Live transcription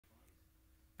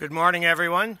Good morning,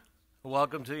 everyone.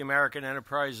 Welcome to the American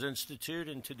Enterprise Institute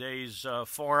and today's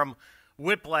forum,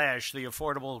 Whiplash, the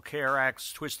Affordable Care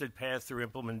Act's Twisted Path Through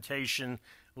Implementation,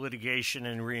 Litigation,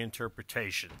 and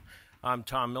Reinterpretation. I'm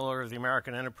Tom Miller of the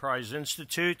American Enterprise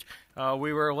Institute.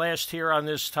 We were last here on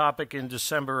this topic in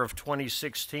December of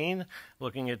 2016,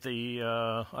 looking at the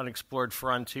unexplored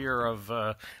frontier of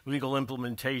legal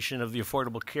implementation of the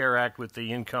Affordable Care Act with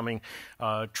the incoming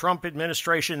Trump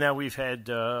administration. Now we've had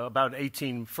about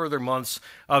 18 further months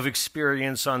of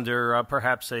experience under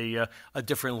perhaps a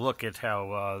different look at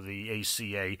how the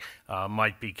ACA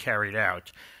might be carried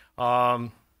out.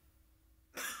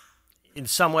 In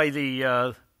some way,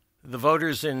 the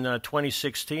voters in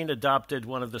 2016 adopted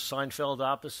one of the Seinfeld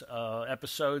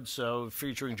episodes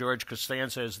featuring George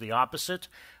Costanza as the opposite,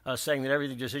 saying that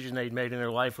every decision they'd made in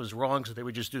their life was wrong, so they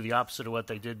would just do the opposite of what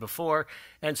they did before,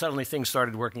 and suddenly things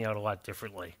started working out a lot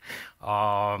differently.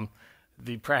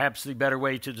 Perhaps the better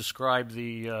way to describe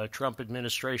the Trump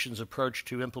administration's approach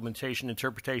to implementation,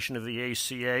 interpretation of the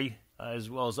ACA,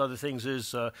 as well as other things,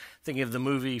 is thinking of the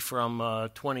movie from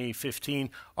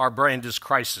 2015, Our Brand is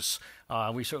Crisis.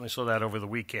 We certainly saw that over the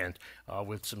weekend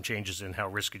with some changes in how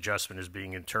risk adjustment is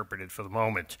being interpreted for the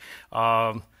moment.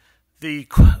 I'll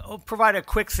provide a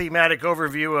quick thematic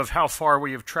overview of how far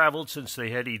we have traveled since the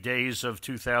heady days of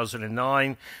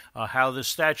 2009, how the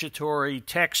statutory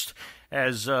text,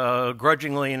 as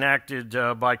grudgingly enacted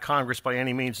by Congress by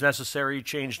any means necessary,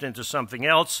 changed into something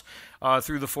else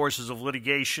through the forces of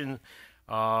litigation,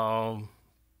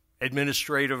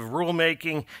 administrative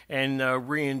rulemaking, and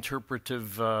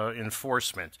reinterpretive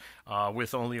enforcement,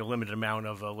 with only a limited amount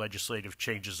of legislative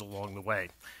changes along the way.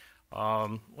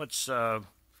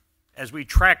 As we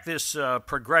track this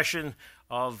progression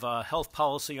of health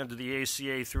policy under the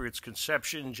ACA through its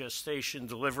conception, gestation,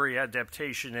 delivery,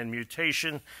 adaptation, and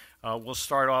mutation, we'll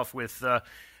start off with,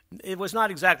 it was not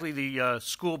exactly the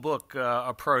school book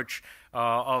approach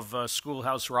of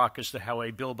Schoolhouse Rock as to how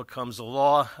a bill becomes a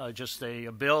law, just a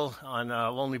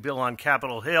lonely bill on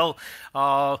Capitol Hill.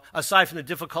 Aside from the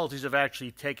difficulties of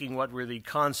actually taking what were the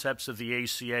concepts of the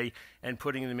ACA and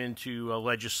putting them into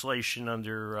legislation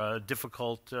under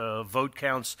difficult vote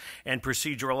counts and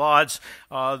procedural odds,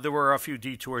 there were a few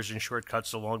detours and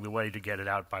shortcuts along the way to get it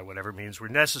out by whatever means were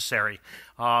necessary.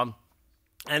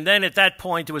 And then at that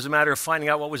point, it was a matter of finding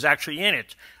out what was actually in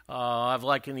it. I've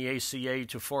likened the ACA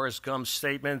to Forrest Gump's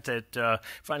statement that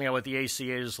finding out what the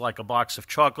ACA is like a box of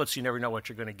chocolates. You never know what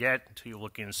you're going to get until you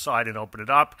look inside and open it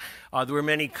up. There were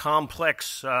many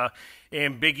complex,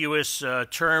 ambiguous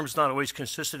terms, not always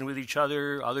consistent with each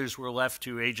other. Others were left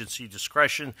to agency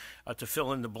discretion to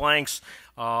fill in the blanks.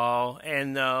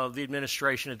 And the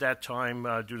administration at that time,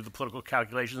 due to the political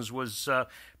calculations, was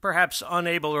perhaps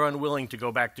unable or unwilling to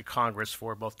go back to Congress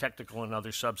for both technical and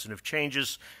other substantive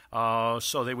changes.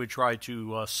 So they would try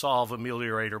to solve,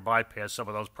 ameliorate, or bypass some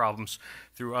of those problems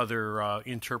through other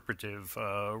interpretive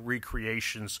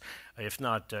recreations, if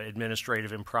not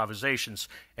administrative improvisations.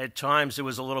 At times, it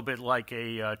was a little bit like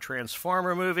a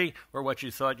Transformer movie, where what you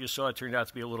thought you saw turned out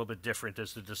to be a little bit different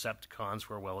as the Decepticons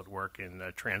were well at work in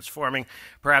transforming.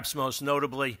 Perhaps most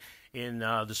notably, in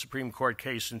the Supreme Court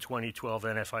case in 2012,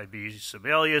 NFIB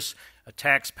Sebelius, a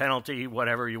tax penalty,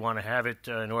 whatever you want to have it,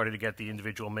 in order to get the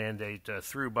individual mandate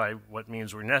through by what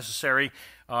means were necessary,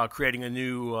 creating a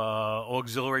new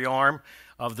auxiliary arm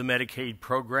of the Medicaid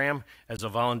program as a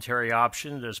voluntary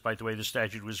option, despite the way the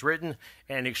statute was written,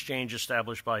 and exchange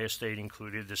established by a state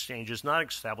included. The exchange is not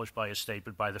established by a state,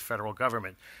 but by the federal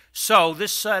government. So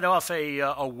this set off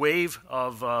a wave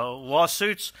of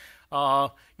lawsuits.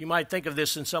 You might think of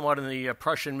this in somewhat in the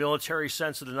Prussian military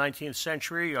sense of the 19th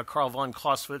century. Karl von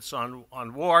Clausewitz on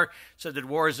war said that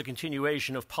war is a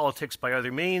continuation of politics by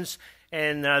other means,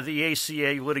 and the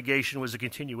ACA litigation was a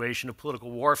continuation of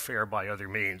political warfare by other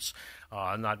means,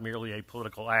 not merely a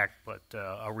political act, but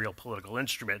a real political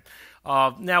instrument.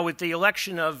 Now, with the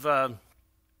election of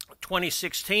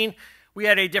 2016, we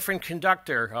had a different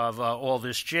conductor of all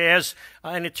this jazz,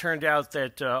 and it turned out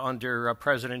that under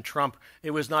President Trump,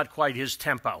 it was not quite his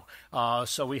tempo.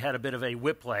 So we had a bit of a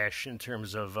whiplash in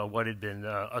terms of what had been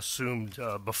assumed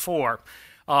before.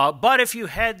 But if you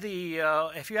had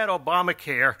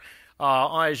Obamacare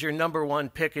as your number one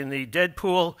pick in the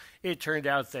Deadpool, it turned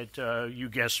out that you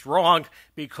guessed wrong,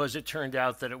 because it turned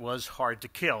out that it was hard to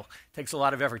kill. It takes a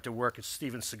lot of effort to work a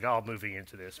Steven Seagal movie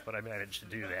into this, but I managed to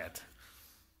do that.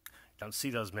 Don't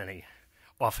see those many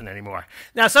often anymore.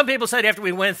 Now, some people said after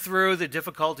we went through the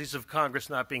difficulties of Congress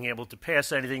not being able to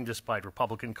pass anything, despite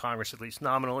Republican Congress, at least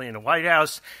nominally, in the White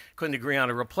House, couldn't agree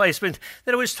on a replacement,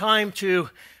 that it was time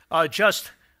to just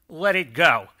let it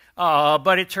go.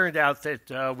 But it turned out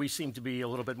that we seem to be a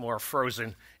little bit more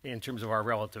frozen in terms of our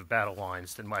relative battle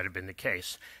lines than might have been the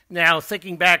case. Now,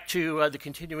 thinking back to the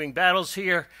continuing battles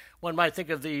here, one might think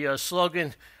of the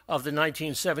slogan of the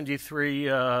 1973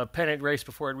 pennant race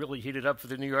before it really heated up for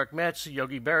the New York Mets,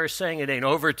 Yogi Berra saying, "It ain't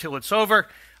over till it's over."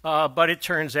 But it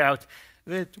turns out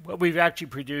that what we've actually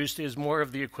produced is more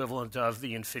of the equivalent of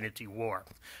the Infinity War.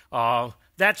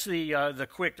 That's the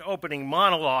quick opening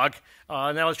monologue.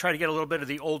 Now let's try to get a little bit of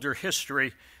the older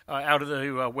history out of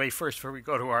the way first before we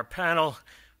go to our panel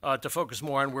to focus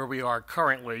more on where we are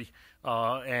currently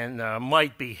and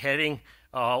might be heading,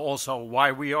 also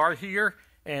why we are here,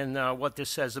 and what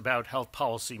this says about health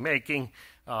policy making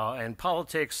and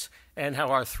politics, and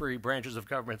how our three branches of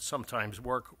government sometimes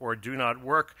work or do not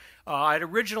work. I'd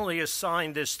originally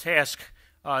assigned this task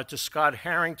to Scott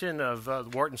Harrington of the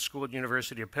Wharton School at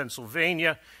University of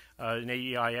Pennsylvania, an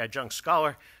AEI adjunct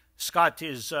scholar. Scott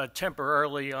is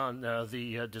temporarily on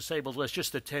the disabled list,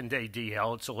 just a 10-day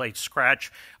DL. It's a late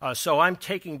scratch. So I'm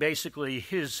taking basically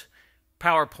his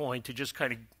PowerPoint to just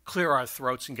kind of clear our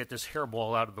throats and get this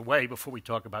hairball out of the way before we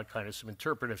talk about kind of some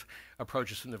interpretive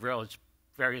approaches from the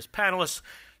various panelists.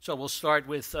 So we'll start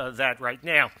with that right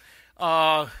now.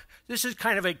 This is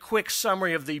kind of a quick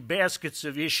summary of the baskets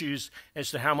of issues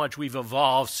as to how much we've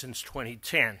evolved since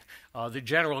 2010. The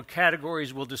general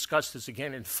categories, we'll discuss this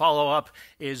again in follow-up,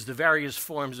 is the various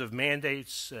forms of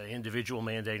mandates, individual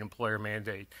mandate, employer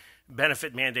mandate,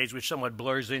 benefit mandates, which somewhat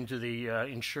blurs into the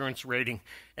insurance rating,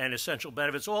 and essential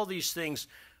benefits. All these things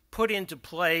put into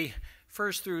play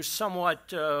first through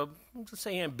somewhat, let's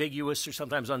say, ambiguous or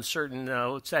sometimes uncertain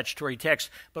statutory text,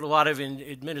 but a lot of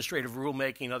administrative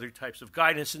rulemaking, other types of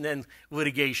guidance, and then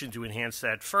litigation to enhance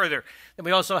that further. Then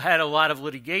we also had a lot of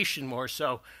litigation, more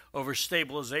so, over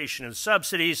stabilization and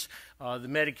subsidies, the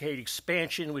Medicaid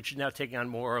expansion, which is now taking on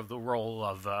more of the role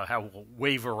of how we'll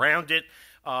wave around it,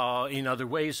 in other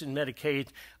ways in Medicaid,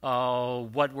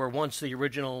 what were once the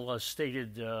original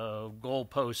stated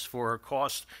goalposts for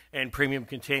cost and premium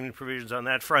containment provisions on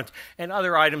that front, and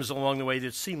other items along the way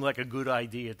that seemed like a good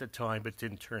idea at the time but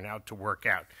didn't turn out to work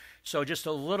out. So just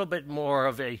a little bit more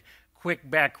of a quick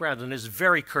background, and this is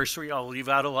very cursory. I'll leave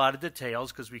out a lot of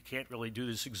details because we can't really do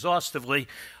this exhaustively,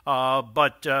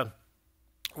 but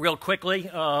real quickly,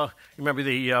 remember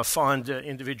the fond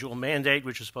individual mandate,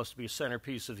 which is supposed to be a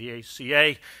centerpiece of the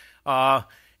ACA.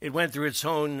 It went through its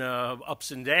own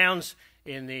ups and downs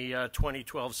in the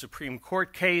 2012 Supreme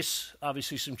Court case.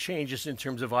 Obviously, some changes in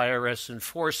terms of IRS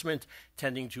enforcement,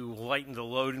 tending to lighten the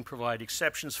load and provide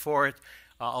exceptions for it.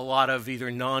 A lot of either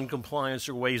non-compliance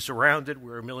or ways around it,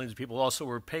 where millions of people also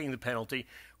were paying the penalty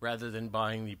rather than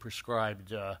buying the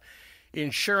prescribed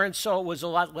insurance, so it was a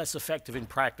lot less effective in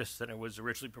practice than it was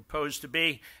originally proposed to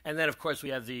be. And then, of course, we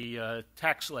have the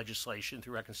tax legislation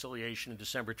through reconciliation in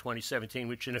December 2017,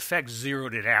 which in effect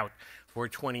zeroed it out for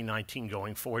 2019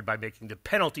 going forward by making the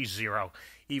penalty zero,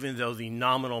 even though the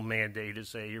nominal mandate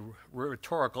is a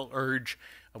rhetorical urge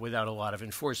without a lot of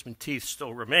enforcement teeth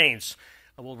still remains.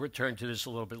 We'll return to this a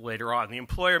little bit later on. The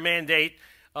employer mandate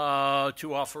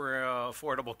to offer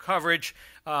affordable coverage.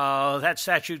 That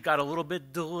statute got a little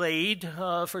bit delayed.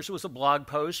 First it was a blog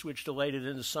post, which delayed it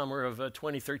in the summer of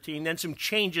 2013. Then some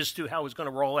changes to how it was going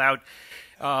to roll out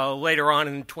later on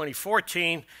in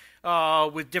 2014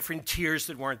 with different tiers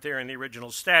that weren't there in the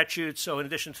original statute. So in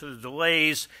addition to the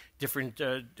delays, different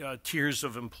tiers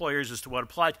of employers as to what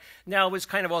applied. Now it was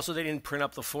kind of also, they didn't print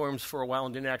up the forms for a while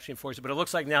and didn't actually enforce it, but it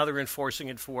looks like now they're enforcing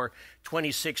it for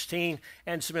 2016,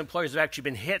 and some employers have actually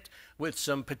been hit with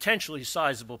some potentially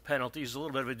sizable penalties, a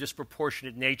little bit of a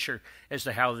disproportionate nature as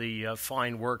to how the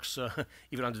fine works,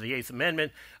 even under the Eighth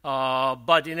Amendment.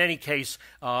 But in any case,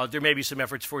 there may be some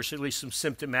efforts for at least some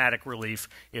symptomatic relief,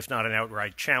 if not an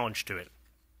outright challenge to it.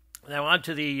 Now on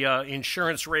to the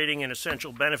insurance rating and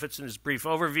essential benefits in this brief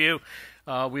overview.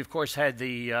 We, of course, had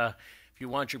the, if you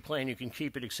want your plan, you can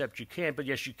keep it, except you can't, but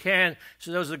yes, you can.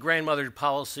 So those are the grandmothered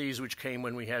policies which came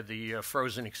when we had the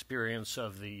frozen experience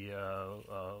of the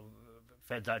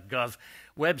Fed.gov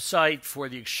website for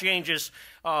the exchanges.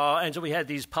 And so we had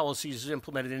these policies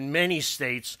implemented in many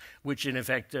states, which in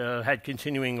effect had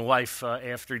continuing life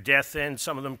after death, and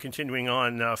some of them continuing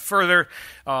on further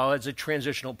as a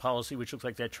transitional policy, which looks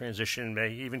like that transition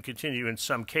may even continue in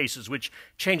some cases, which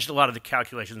changed a lot of the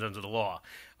calculations under the law.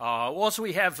 Also,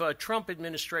 we have Trump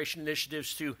administration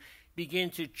initiatives to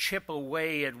begin to chip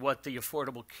away at what the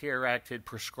Affordable Care Act had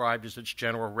prescribed as its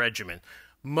general regimen.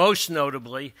 most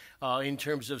notably in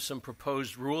terms of some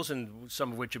proposed rules, and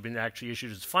some of which have been actually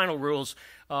issued as final rules,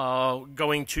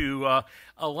 going to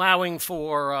allowing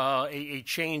for a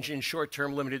change in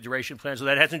short-term limited duration plans. So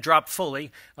that hasn't dropped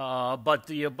fully, but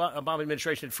the Obama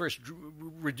administration had first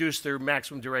reduced their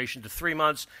maximum duration to 3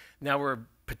 months. Now we're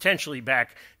potentially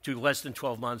back to less than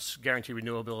 12 months. Guaranteed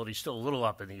renewability still a little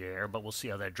up in the air, but we'll see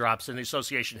how that drops. And the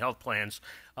association health plans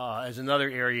as another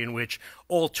area in which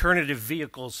alternative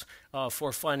vehicles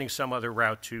for finding some other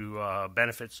route to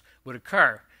benefits would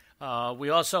occur. We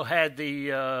also had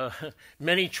the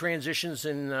many transitions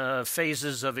and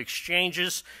phases of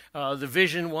exchanges. The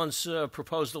vision once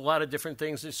proposed a lot of different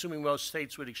things, assuming most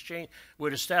states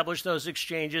would establish those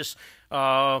exchanges.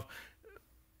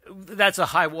 That's a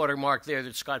high water mark there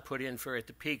that Scott put in for at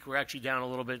the peak. We're actually down a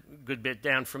little bit, good bit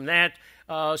down from that.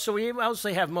 So we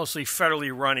obviously have mostly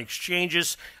federally run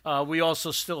exchanges. We also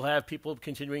still have people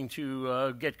continuing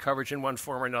to get coverage in one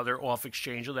form or another off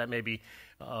exchange. So that may be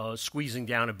squeezing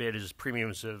down a bit as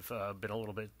premiums have been a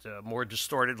little bit more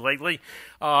distorted lately.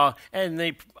 And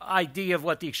the idea of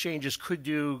what the exchanges could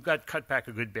do got cut back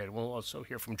a good bit. We'll also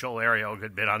hear from Joel Ariel a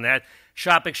good bit on that.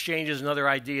 Shop exchanges, another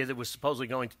idea that was supposedly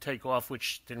going to take off,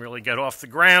 which didn't really get off the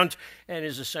ground, and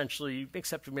is essentially,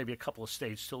 except for maybe a couple of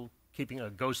states, still keeping a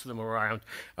ghost of them around,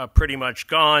 pretty much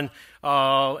gone,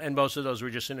 and most of those were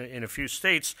just in a few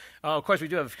states. Of course, we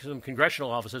do have some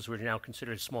congressional offices which are now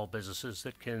considered small businesses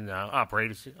that can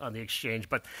operate on the exchange,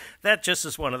 but that just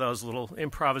is one of those little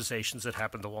improvisations that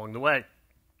happened along the way.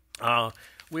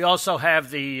 We also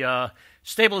have the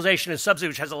stabilization and subsidy,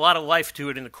 which has a lot of life to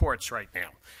it in the courts right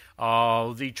now.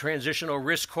 The Transitional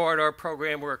Risk Corridor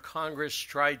program, where Congress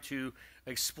tried to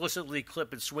explicitly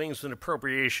clip its wings with an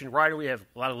appropriation rider. We have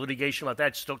a lot of litigation about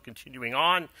that still continuing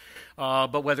on,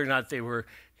 but whether or not they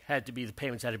the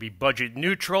payments had to be budget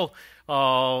neutral,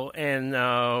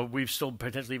 and we've still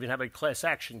potentially even have a class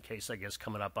action case, I guess,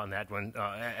 coming up on that one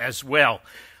as well.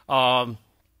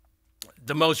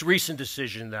 The most recent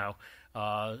decision, though,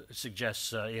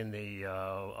 suggests in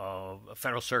the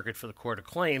Federal Circuit for the Court of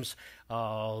Claims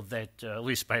that, at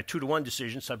least by a 2-to-1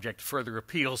 decision, subject to further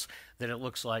appeals, that it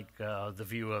looks like the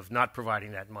view of not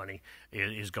providing that money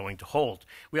is going to hold.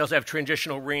 We also have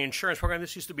transitional reinsurance program.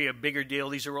 This used to be a bigger deal.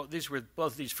 These were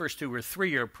both these first two were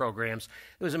 3-year programs.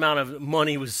 There was amount of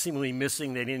money was seemingly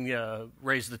missing. They didn't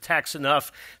raise the tax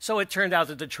enough, so it turned out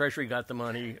that the Treasury got the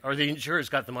money, or the insurers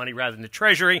got the money rather than the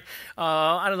Treasury.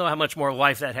 I don't know how much more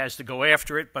life that has to go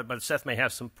after it, but Seth may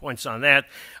have some points on that.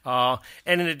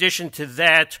 And in addition to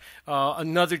that,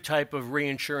 another type of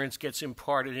reinsurance gets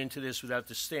imparted into this without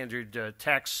the standard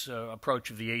tax approach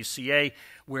of the ACA,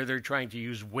 where they're trying to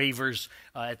use waivers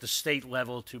at the state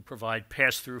level to provide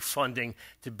pass-through funding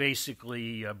to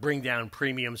basically bring down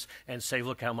premiums and say,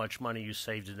 look how much money you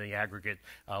saved in the aggregate,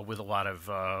 with a lot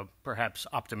of perhaps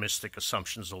optimistic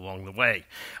assumptions along the way.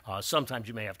 Sometimes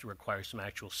you may have to require some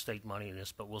actual state money in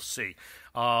this, but we'll see.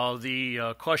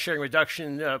 The cost-sharing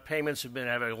reduction payments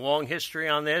have a long history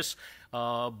on this,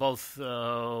 both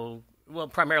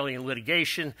primarily in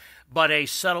litigation, but a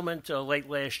settlement late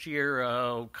last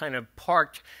year kind of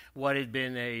parked what had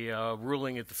been a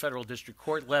ruling at the federal district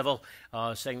court level,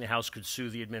 saying the House could sue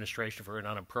the administration for an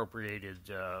unappropriated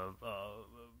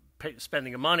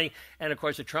spending of money. And, of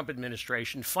course, the Trump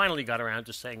administration finally got around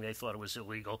to saying they thought it was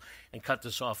illegal and cut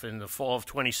this off in the fall of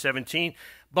 2017.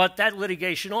 But that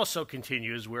litigation also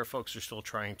continues, where folks are still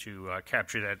trying to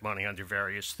capture that money under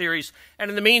various theories. And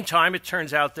in the meantime, it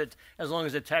turns out that as long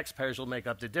as the taxpayers will make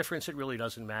up the difference, it really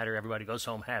doesn't matter. Everybody goes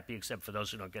home happy, except for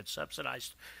those who don't get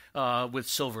subsidized. With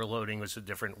silver loading was a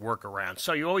different workaround.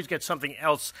 So you always get something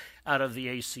else out of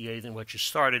the ACA than what you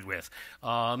started with.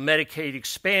 Medicaid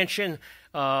expansion.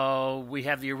 We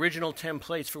have the original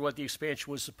templates for what the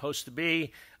expansion was supposed to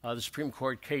be. The Supreme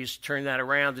Court case turned that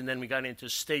around, and then we got into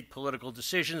state political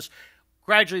decisions.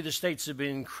 Gradually, the states have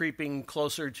been creeping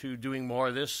closer to doing more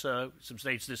of this, some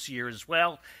states this year as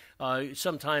well.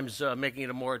 Sometimes making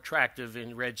it more attractive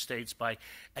in red states by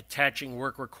attaching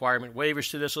work requirement waivers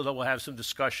to this, although we'll have some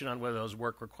discussion on whether those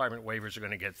work requirement waivers are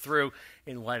going to get through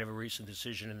in light of a recent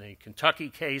decision in the Kentucky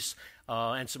case,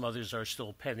 and some others are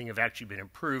still pending, have actually been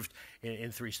approved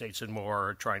in 3 states and more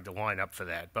are trying to line up for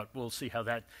that. But we'll see how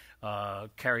that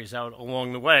carries out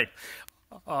along the way.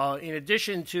 In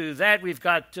addition to that, we've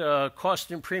got cost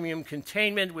and premium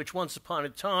containment, which once upon a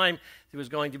time there was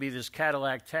going to be this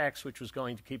Cadillac tax, which was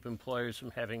going to keep employers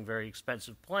from having very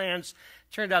expensive plans.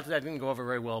 Turned out that didn't go over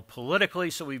very well politically,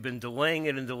 so we've been delaying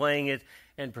it,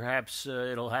 and perhaps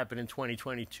it'll happen in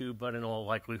 2022, but in all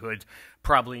likelihood,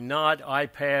 probably not.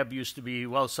 IPAB used to be,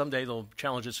 well, someday they'll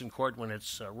challenge us in court when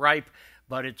it's ripe.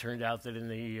 but it turned out that in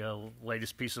the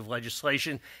latest piece of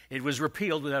legislation, it was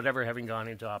repealed without ever having gone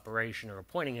into operation or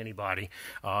appointing anybody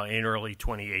in early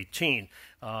 2018.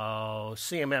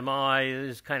 CMMI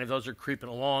is kind of, those are creeping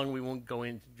along. We won't go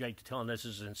into telling this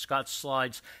is in Scott's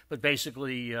slides, but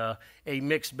basically a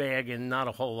mixed bag and not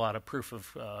a whole lot of proof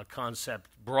of concept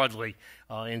broadly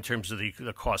in terms of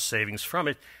the cost savings from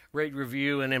it. Rate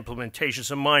review and implementation,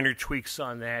 some minor tweaks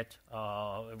on that,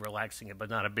 relaxing it, but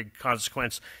not a big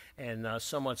consequence, and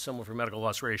somewhat similar for medical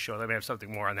loss ratio. They may have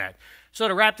something more on that. So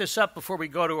to wrap this up before we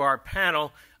go to our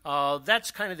panel,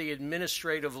 that's kind of the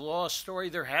administrative law story.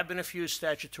 There have been a few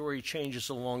statutory changes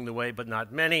along the way, but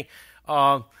not many.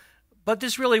 But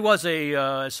this really was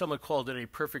as someone called it, a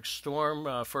perfect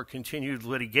storm for continued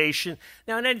litigation.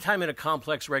 Now, at any time in a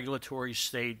complex regulatory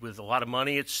state with a lot of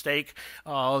money at stake,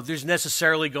 there's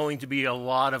necessarily going to be a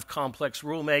lot of complex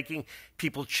rulemaking,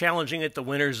 people challenging it, the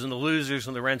winners and the losers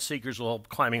and the rent seekers all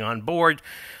climbing on board.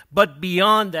 But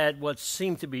beyond that, what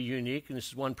seemed to be unique, and this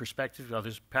is one perspective,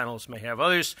 others panelists may have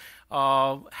others,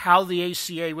 how the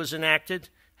ACA was enacted.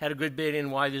 Had a good bit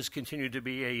in why this continued to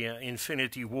be a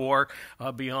infinity war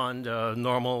beyond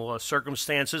normal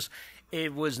circumstances.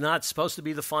 It was not supposed to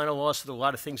be the final law, so there were a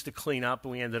lot of things to clean up,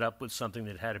 and we ended up with something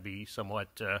that had to be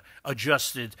somewhat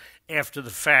adjusted after the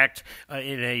fact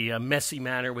in a messy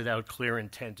manner without clear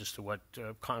intent as to what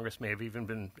Congress may have even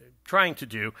been trying to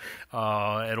do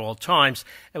at all times.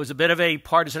 It was a bit of a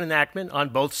partisan enactment on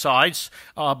both sides,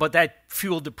 but that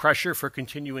fueled the pressure for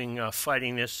continuing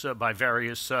fighting this by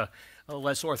various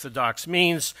less orthodox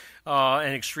means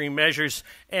and extreme measures,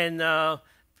 and a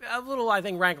little, I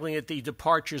think, rankling at the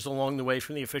departures along the way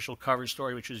from the official cover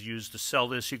story, which was used to sell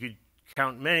this. You could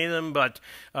count many of them, but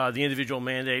the individual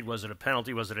mandate, was it a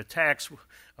penalty, was it a tax,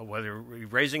 whether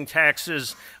raising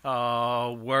taxes,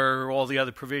 were all the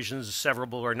other provisions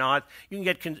severable or not. You can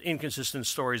get inconsistent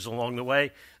stories along the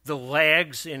way. The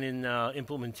lags in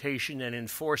implementation and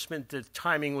enforcement, the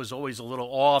timing was always a little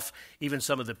off. Even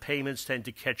some of the payments tend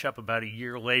to catch up about a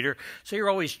year later. So you're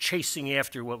always chasing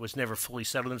after what was never fully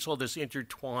settled. And it's all this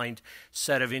intertwined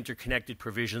set of interconnected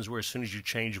provisions where as soon as you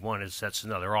change one, it sets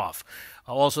another off.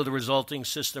 Also, the resulting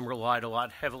system relied a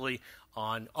lot heavily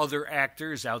on other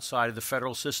actors outside of the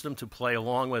federal system to play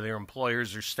along, whether they're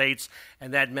employers or states,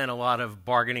 and that meant a lot of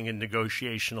bargaining and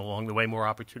negotiation along the way, more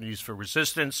opportunities for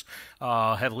resistance,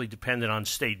 heavily dependent on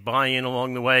state buy-in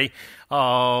along the way,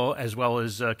 as well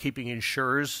as keeping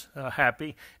insurers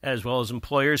happy, as well as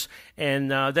employers. And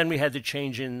then we had the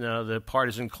change in the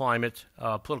partisan climate,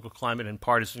 political climate and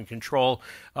partisan control.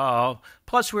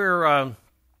 Plus we're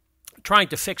trying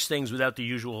to fix things without the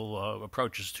usual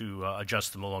approaches to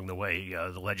adjust them along the way.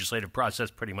 The legislative process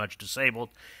pretty much disabled,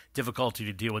 difficulty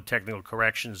to deal with technical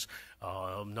corrections,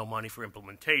 no money for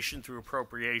implementation through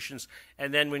appropriations.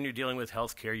 And then when you're dealing with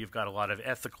health care, you've got a lot of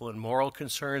ethical and moral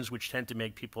concerns which tend to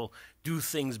make people do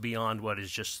things beyond what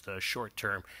is just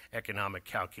short-term economic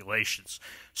calculations.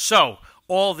 So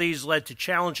all these led to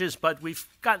challenges, but we've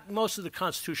got most of the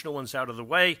constitutional ones out of the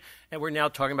way, and we're now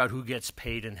talking about who gets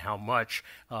paid and how much.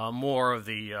 More of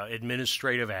the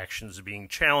administrative actions are being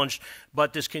challenged,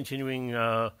 but this continuing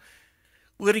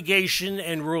litigation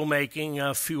and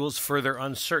rulemaking fuels further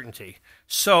uncertainty.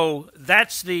 So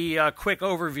that's the quick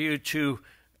overview to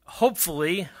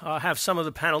hopefully have some of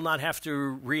the panel not have to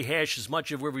rehash as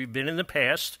much of where we've been in the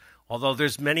past, although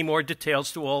there's many more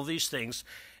details to all these things.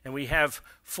 And we have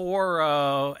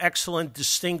four excellent,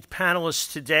 distinct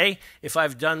panelists today. If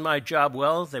I've done my job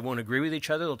well, they won't agree with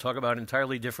each other. They'll talk about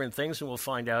entirely different things, and we'll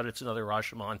find out it's another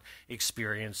Rashomon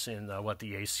experience in what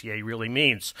the ACA really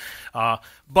means.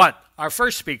 But our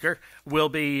first speaker will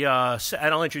be, and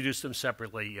I'll introduce them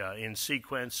separately in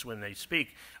sequence when they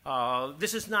speak.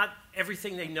 This is not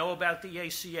everything they know about the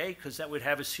ACA, because that would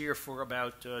have us here for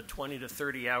about 20 to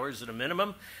 30 hours at a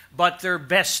minimum, but their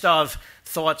best of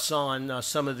thoughts on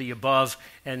some of the above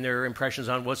and their impressions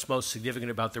on what's most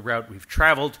significant about the route we've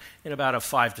traveled in about a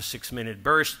 5 to 6 minute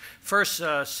burst. First,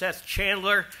 Seth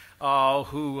Chandler,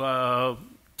 who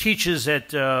teaches at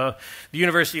the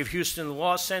University of Houston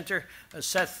Law Center.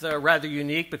 Seth, rather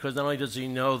unique because not only does he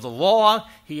know the law,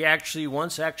 he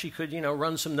once could,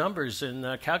 run some numbers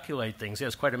and calculate things. He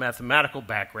has quite a mathematical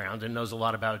background and knows a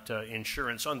lot about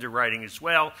insurance underwriting as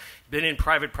well. Been in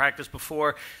private practice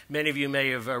before. Many of you may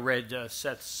have read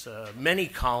Seth's many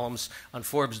columns on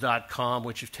Forbes.com,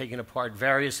 which have taken apart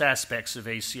various aspects of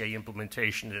ACA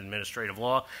implementation and administrative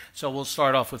law. So we'll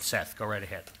start off with Seth. Go right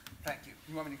ahead. Thank you.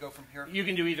 You want me to go from here? You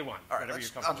can do either one. All right, I'll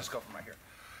just go from right here.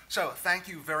 So thank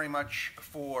you very much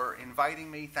for inviting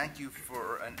me. Thank you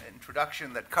for an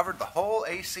introduction that covered the whole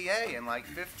ACA in like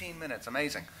 15 minutes.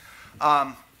 Amazing.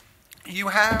 You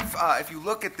have, if you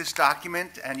look at this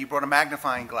document and you brought a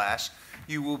magnifying glass,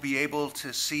 you will be able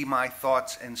to see my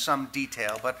thoughts in some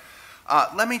detail. But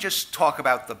let me just talk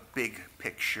about the big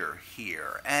picture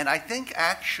here. And I think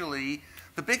actually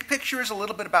the big picture is a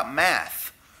little bit about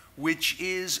math, which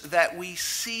is that we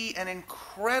see an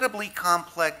incredibly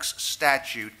complex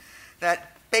statute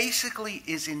that basically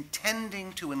is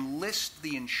intending to enlist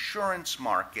the insurance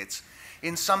markets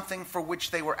in something for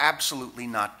which they were absolutely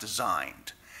not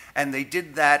designed. And they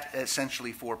did that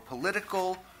essentially for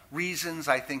political reasons,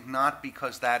 I think not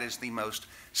because that is the most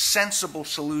sensible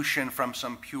solution from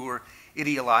some pure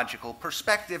ideological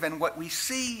perspective. And what we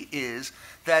see is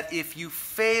that if you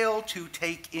fail to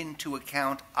take into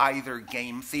account either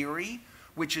game theory,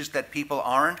 which is that people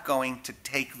aren't going to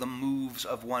take the moves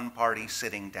of one party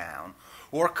sitting down,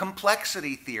 or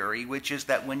complexity theory, which is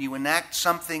that when you enact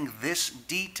something this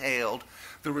detailed,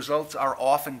 the results are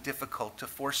often difficult to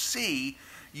foresee,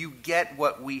 you get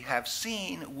what we have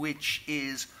seen, which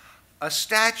is a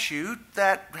statute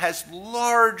that has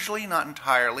largely, not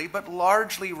entirely, but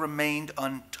largely remained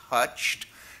untouched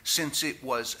since it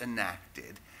was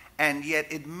enacted, and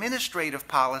yet administrative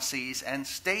policies and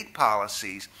state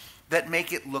policies that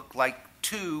make it look like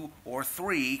two or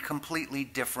three completely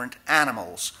different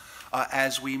animals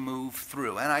as we move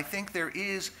through. And I think there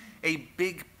is a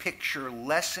big picture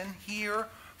lesson here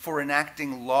for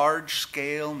enacting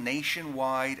large-scale,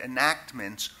 nationwide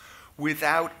enactments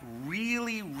without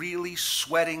really, really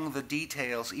sweating the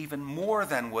details even more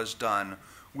than was done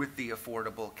with the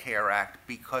Affordable Care Act,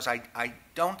 because I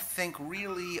don't think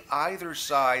really either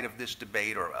side of this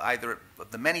debate, or either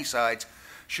of the many sides,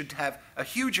 should have a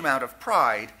huge amount of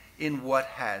pride in what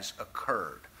has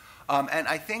occurred. And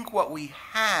I think what we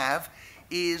have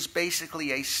is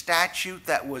basically a statute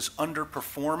that was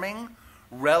underperforming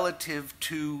relative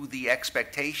to the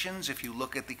expectations. If you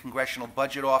look at the Congressional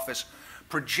Budget Office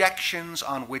projections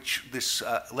on which this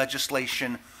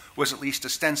legislation was at least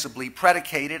ostensibly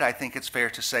predicated, I think it's fair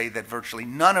to say that virtually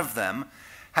none of them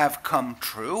have come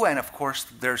true. And of course,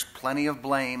 there's plenty of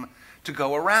blame to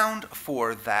go around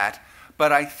for that.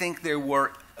 But I think there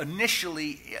were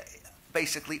initially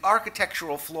basically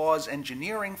architectural flaws,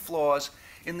 engineering flaws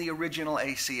in the original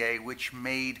ACA, which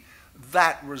made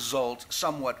that result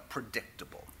somewhat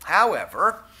predictable.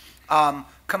 However,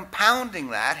 compounding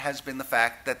that has been the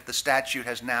fact that the statute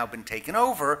has now been taken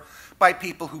over by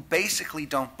people who basically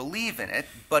don't believe in it,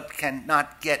 but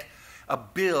cannot get a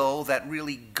bill that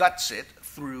really guts it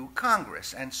through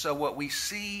Congress. And so what we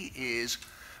see is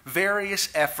various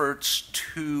efforts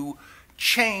to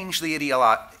change the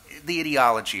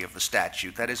ideology of the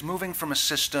statute, that is, moving from a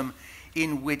system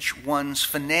in which one's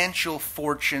financial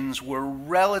fortunes were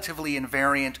relatively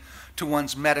invariant to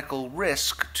one's medical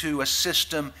risk, to a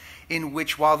system in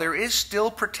which, while there is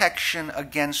still protection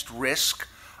against risk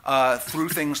through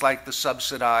things like the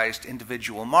subsidized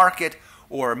individual market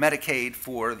or Medicaid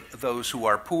for those who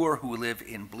are poor who live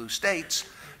in blue states,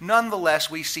 nonetheless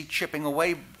we see chipping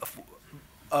away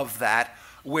of that,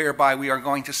 whereby we are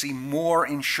going to see more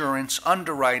insurance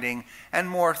underwriting and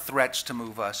more threats to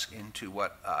move us into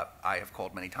what I have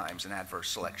called many times an adverse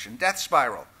selection death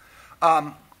spiral.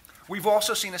 We've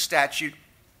also seen a statute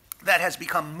that has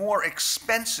become more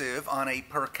expensive on a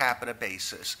per capita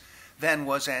basis than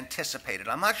was anticipated.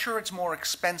 I'm not sure it's more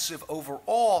expensive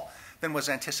overall than was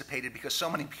anticipated because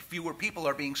so many fewer people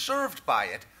are being served by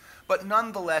it, but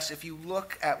nonetheless, if you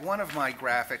look at one of my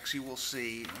graphics, you will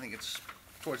see, I think it's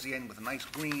towards the end with a nice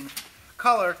green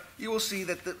color, you will see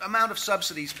that the amount of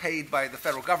subsidies paid by the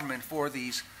federal government for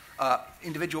these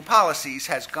individual policies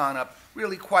has gone up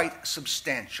really quite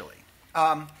substantially.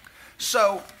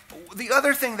 So the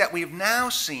other thing that we've now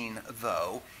seen,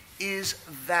 though, is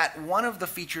that one of the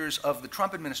features of the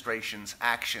Trump administration's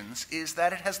actions is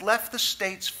that it has left the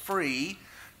states free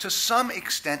to some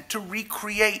extent to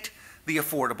recreate the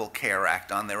Affordable Care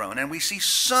Act on their own. And we see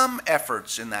some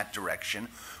efforts in that direction.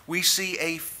 We see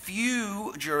a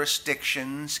few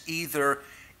jurisdictions either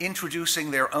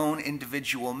introducing their own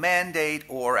individual mandate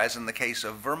or, as in the case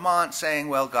of Vermont, saying,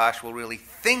 well, gosh, we'll really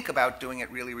think about doing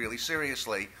it really, really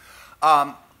seriously.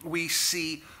 We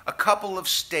see a couple of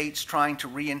states trying to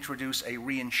reintroduce a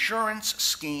reinsurance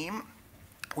scheme,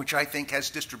 which I think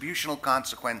has distributional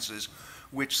consequences,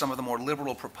 which some of the more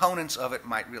liberal proponents of it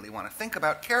might really want to think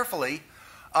about carefully.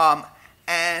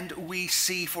 And we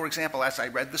see, for example, as I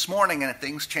read this morning, and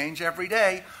things change every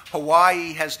day,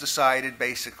 Hawaii has decided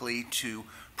basically to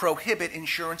prohibit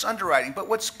insurance underwriting. But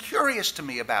what's curious to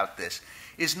me about this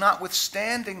is,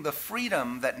 notwithstanding the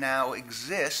freedom that now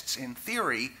exists in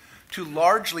theory to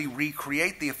largely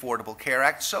recreate the Affordable Care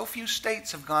Act, so few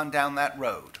states have gone down that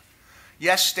road.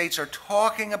 Yes, states are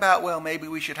talking about, well, maybe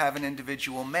we should have an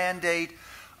individual mandate,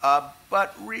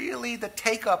 but really the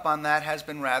take-up on that has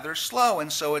been rather slow,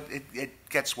 and so it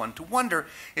gets one to wonder,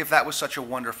 if that was such a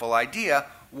wonderful idea,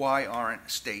 why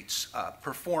aren't states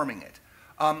performing it?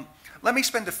 Let me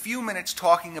spend a few minutes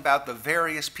talking about the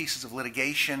various pieces of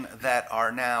litigation that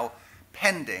are now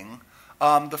pending.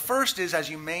 The first is, as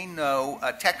you may know,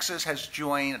 Texas has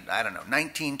joined,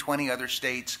 19, 20 other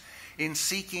states in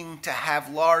seeking to have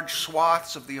large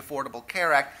swaths of the Affordable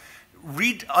Care Act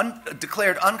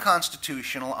declared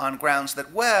unconstitutional on grounds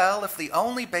that, well, if the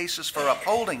only basis for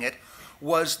upholding it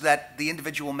was that the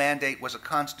individual mandate was a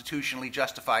constitutionally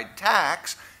justified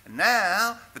tax, and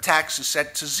now the tax is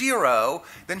set to zero,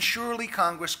 then surely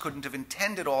Congress couldn't have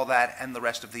intended all that and the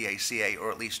rest of the ACA,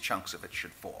 or at least chunks of it,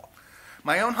 should fall.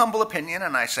 My own humble opinion,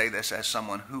 and I say this as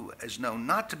someone who is known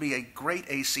not to be a great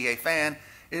ACA fan,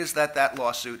 is that that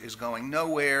lawsuit is going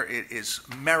nowhere. It is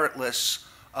meritless,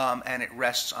 and it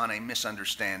rests on a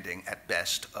misunderstanding at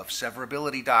best of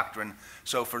severability doctrine.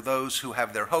 So for those who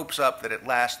have their hopes up that at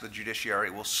last the judiciary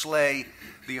will slay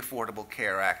the Affordable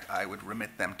Care Act, I would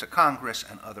remit them to Congress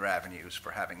and other avenues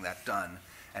for having that done,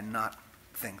 and not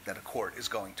think that a court is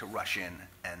going to rush in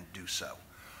and do so.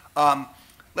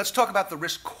 Let's talk about the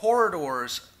risk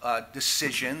corridors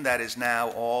decision that is now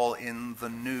all in the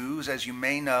news. As you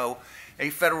may know, a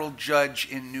federal judge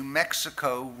in New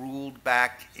Mexico ruled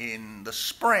back in the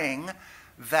spring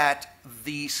that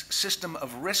the system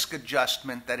of risk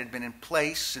adjustment that had been in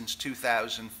place since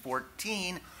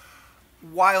 2014,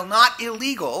 while not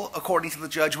illegal, according to the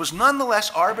judge, was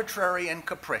nonetheless arbitrary and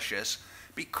capricious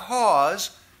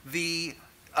because the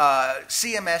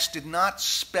CMS did not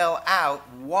spell out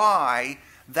why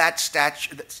that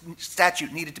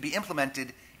statute needed to be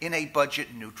implemented in a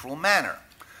budget-neutral manner.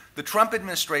 The Trump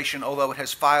administration, although it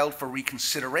has filed for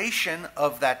reconsideration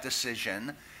of that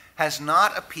decision, has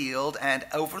not appealed, and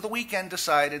over the weekend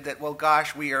decided that, well,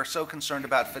 gosh, we are so concerned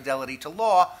about fidelity to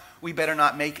law, we better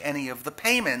not make any of the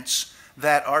payments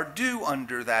that are due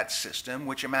under that system,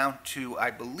 which amount to,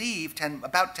 I believe,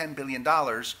 about $10 billion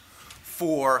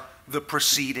for the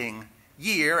preceding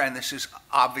year, and this is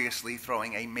obviously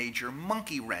throwing a major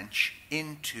monkey wrench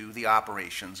into the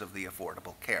operations of the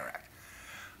Affordable Care Act.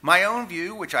 My own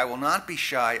view, which I will not be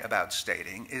shy about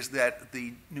stating, is that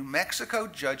the New Mexico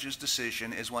judge's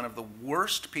decision is one of the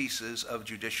worst pieces of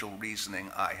judicial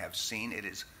reasoning I have seen. It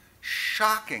is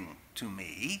shocking to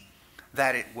me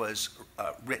that it was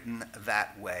written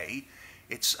that way.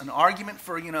 It's an argument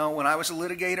for, when I was a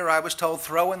litigator, I was told,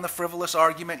 throw in the frivolous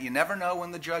argument. You never know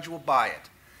when the judge will buy it.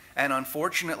 And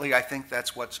unfortunately, I think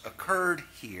that's what's occurred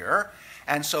here.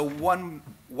 And so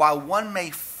while one may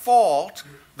fault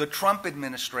the Trump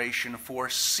administration for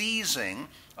seizing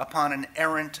upon an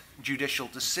errant judicial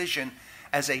decision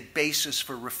as a basis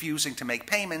for refusing to make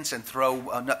payments and throw,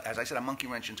 as I said, a monkey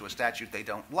wrench into a statute they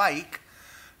don't like,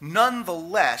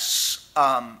 nonetheless,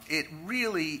 it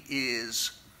really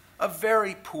is a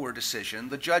very poor decision.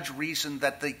 The judge reasoned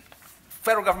that the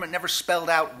federal government never spelled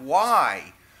out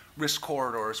why risk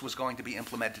corridors was going to be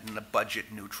implemented in a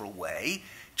budget-neutral way,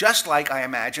 just like I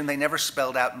imagine they never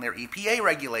spelled out in their EPA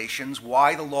regulations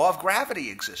why the law of gravity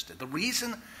existed. The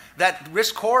reason that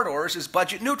risk corridors is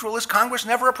budget-neutral is Congress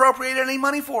never appropriated any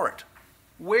money for it.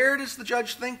 Where does the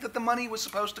judge think that the money was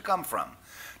supposed to come from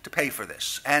to pay for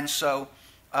this? And so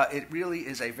it really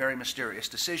is a very mysterious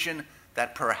decision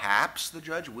that perhaps the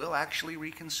judge will actually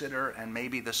reconsider, and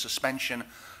maybe the suspension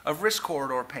of risk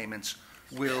corridor payments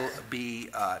will be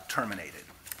terminated.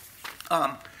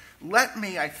 Let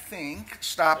me, I think,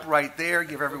 stop right there,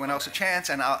 give everyone else a chance,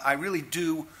 and I really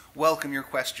do welcome your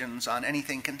questions on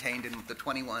anything contained in the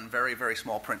 21 very, very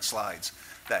small print slides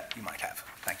that you might have.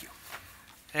 Thank you.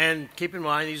 And keep in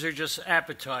mind, these are just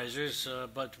appetizers,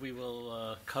 but we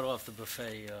will cut off the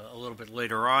buffet a little bit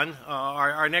later on.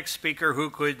 Our next speaker, who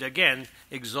could, again,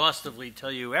 exhaustively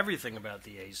tell you everything about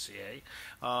the ACA,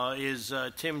 is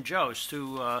Tim Jost,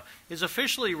 who is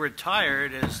officially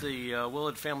retired as the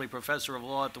Willett Family Professor of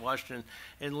Law at the Washington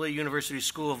and Lee University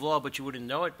School of Law, but you wouldn't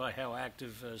know it by how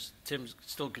active Tim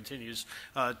still continues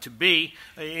to be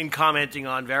in commenting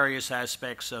on various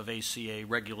aspects of ACA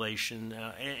regulation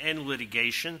and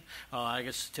litigation. I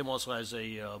guess Tim also has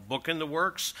a book in the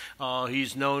works.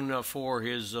 He's known for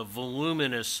his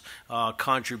voluminous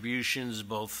contributions,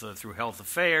 both through health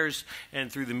affairs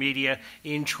and through the media,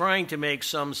 in trying to make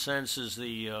some sense as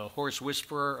the hoarse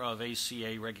whisperer of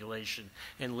ACA regulation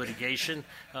and litigation.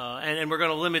 And we're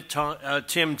going to limit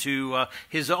Tim to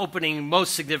his opening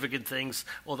most significant things,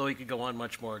 although he could go on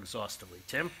much more exhaustively.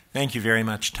 Tim? Thank you very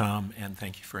much, Tom, and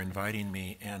thank you for inviting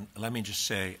me. And let me just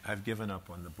say, I've given up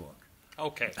on the book.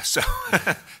 Okay. So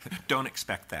don't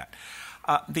expect that.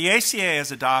 The ACA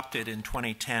as adopted in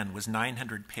 2010 was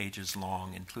 900 pages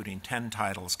long, including 10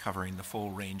 titles covering the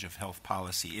full range of health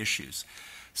policy issues.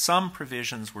 Some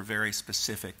provisions were very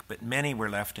specific, but many were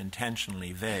left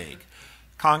intentionally vague.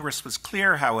 Congress was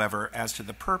clear, however, as to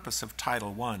the purpose of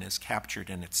Title I as captured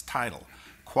in its title: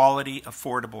 quality,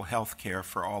 affordable health care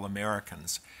for all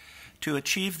Americans. To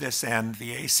achieve this end,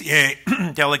 the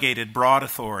ACA delegated broad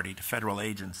authority to federal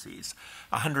agencies.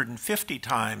 150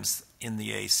 times in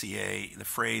the ACA, the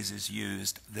phrase is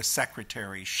used, "the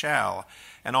Secretary shall,"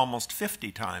 and almost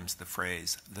 50 times the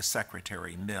phrase, "the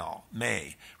Secretary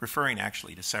may," referring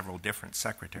actually to several different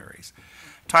secretaries.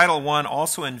 Title I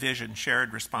also envisioned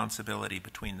shared responsibility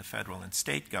between the federal and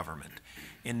state government.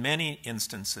 In many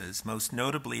instances, most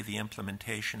notably the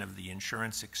implementation of the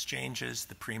insurance exchanges,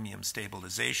 the premium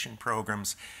stabilization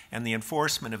programs, and the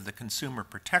enforcement of the consumer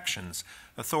protections,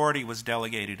 authority was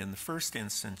delegated in the first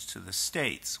instance to the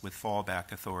states, with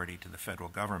fallback authority to the federal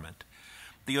government.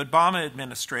 The Obama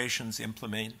administration's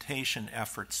implementation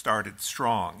effort started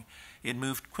strong. It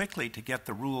moved quickly to get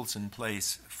the rules in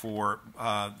place for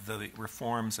the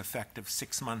reforms effective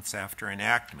 6 months after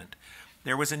enactment.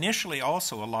 There was initially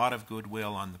also a lot of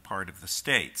goodwill on the part of the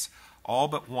states. All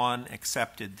but one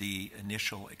accepted the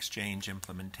initial exchange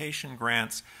implementation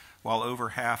grants, while over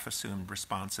half assumed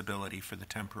responsibility for the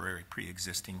temporary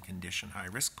pre-existing condition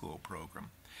high-risk pool program.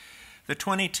 The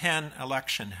 2010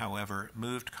 election, however,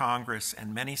 moved Congress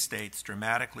and many states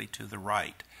dramatically to the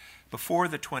right. Before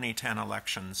the 2010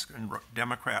 elections,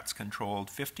 Democrats controlled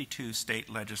 52 state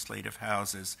legislative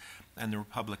houses and the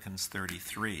Republicans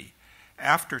 33.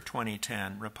 After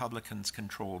 2010, Republicans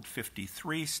controlled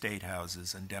 53 state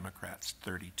houses and Democrats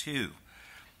 32.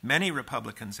 Many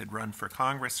Republicans had run for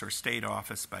Congress or state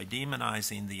office by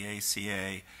demonizing the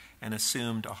ACA and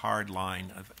assumed a hard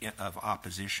line of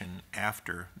opposition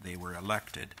after they were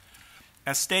elected.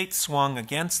 As states swung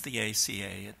against the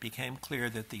ACA, it became clear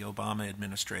that the Obama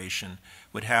administration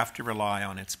would have to rely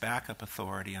on its backup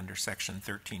authority under Section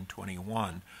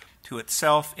 1321 to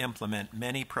itself implement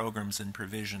many programs and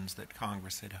provisions that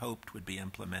Congress had hoped would be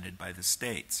implemented by the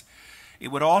states. It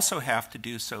would also have to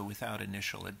do so without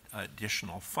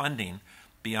additional funding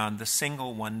beyond the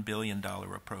single $1 billion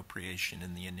appropriation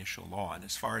in the initial law. And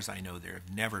as far as I know, there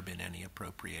have never been any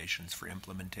appropriations for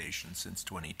implementation since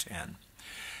 2010.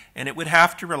 And it would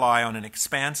have to rely on an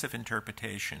expansive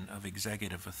interpretation of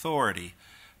executive authority,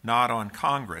 not on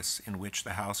Congress, in which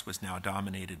the House was now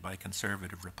dominated by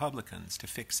conservative Republicans, to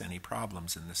fix any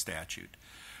problems in the statute.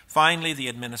 Finally, the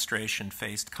administration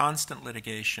faced constant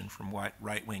litigation from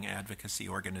right-wing advocacy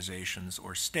organizations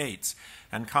or states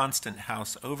and constant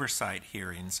House oversight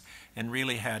hearings, and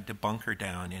really had to bunker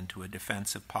down into a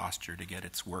defensive posture to get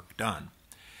its work done.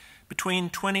 Between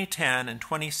 2010 and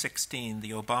 2016,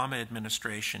 the Obama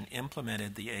administration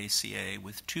implemented the ACA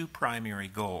with two primary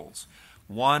goals.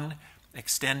 One,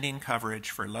 extending coverage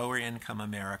for lower-income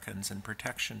Americans and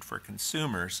protection for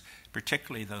consumers,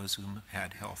 particularly those who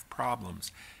had health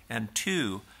problems. And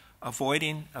two,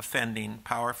 avoiding offending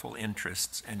powerful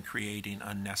interests and creating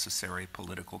unnecessary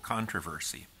political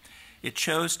controversy. It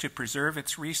chose to preserve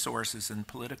its resources and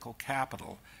political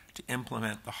capital to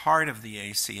implement the heart of the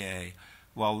ACA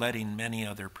while letting many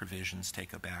other provisions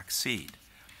take a back seat.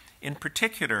 In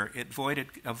particular, it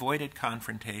avoided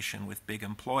confrontation with big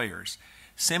employers,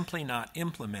 simply not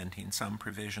implementing some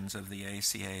provisions of the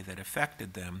ACA that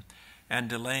affected them and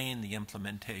delaying the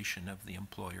implementation of the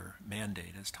employer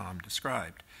mandate, as Tom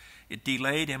described. It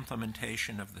delayed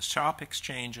implementation of the shop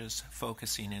exchanges,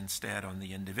 focusing instead on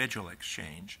the individual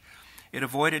exchange. It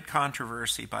avoided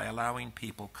controversy by allowing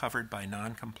people covered by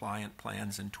non-compliant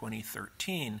plans in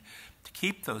 2013 to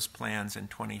keep those plans in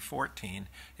 2014,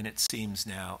 and it seems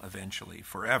now eventually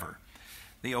forever.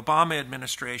 The Obama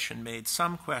administration made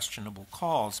some questionable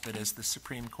calls, but as the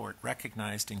Supreme Court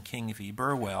recognized in King v.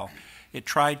 Burwell, it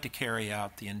tried to carry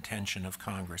out the intention of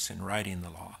Congress in writing the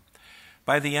law.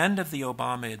 By the end of the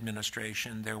Obama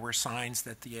administration, there were signs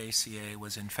that the ACA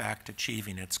was in fact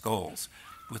achieving its goals,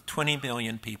 with 20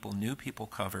 million new people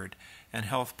covered, and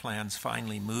health plans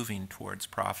finally moving towards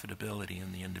profitability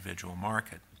in the individual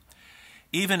market.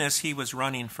 Even as he was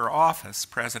running for office,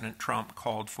 President Trump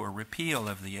called for repeal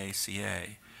of the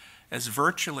ACA. As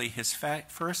virtually his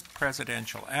first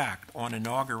presidential act, on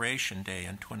Inauguration Day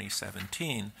in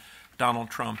 2017, Donald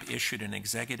Trump issued an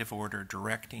executive order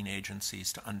directing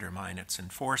agencies to undermine its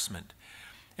enforcement.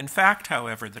 In fact,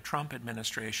 however, the Trump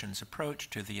administration's approach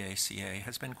to the ACA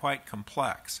has been quite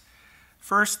complex.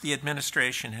 First, the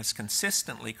administration has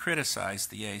consistently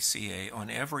criticized the ACA on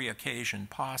every occasion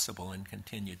possible and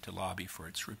continued to lobby for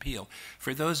its repeal.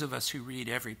 For those of us who read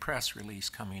every press release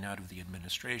coming out of the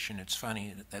administration, it's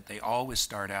funny that they always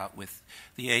start out with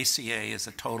the ACA is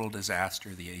a total disaster,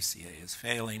 the ACA is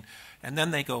failing, and then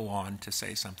they go on to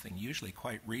say something usually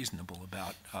quite reasonable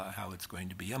about how it's going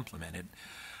to be implemented.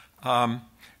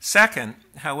 Second,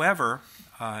 however,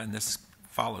 and this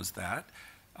follows that,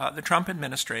 the Trump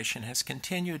administration has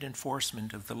continued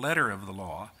enforcement of the letter of the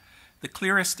law. The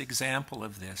clearest example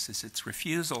of this is its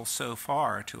refusal so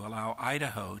far to allow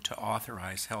Idaho to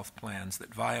authorize health plans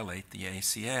that violate the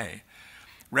ACA.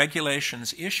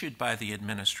 Regulations issued by the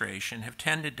administration have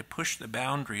tended to push the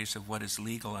boundaries of what is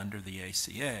legal under the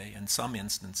ACA, in some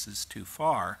instances too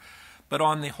far, but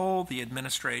on the whole, the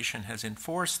administration has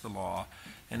enforced the law,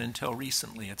 and until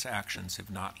recently, its actions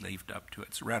have not lived up to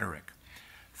its rhetoric.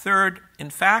 Third, in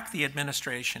fact, the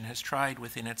administration has tried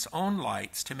within its own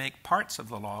lights to make parts of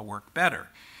the law work better.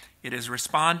 It has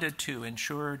responded to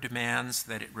insurer demands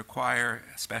that it require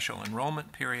special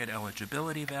enrollment period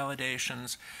eligibility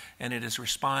validations, and it has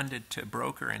responded to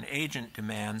broker and agent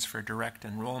demands for direct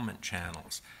enrollment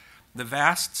channels. The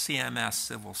vast CMS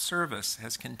civil service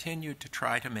has continued to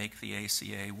try to make the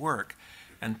ACA work,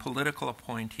 and political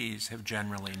appointees have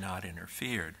generally not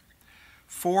interfered.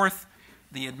 Fourth,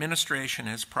 the administration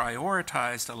has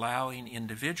prioritized allowing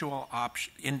individuals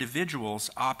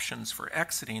options for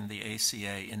exiting the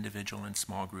ACA individual and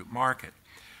small group market.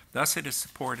 Thus, it has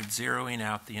supported zeroing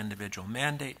out the individual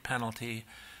mandate penalty,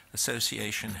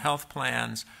 association health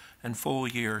plans, and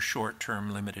full-year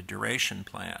short-term limited duration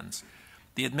plans.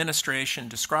 The administration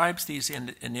describes these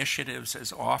initiatives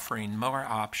as offering more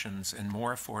options and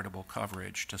more affordable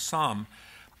coverage to some,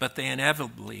 but they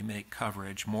inevitably make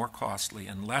coverage more costly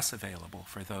and less available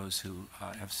for those who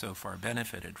have so far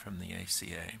benefited from the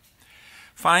ACA.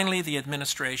 Finally, the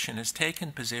administration has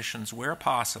taken positions where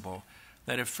possible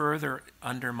that have further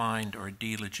undermined or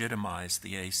delegitimized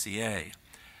the ACA.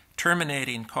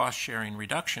 Terminating cost-sharing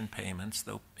reduction payments,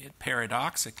 though it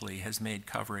paradoxically has made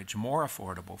coverage more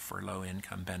affordable for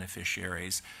low-income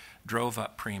beneficiaries, drove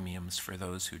up premiums for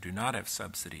those who do not have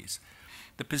subsidies.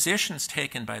 The positions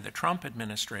taken by the Trump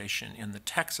administration in the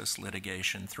Texas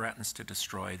litigation threatens to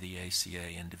destroy the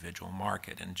ACA individual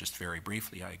market. And just very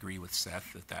briefly, I agree with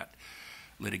Seth that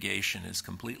litigation is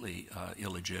completely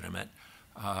illegitimate.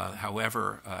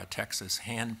 However, Texas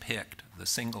handpicked the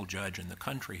single judge in the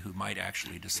country who might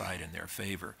actually decide in their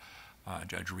favor,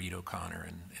 Judge Reed O'Connor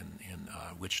in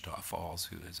Wichita Falls,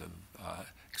 who is an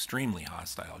extremely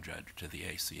hostile judge to the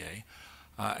ACA.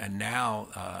 And now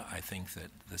I think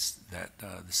that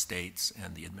the states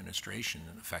and the administration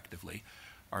effectively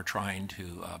are trying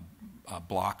to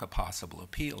block a possible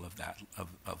appeal of that,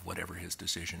 of whatever his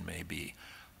decision may be.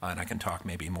 And I can talk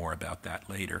maybe more about that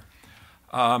later.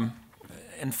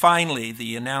 And finally,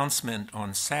 the announcement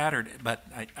on Saturday, but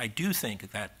I do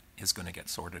think that is going to get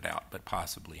sorted out, but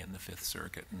possibly in the Fifth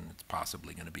Circuit, and it's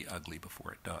possibly going to be ugly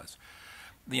before it does.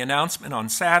 The announcement on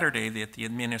Saturday that the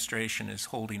administration is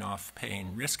holding off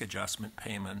paying risk adjustment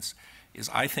payments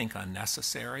is, I think,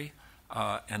 unnecessary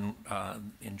and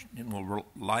will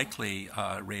likely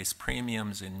raise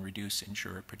premiums and reduce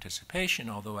insurer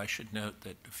participation, although I should note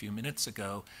that a few minutes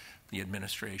ago the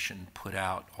administration put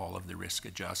out all of the risk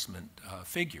adjustment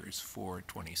figures for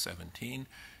 2017,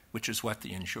 which is what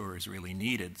the insurers really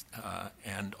needed.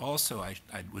 And also I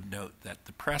would note that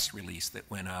the press release that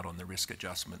went out on the risk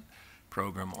adjustment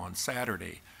program on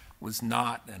Saturday was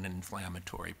not an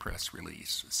inflammatory press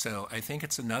release. So I think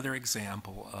it's another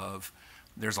example of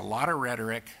there's a lot of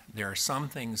rhetoric. There are some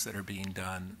things that are being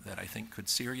done that I think could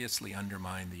seriously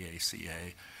undermine the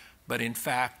ACA. But in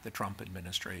fact, the Trump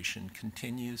administration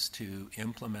continues to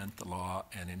implement the law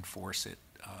and enforce it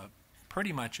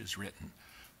pretty much as written.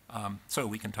 So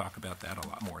we can talk about that a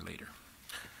lot more later.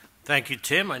 Thank you,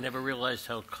 Tim. I never realized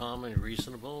how calm and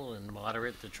reasonable and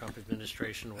moderate the Trump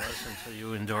administration was until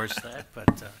you endorsed that,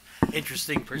 but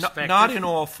interesting perspective. Not in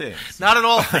all things. Not in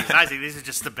all things. I think these are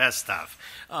just the best stuff.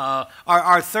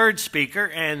 Our third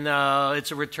speaker, and it's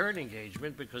a return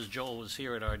engagement because Joel was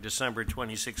here at our December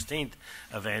 2016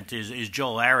 event, is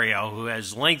Joel Arrio, who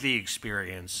has lengthy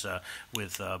experience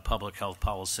with public health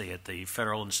policy at the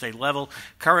federal and state level,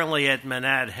 currently at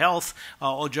Manad Health.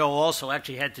 Joel also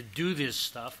actually had to do this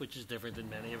stuff, which which is different than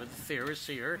many of the theorists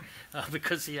here,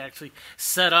 because he actually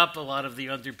set up a lot of the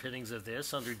underpinnings of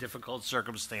this under difficult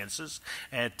circumstances.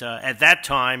 At that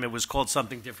time, it was called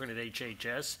something different at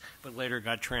HHS, but later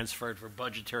got transferred for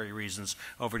budgetary reasons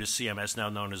over to CMS, now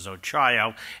known as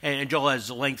OCHIO. And Joel has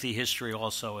a lengthy history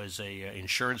also as a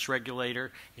insurance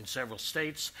regulator in several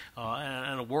states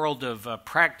and a world of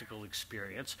practical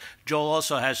experience. Joel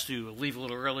also has to leave a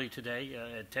little early today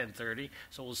at 10:30,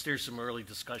 so we'll steer some early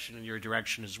discussion in your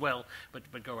direction as well.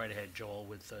 But go right ahead, Joel,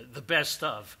 with the best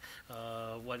of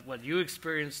what you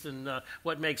experienced and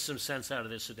what makes some sense out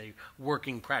of this at a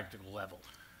working, practical level.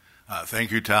 Thank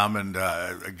you, Tom. And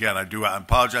again, I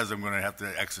apologize. I'm going to have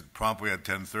to exit promptly at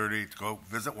 10:30 to go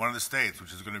visit one of the states,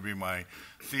 which is going to be my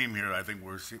theme here. I think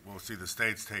we'll see the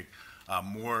states take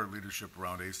more leadership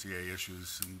around ACA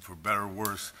issues, and for better or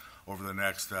worse, over the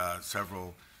next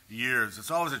several years. It's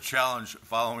always a challenge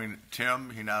following Tim.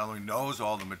 He not only knows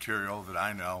all the material that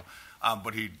I know,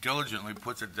 but he diligently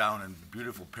puts it down in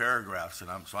beautiful paragraphs, and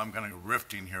so I'm kind of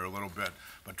riffing here a little bit,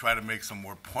 but try to make some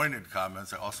more pointed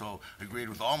comments. I also agreed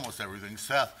with almost everything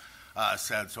Seth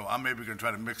said, so I'm maybe going to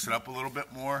try to mix it up a little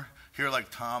bit more here, like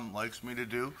Tom likes me to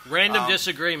do. Random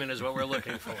disagreement is what we're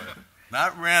looking for.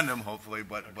 Not random, hopefully,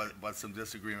 but some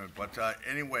disagreement. But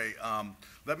anyway,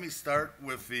 let me start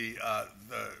with the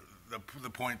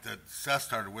point that Seth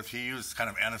started with. He used kind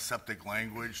of antiseptic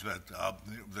language that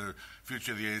the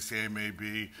future of the ACA may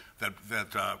be, that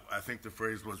I think the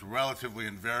phrase was relatively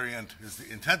invariant. Is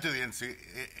the intent of the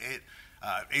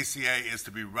ACA is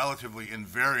to be relatively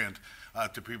invariant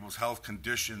to people's health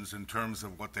conditions in terms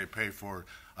of what they pay for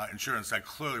insurance. That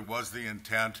clearly was the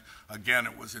intent. Again,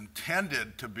 it was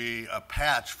intended to be a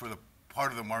patch for the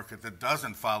part of the market that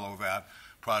doesn't follow that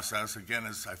process. Again,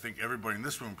 as I think everybody in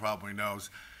this room probably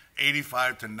knows,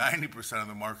 85 to 90% of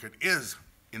the market is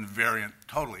invariant,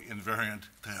 totally invariant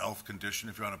to health condition.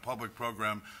 If you're on a public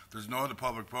program, there's no other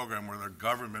public program where the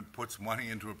government puts money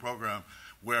into a program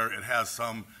where it has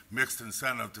some mixed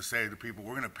incentive to say to people,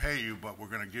 we're going to pay you, but we're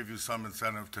going to give you some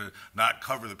incentive to not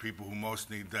cover the people who most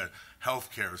need the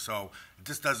health care. So it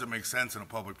just doesn't make sense in a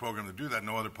public program to do that.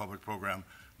 No other public program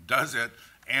does it.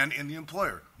 And in the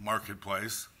employer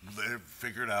marketplace, they've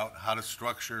figured out how to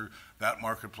structure that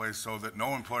marketplace so that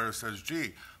no employer says,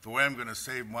 gee, the way I'm going to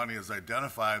save money is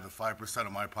identify the 5%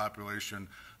 of my population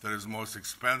that is most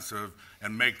expensive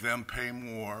and make them pay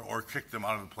more or kick them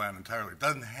out of the plan entirely. It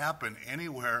doesn't happen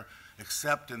anywhere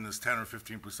except in this 10 or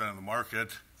 15% of the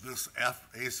market. This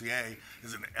ACA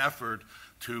is an effort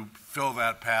to fill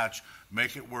that patch,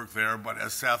 make it work there, but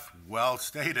as Seth well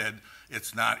stated,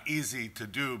 it's not easy to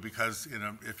do because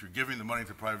if you're giving the money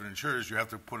to private insurers, you have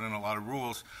to put in a lot of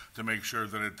rules to make sure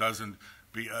that it doesn't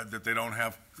be, that they don't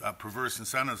have perverse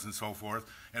incentives and so forth.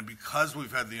 And because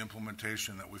we've had the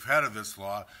implementation that we've had of this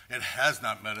law, it has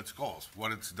not met its goals.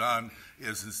 What it's done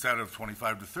is instead of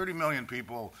 25 to 30 million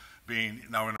people being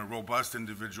now in a robust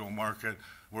individual market,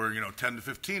 we're 10 to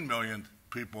 15 million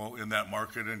people in that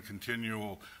market in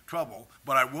continual trouble.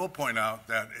 But I will point out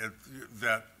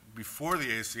that before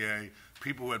the ACA,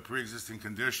 people who had pre-existing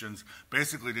conditions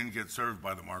basically didn't get served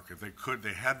by the market.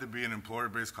 They had to be an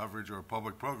employer-based coverage or a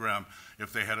public program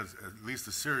if they had at least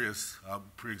a serious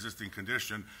pre-existing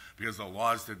condition, because the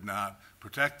laws did not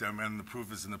protect them. And the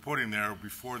proof is in the pudding there.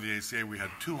 Before the ACA, we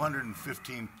had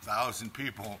 215,000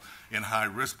 people in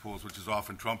high-risk pools, which is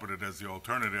often trumpeted as the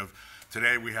alternative.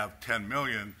 Today, we have 10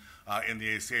 million in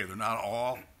the ACA. They're not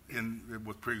all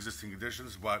with pre-existing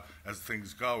conditions, but as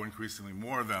things go, increasingly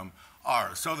more of them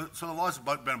are. So the law's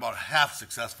been about half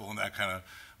successful in that kind of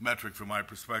metric from my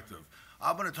perspective.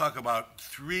 I'm going to talk about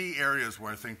 3 areas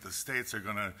where I think the states are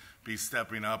going to be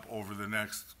stepping up over the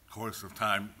next course of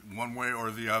time, one way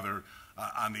or the other,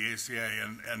 on the ACA.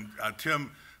 And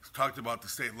Tim talked about the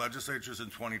state legislatures in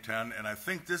 2010, and I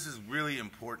think this is really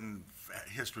important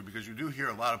history because you do hear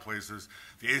a lot of places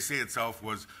the ACA itself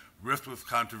was rift with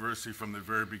controversy from the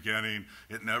very beginning.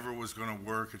 It never was going to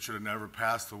work. It should have never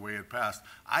passed the way it passed.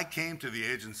 I came to the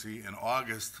agency in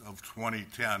August of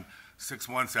 2010, 6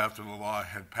 months after the law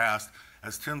had passed.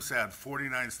 As Tim said,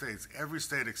 49 states, every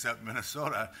state except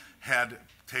Minnesota, had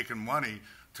taken money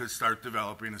to start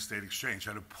developing a state exchange,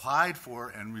 had applied for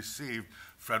and received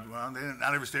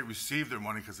not every state received their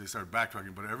money because they started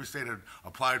backtracking, but every state had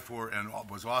applied for and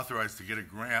was authorized to get a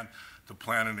grant to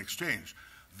plan an exchange.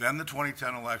 Then the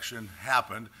 2010 election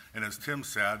happened, and as Tim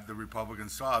said, the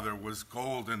Republicans saw there was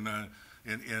gold in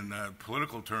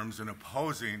political terms in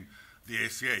opposing the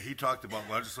ACA. He talked about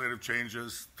legislative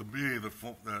changes. To me,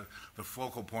 the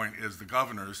focal point is the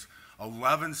governors.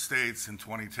 11 states in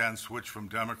 2010 switched from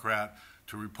Democrat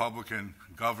to Republican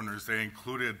governors. They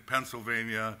included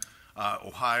Pennsylvania,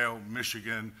 Ohio,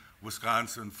 Michigan,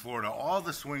 Wisconsin, Florida, all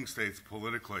the swing states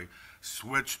politically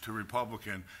switched to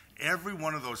Republican. Every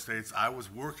one of those states I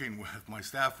was working with, my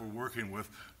staff were working with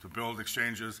to build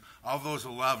exchanges. Of those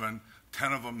 11,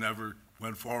 10 of them never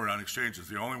went forward on exchanges.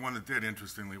 The only one that did,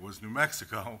 interestingly, was New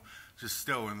Mexico, just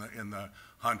still in the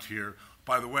hunt here.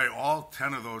 By the way, all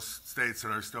 10 of those states that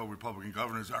are still Republican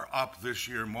governors are up this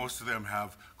year. Most of them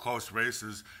have close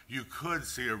races. You could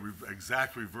see an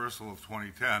exact reversal of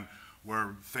 2010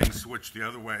 where things switch the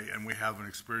other way, and we have an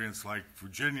experience like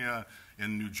Virginia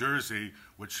and New Jersey,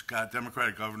 which got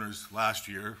Democratic governors last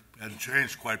year and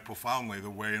changed quite profoundly the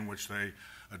way in which they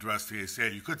addressed the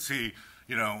ACA. You could see,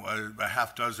 a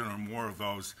half dozen or more of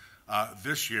those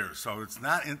this year. So it's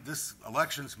not, this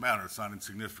elections matter, it's not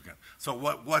insignificant. So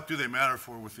what do they matter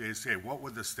for with the ACA? What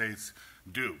would the states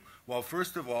do? Well,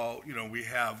 first of all, we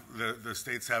have the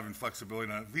states having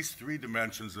flexibility on at least 3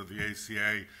 dimensions of the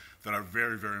ACA that are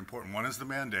very, very important. One is the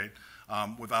mandate.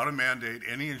 Without a mandate,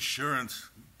 any insurance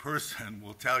person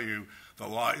will tell you the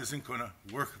law isn't going to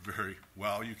work very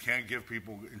well. You can't give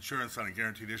people insurance on a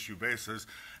guaranteed issue basis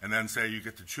and then say you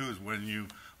get to choose when you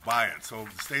buy it. So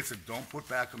the states that don't put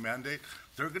back a mandate,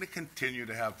 they're going to continue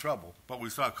to have trouble. But we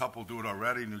saw a couple do it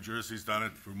already. New Jersey's done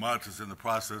it. Vermont is in the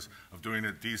process of doing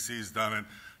it. DC's done it.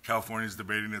 California's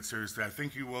debating it seriously. I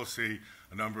think you will see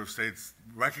a number of states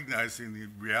recognizing the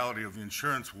reality of the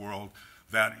insurance world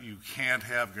that you can't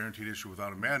have guaranteed issue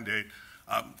without a mandate.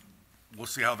 We'll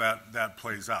see how that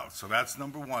plays out. So that's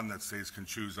number one that states can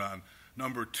choose on.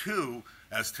 Number two,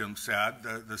 as Tim said,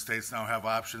 the states now have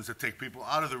options that take people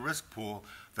out of the risk pool,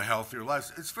 the healthier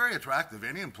lives. It's very attractive.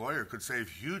 Any employer could save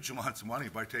huge amounts of money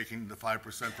by taking the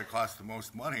 5% that cost the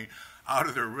most money out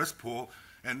of their risk pool.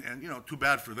 And too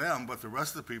bad for them, but the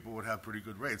rest of the people would have pretty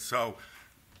good rates. So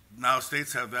now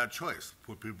states have that choice.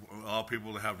 Allow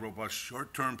people to have robust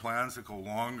short-term plans that go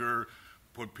longer,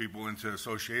 put people into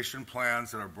association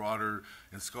plans that are broader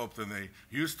in scope than they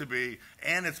used to be,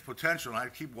 and its potential. And I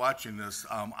keep watching this.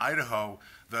 Idaho,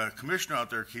 the commissioner out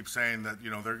there keeps saying that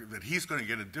that he's going to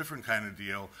get a different kind of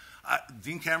deal.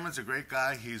 Dean Cameron's a great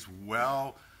guy. He's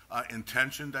well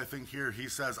intentioned, I think, here. He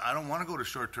says, I don't want to go to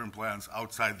short-term plans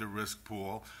outside the risk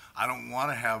pool. I don't want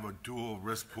to have a dual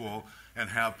risk pool and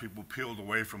have people peeled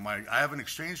away from I have an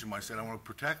exchange in my state. I want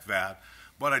to protect that.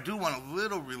 But I do want a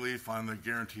little relief on the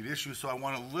guaranteed issue, so I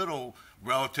want a little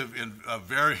relative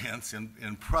variance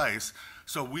in price.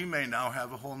 So we may now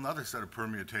have a whole other set of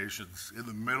permutations in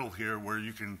the middle here where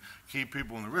you can keep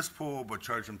people in the risk pool but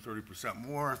charge them 30%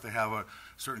 more if they have a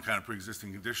certain kind of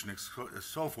pre-existing condition and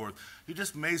so forth. You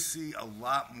just may see a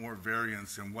lot more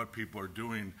variance in what people are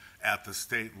doing at the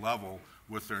state level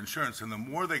with their insurance. And the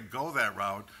more they go that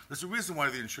route, there's a reason why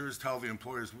the insurers tell the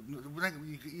employers,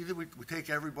 either we take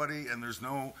everybody and there's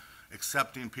no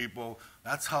accepting people.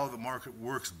 That's how the market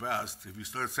works best. If you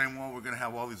start saying, well, we're going to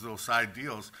have all these little side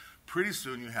deals, pretty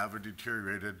soon you have a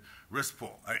deteriorated risk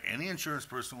pool. Any insurance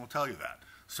person will tell you that.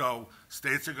 So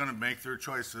states are going to make their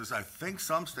choices. I think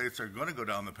some states are going to go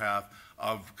down the path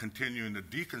of continuing to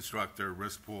deconstruct their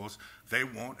risk pools. They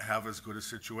won't have as good a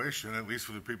situation, at least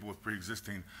for the people with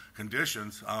pre-existing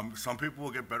conditions. Some people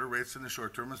will get better rates in the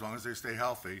short term as long as they stay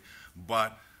healthy,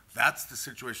 but that's the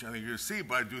situation I think you're going to see.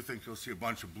 But I do think you'll see a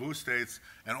bunch of blue states,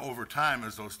 and over time,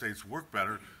 as those states work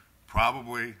better,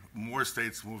 probably more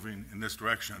states moving in this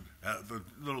direction. The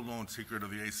little known secret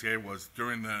of the ACA was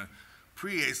during the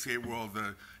pre-ACA world,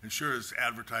 the insurers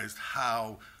advertised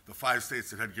how the 5 states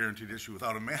that had guaranteed issue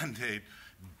without a mandate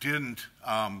didn't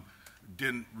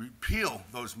repeal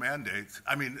those mandates.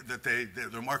 I mean, that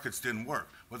their markets didn't work.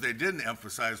 What they didn't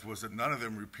emphasize was that none of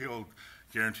them repealed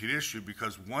guaranteed issue,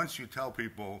 because once you tell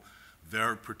people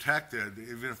they're protected,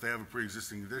 even if they have a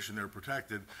pre-existing condition, they're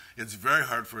protected, it's very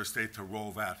hard for a state to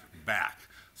roll that back.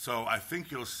 So I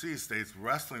think you'll see states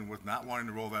wrestling with not wanting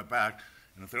to roll that back,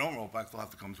 and if they don't roll it back, they'll have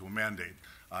to come to a mandate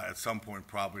at some point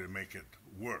probably to make it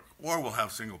work. Or we'll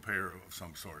have single payer of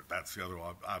some sort. That's the other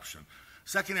option.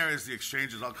 Second area is the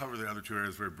exchanges. I'll cover the other 2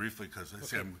 areas very briefly because I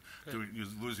see I'm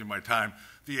losing my time.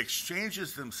 The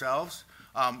exchanges themselves,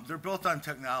 they're built on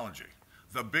technology.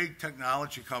 The big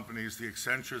technology companies, the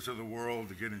Accentures of the world,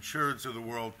 the Get Insureds of the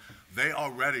world, they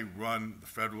already run the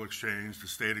federal exchange, the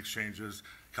state exchanges,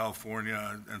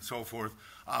 California, and so forth.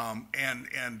 And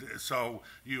so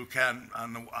you can,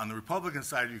 on the Republican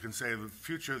side, you can say the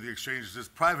future of the exchanges is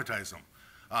privatize them.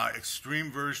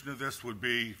 Extreme version of this would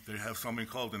be they have something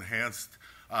called enhanced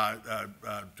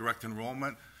direct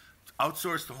enrollment.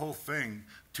 Outsource the whole thing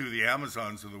to the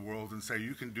Amazons of the world and say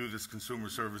you can do this consumer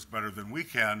service better than we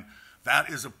can.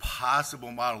 That is a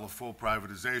possible model of full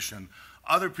privatization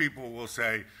Other people will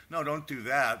say, no, don't do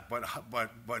that, but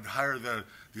hire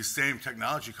these same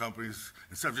technology companies,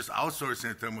 instead of just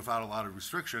outsourcing it to them without a lot of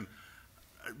restriction,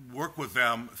 work with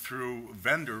them through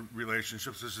vendor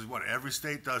relationships. This is what every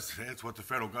state does today. It's what the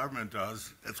federal government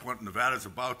does. It's what Nevada's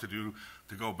about to do,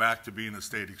 to go back to being a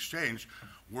state exchange,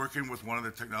 working with one of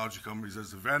the technology companies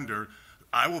as a vendor.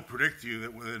 I will predict to you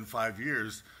that within 5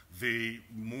 years,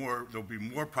 there'll be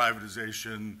more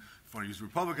privatization, if you want to use a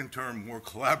Republican term, more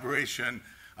collaboration,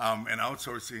 and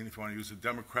outsourcing, if you want to use a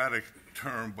Democratic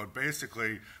term. But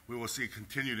basically, we will see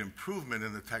continued improvement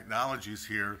in the technologies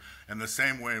here, and the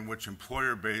same way in which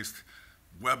employer-based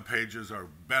web pages are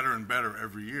better and better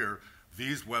every year,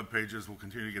 these web pages will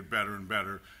continue to get better and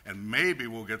better, and maybe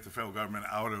we'll get the federal government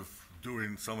out of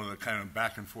doing some of the kind of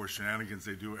back and forth shenanigans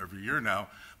they do every year now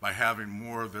by having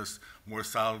more of this more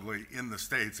solidly in the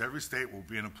states. Every state will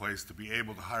be in a place to be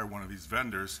able to hire one of these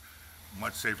vendors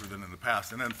much safer than in the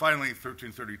past. And then finally,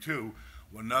 1332,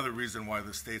 another reason why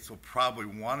the states will probably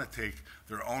want to take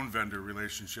their own vendor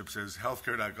relationships is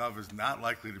healthcare.gov is not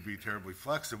likely to be terribly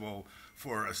flexible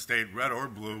for a state, red or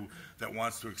blue, that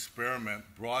wants to experiment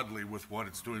broadly with what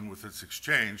it's doing with its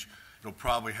exchange. It'll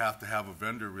probably have to have a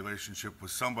vendor relationship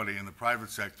with somebody in the private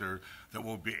sector that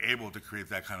will be able to create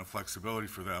that kind of flexibility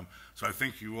for them. So I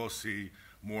think you will see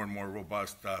more and more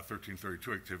robust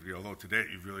 1332 activity, although to date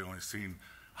you've really only seen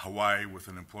Hawaii with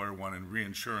an employer one, and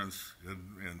reinsurance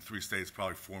in 3 states,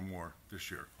 probably 4 more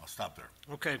this year. I'll stop there.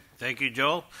 Okay, thank you,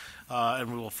 Joel,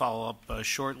 and we will follow up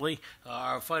shortly.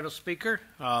 Our final speaker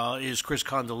is Chris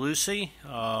Condalucci,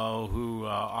 who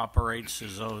operates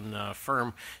his own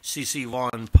firm, CC Law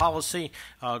and Policy.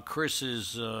 Chris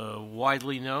is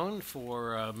widely known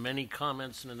for many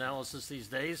comments and analysis these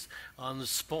days on the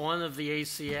spawn of the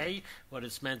ACA, what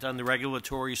it's meant on the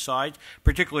regulatory side,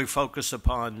 particularly focus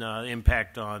upon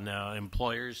impact on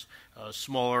employers,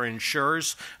 smaller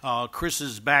insurers.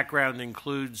 Chris's background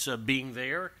includes being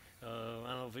there. I don't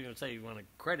know if you're going to say you want to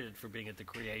credit it for being at the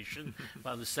creation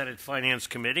on the Senate Finance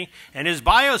Committee. And his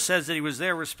bio says that he was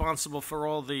there responsible for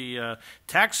all the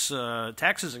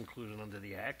taxes included under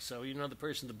the Act, so you're not the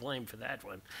person to blame for that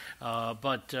one.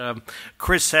 But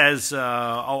Chris has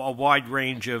a wide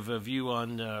range of view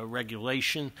on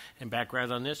regulation and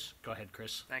background on this. Go ahead,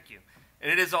 Chris. Thank you.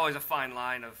 And it is always a fine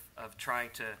line of trying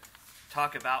to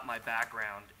talk about my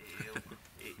background.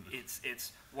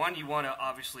 It's one, you want to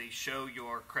obviously show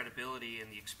your credibility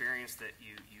and the experience that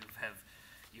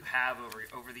you have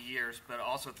over the years, but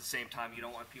also at the same time you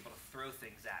don't want people to throw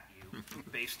things at you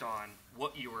based on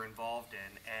what you were involved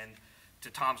in. And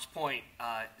to Tom's point,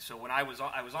 so when I was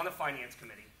on the Finance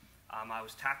Committee, I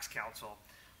was tax counsel.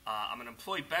 I'm an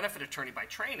employee benefit attorney by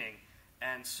training,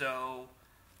 and so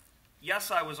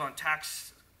yes, I was on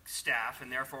tax staff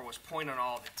and therefore was pointing on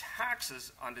all the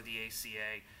taxes under the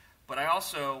ACA, but I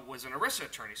also was an ERISA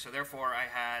attorney, so therefore I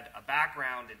had a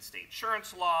background in state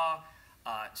insurance law,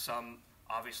 some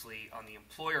obviously on the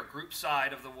employer group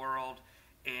side of the world,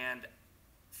 and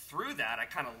through that I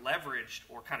kind of leveraged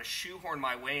or kind of shoehorned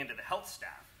my way into the health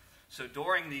staff. So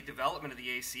during the development of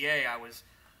the ACA, I was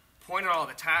pointing on all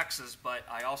the taxes, but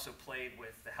I also played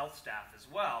with the health staff as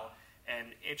well. And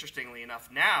interestingly enough,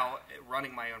 now,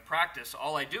 running my own practice,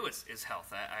 all I do is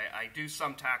health. I do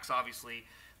some tax, obviously.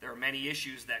 There are many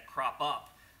issues that crop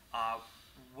up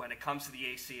when it comes to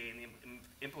the ACA and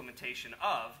the implementation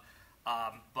of,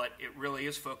 but it really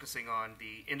is focusing on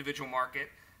the individual market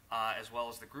as well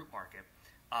as the group market.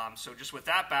 So just with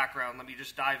that background, let me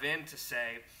just dive in to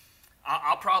say,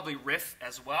 I'll probably riff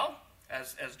as well.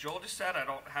 As Joel just said, I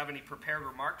don't have any prepared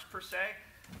remarks per se,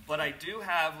 but I do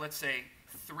have, let's say,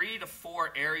 3 to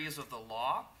 4 areas of the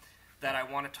law that I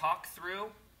want to talk through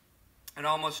and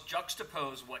almost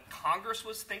juxtapose what Congress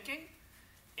was thinking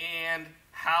and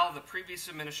how the previous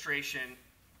administration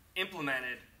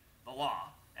implemented the law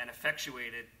and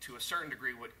effectuated to a certain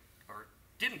degree or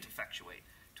didn't effectuate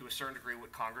to a certain degree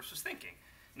what Congress was thinking.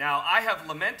 Now, I have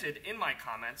lamented in my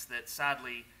comments that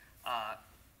sadly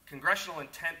congressional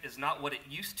intent is not what it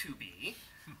used to be,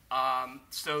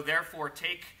 so therefore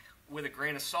take with a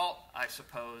grain of salt, I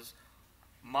suppose,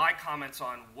 my comments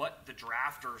on what the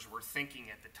drafters were thinking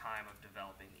at the time of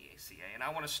developing the ACA. And I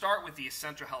want to start with the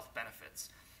essential health benefits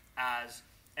as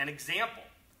an example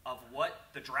of what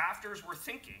the drafters were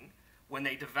thinking when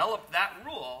they developed that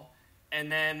rule,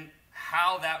 and then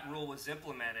how that rule was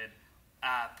implemented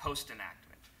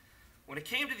post-enactment. When it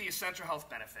came to the essential health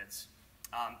benefits,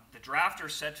 the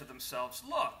drafters said to themselves,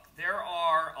 look, there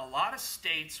are a lot of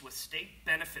states with state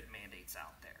benefit mandates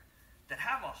out there that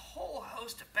have a whole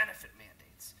host of benefit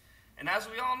mandates. And as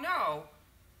we all know,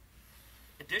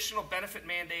 additional benefit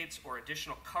mandates or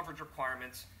additional coverage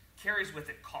requirements carries with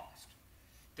it cost.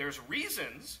 there's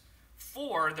reasons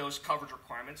for those coverage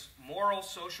requirements, moral,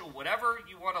 social, whatever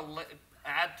you want to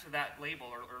add to that label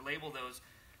or label those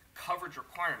coverage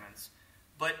requirements.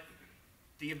 But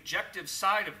the objective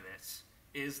side of this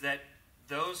is that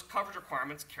those coverage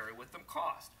requirements carry with them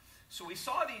cost. So we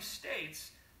saw these states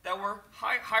that were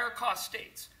higher cost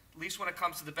states, at least when it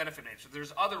comes to the benefit nature.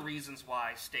 There's other reasons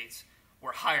why states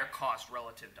were higher cost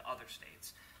relative to other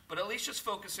states. But at least just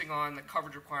focusing on the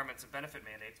coverage requirements and benefit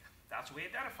mandates, that's what we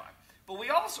identified. But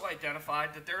we also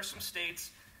identified that there are some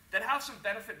states that have some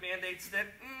benefit mandates that,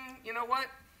 you know what,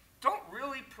 don't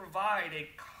really provide a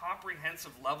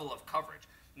comprehensive level of coverage.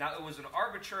 Now, it was an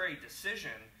arbitrary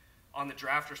decision on the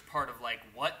drafter's part of like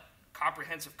what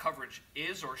comprehensive coverage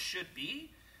is or should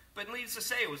be, but needless to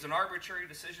say, it was an arbitrary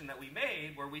decision that we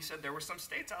made where we said there were some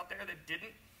states out there that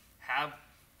didn't have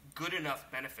good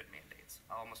enough benefit mandates.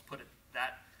 I'll almost put it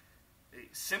that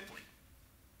simply.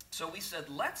 So we said,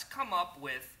 let's come up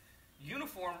with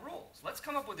uniform rules. Let's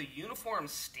come up with a uniform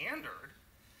standard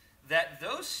that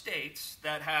those states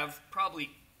that have probably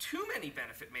too many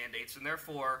benefit mandates and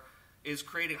therefore is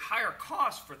creating higher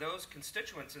costs for those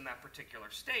constituents in that particular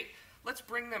state, let's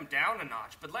bring them down a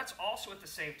notch. But let's also at the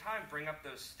same time bring up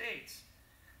those states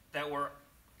that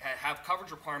have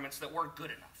coverage requirements that weren't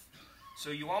good enough. So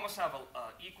you almost have an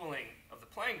equaling of the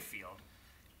playing field.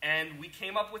 And we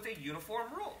came up with a uniform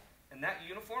rule. And that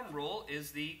uniform rule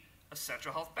is the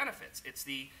essential health benefits. It's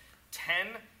the 10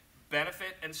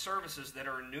 benefit and services that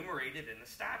are enumerated in the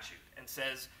statute and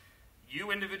says you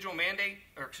individual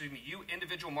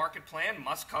market plan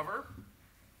must cover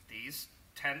these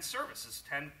 10 services,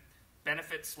 10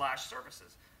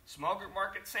 benefits/services. Small group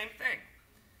market, same thing.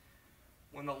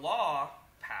 When the law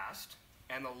passed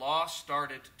and the law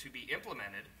started to be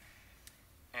implemented,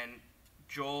 and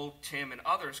Joel, Tim, and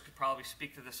others could probably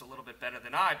speak to this a little bit better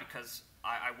than I because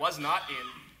I was not in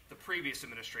the previous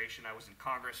administration. I was in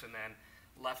Congress and then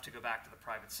left to go back to the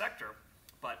private sector.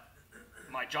 But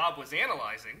my job was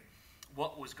analyzing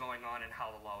what was going on and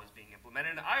how the law was being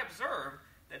implemented. And I observed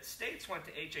that states went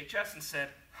to HHS and said,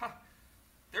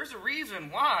 there's a reason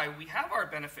why we have our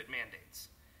benefit mandates.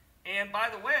 And by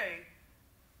the way,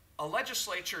 a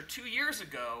legislature 2 years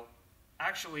ago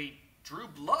actually drew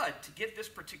blood to get this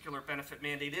particular benefit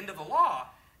mandate into the law.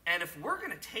 And if we're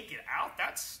going to take it out,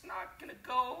 that's not going to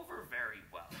go over very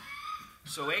well.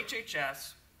 So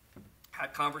HHS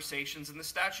had conversations, and the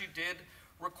statute did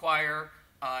require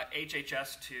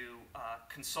HHS to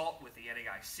consult with the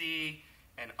NAIC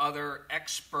and other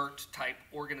expert-type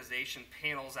organization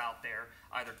panels out there,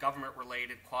 either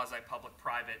government-related,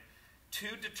 quasi-public-private,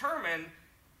 to determine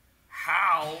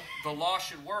how the law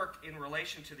should work in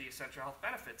relation to the essential health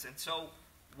benefits. And so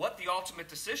what the ultimate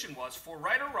decision was, for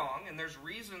right or wrong, and there's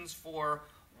reasons for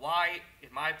why,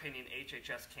 in my opinion,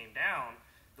 HHS came down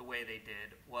the way they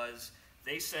did, was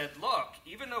they said, look,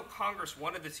 even though Congress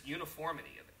wanted this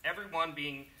uniformity of everyone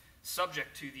being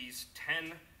subject to these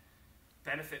 10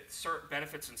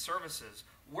 benefits and services,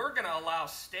 we're going to allow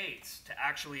states to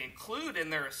actually include in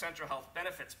their essential health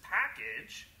benefits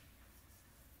package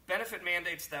benefit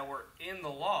mandates that were in the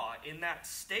law, in that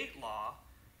state law,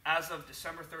 as of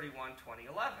December 31,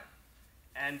 2011.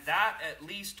 And that at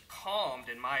least calmed,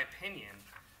 in my opinion,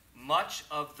 much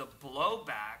of the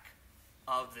blowback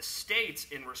of the states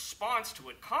in response to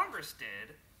what Congress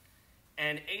did,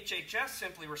 and HHS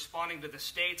simply responding to the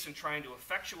states and trying to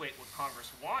effectuate what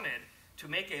Congress wanted to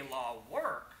make a law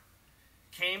work,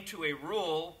 came to a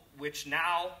rule which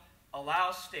now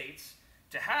allows states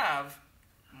to have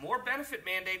more benefit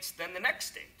mandates than the next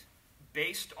state,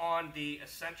 based on the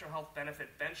Essential Health Benefit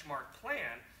Benchmark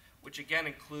Plan, which again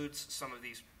includes some of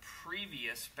these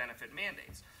previous benefit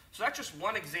mandates. So that's just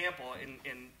one example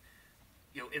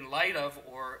in light of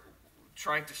or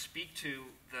trying to speak to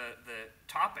the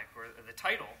topic or the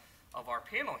title of our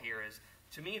panel here is,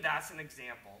 to me, that's an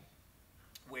example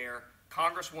where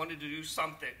Congress wanted to do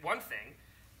one thing,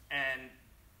 and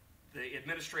the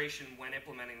administration, when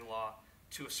implementing the law,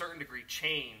 to a certain degree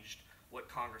changed what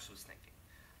Congress was thinking.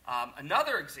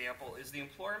 Another example is the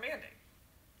employer mandate.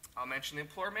 I'll mention the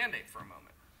employer mandate for a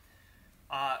moment.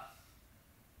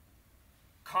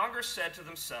 Congress said to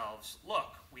themselves,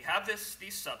 look, we have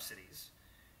these subsidies,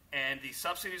 and these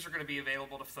subsidies are going to be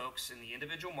available to folks in the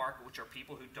individual market, which are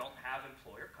people who don't have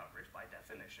employer coverage by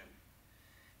definition.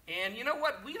 And you know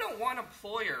what? We don't want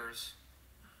employers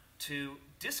to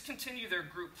discontinue their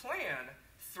group plan,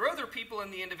 throw their people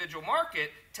in the individual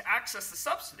market to access the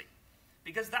subsidy,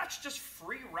 because that's just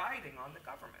free riding on the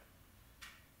government.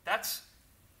 That's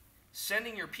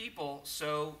sending your people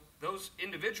so those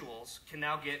individuals can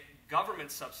now get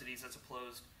government subsidies as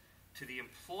opposed to the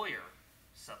employer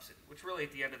subsidy, which really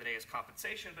at the end of the day is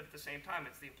compensation, but at the same time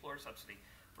it's the employer subsidy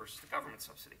versus the government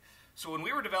subsidy. So when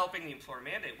we were developing the employer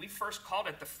mandate, we first called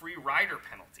it the free rider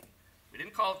penalty. We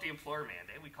didn't call it the employer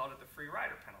mandate, we called it the free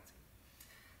rider penalty.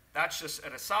 That's just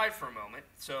an aside for a moment.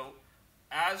 So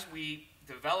as we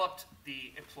developed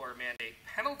the employer mandate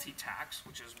penalty tax,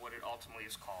 which is what it ultimately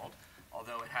is called,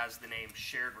 although it has the name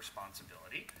shared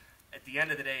responsibility, at the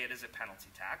end of the day it is a penalty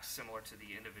tax, similar to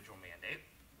the individual mandate.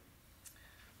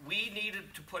 We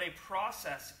needed to put a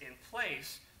process in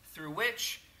place through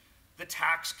which the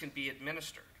tax can be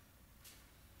administered.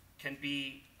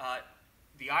 The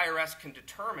IRS can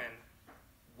determine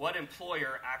what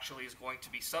employer actually is going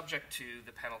to be subject to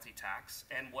the penalty tax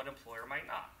and what employer might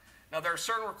not. Now, there are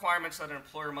certain requirements that an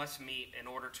employer must meet in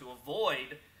order to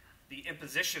avoid the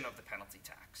imposition of the penalty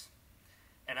tax.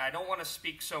 And I don't want to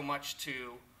speak so much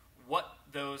to what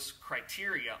those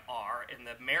criteria are and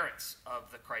the merits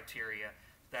of the criteria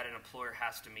that an employer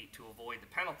has to meet to avoid the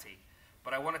penalty,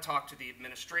 but I want to talk to the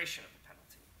administration of the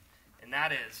penalty. And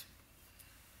that is,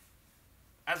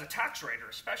 as a tax writer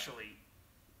especially,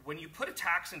 when you put a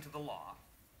tax into the law,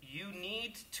 you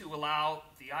need to allow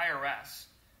the IRS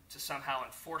to somehow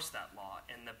enforce that law.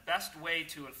 And the best way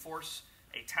to enforce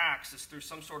a tax is through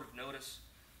some sort of notice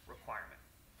requirement.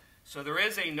 So there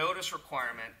is a notice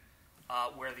requirement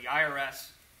where the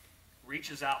IRS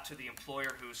reaches out to the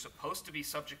employer who's supposed to be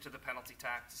subject to the penalty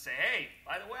tax to say, hey,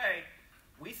 by the way,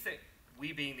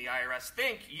 we being the IRS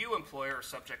think you, employer, are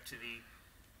subject to the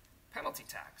penalty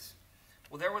tax.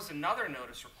 Well, there was another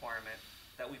notice requirement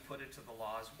that we put into the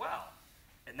law as well.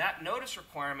 And that notice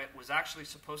requirement was actually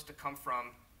supposed to come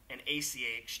from an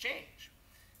ACA exchange.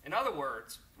 In other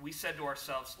words, we said to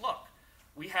ourselves, look,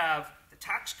 we have the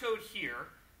tax code here,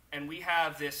 and we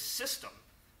have this system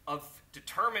of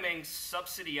determining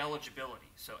subsidy eligibility,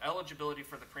 so eligibility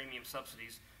for the premium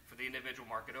subsidies for the individual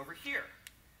market over here.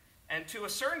 And to a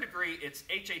certain degree, it's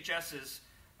HHS's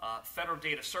Federal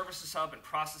Data Services Hub and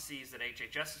processes that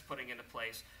HHS is putting into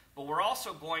place, but we're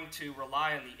also going to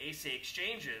rely on the ACA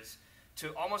exchanges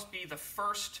to almost be the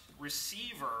first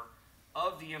receiver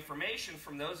of the information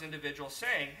from those individuals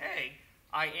saying, hey,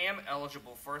 I am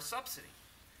eligible for a subsidy.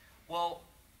 Well,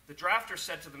 the drafters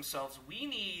said to themselves, we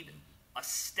need a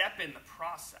step in the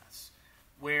process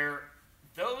where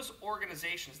those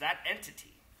organizations, that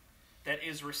entity that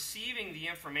is receiving the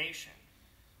information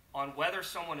on whether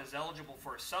someone is eligible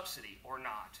for a subsidy or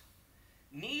not,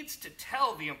 needs to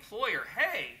tell the employer,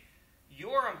 hey,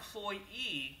 your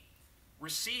employee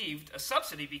received a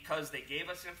subsidy because they gave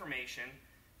us information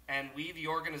and we, the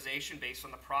organization, based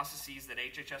on the processes that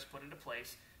HHS put into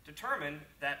place, determined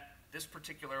that this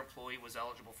particular employee was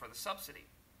eligible for the subsidy.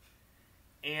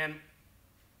 And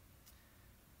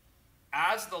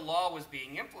as the law was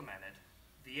being implemented,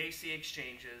 the ACA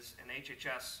exchanges and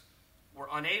HHS were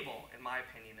unable, in my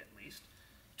opinion at least,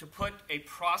 to put a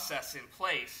process in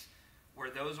place where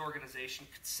those organizations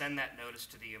could send that notice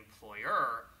to the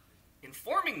employer,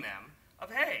 informing them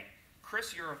of, hey,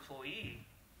 Chris, your employee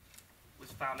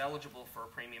was found eligible for a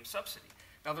premium subsidy.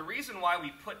 Now, the reason why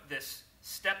we put this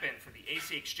step in for the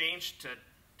ACA exchange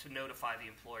to notify the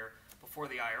employer before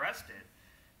the IRS did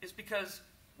is because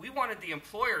we wanted the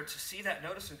employer to see that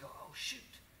notice and go, oh, shoot,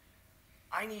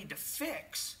 I need to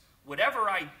fix whatever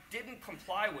I didn't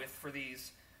comply with for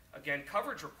these, again,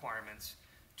 coverage requirements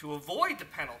to avoid the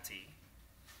penalty,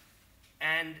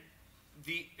 and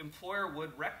the employer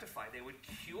would rectify, they would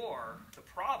cure the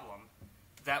problem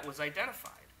that was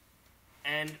identified.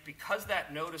 And because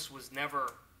that notice was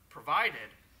never provided,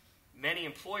 many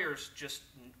employers just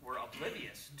were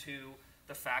oblivious to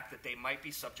the fact that they might be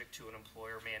subject to an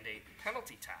employer mandate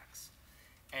penalty tax.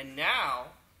 And now,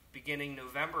 beginning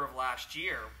November of last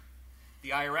year, the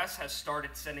IRS has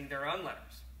started sending their own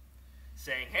letters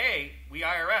saying, hey, we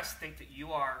IRS think that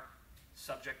you are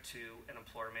subject to an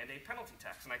employer mandate penalty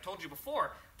tax. And I told you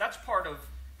before, that's part of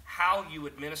how you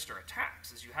administer a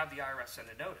tax, is you have the IRS send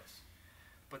a notice.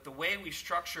 But the way we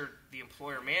structured the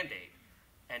employer mandate,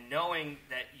 and knowing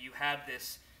that you had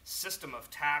this system of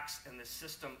tax and this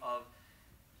system of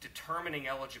determining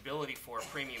eligibility for a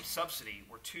premium subsidy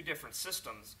were two different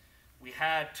systems, we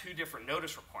had two different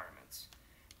notice requirements.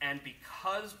 And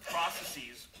because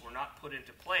processes were not put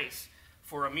into place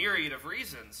for a myriad of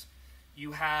reasons,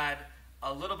 you had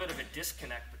a little bit of a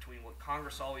disconnect between what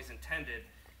Congress always intended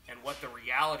and what the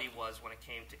reality was when it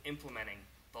came to implementing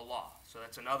the law. So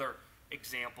that's another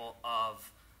example of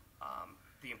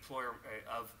the employer,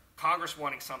 of Congress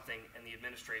wanting something and the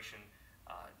administration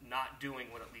not doing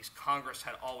what at least Congress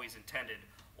had always intended,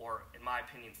 or in my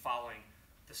opinion, following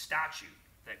the statute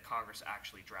that Congress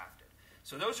actually drafted.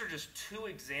 So those are just two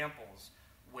examples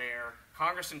where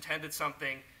Congress intended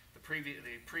something, the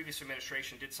previous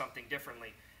administration did something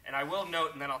differently. And I will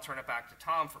note, and then I'll turn it back to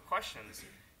Tom for questions,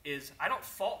 is I don't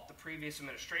fault the previous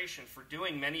administration for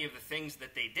doing many of the things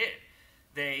that they did.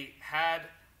 They had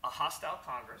a hostile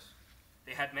Congress.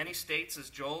 They had many states, as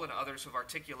Joel and others have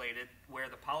articulated, where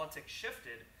the politics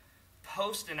shifted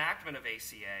post-enactment of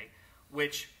ACA,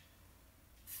 which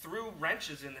threw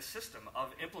wrenches in the system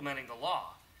of implementing the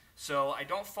law. So I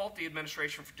don't fault the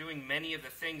administration for doing many of the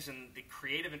things in the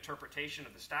creative interpretation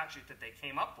of the statute that they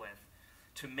came up with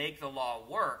to make the law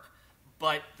work,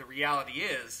 but the reality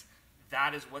is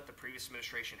that is what the previous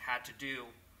administration had to do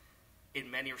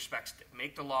in many respects, to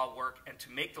make the law work and to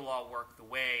make the law work the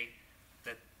way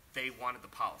that they wanted the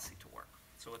policy to work.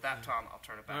 So with that, Tom, I'll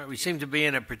turn it back to you. We seem to be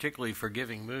in a particularly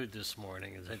forgiving mood this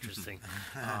morning. It's interesting.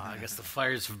 I guess the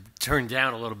fires have turned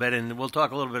down a little bit, and we'll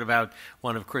talk a little bit about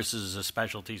one of Chris's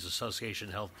specialties, association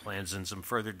health plans, and some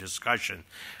further discussion.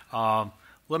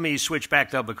 Let me switch back,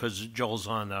 though, because Joel's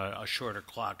on a shorter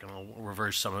clock, and I'll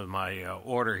reverse some of my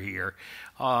order here.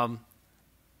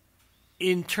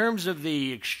 In terms of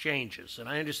the exchanges, and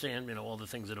I understand, all the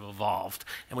things that have evolved,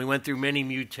 and we went through many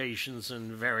mutations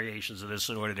and variations of this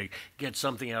in order to get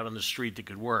something out on the street that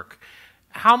could work.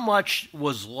 How much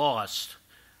was lost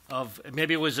of,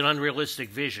 maybe it was an unrealistic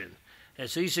vision,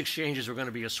 as these exchanges were going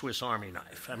to be a Swiss Army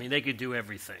knife. I mean, they could do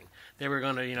everything. They were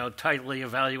going to, tightly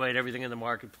evaluate everything in the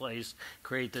marketplace,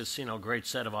 create this, great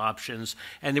set of options,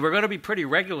 and they were going to be pretty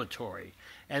regulatory.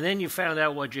 And then you found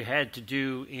out what you had to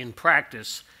do in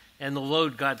practice, and the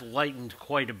load got lightened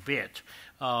quite a bit.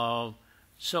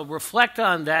 So reflect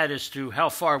on that as to how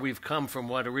far we've come from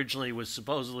what originally was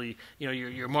supposedly,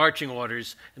 your marching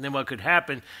orders, and then what could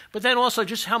happen. But then also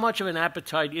just how much of an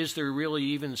appetite is there really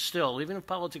even still, even if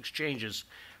politics changes,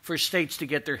 for states to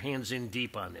get their hands in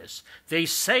deep on this? They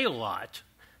say a lot.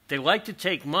 They like to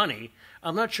take money.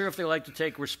 I'm not sure if they like to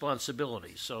take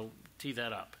responsibility. So tee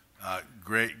that up.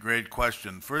 Great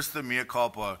question. First, the mea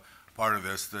culpa part of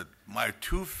this, that my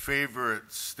two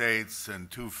favorite states and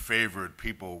two favorite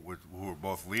people who were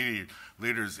both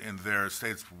leaders in their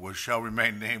states, which shall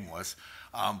remain nameless,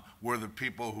 were the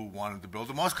people who wanted to build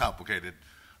the most complicated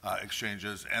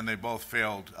exchanges, and they both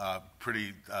failed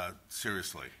pretty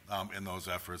seriously in those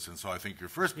efforts. And so I think your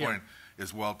first point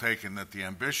is well taken, that the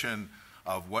ambition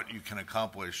of what you can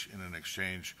accomplish in an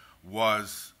exchange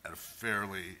was at a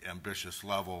fairly ambitious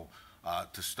level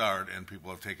to start, and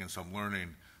people have taken some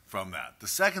learning from that. The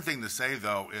second thing to say,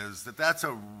 though, is that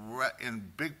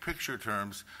in big picture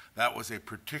terms, that was a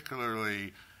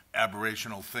particularly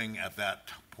aberrational thing at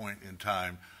that point in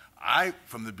time. I,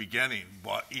 from the beginning,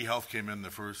 eHealth came in the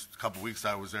first couple weeks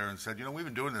I was there and said, we've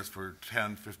been doing this for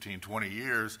 10, 15, 20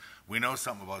 years. We know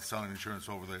something about selling insurance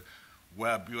over the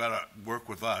web. You got to work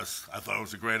with us. I thought it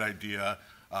was a great idea.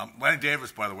 Lenny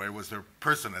Davis, by the way, was their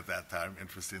person at that time,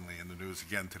 interestingly, in the news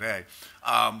again today.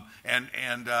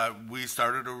 We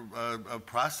started a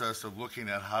process of looking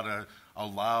at how to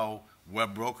allow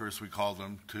web brokers, we call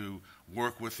them, to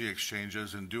work with the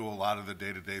exchanges and do a lot of the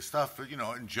day-to-day stuff. But,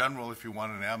 in general, if you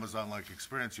want an Amazon-like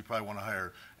experience, you probably want to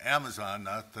hire Amazon,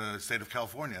 not the state of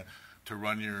California, to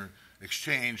run your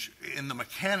exchange. In the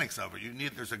mechanics of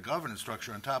it, there's a governance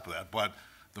structure on top of that, but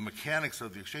the mechanics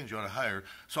of the exchange you ought to hire.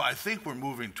 So I think we're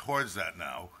moving towards that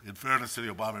now. In fairness to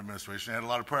the Obama administration, they had a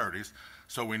lot of priorities,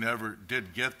 so we never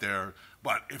did get there.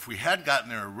 But if we had gotten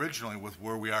there originally with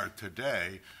where we are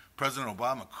today, President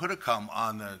Obama could have come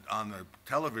on the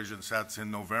television sets in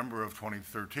November of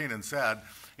 2013 and said,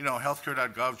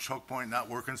 healthcare.gov, choke point, not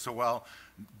working so well,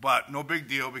 but no big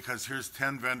deal, because here's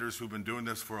 10 vendors who've been doing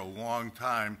this for a long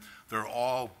time. They're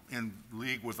all in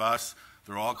league with us.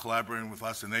 They're all collaborating with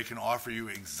us, and they can offer you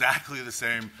exactly the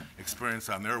same experience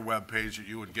on their web page that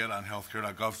you would get on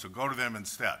healthcare.gov, so go to them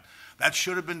instead. That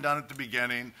should have been done at the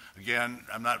beginning. Again,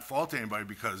 I'm not faulting anybody,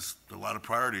 because a lot of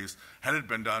priorities. Had it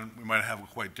been done, we might have a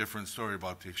quite different story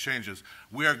about the exchanges.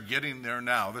 We are getting there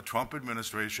now. The Trump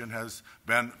administration has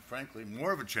been, frankly,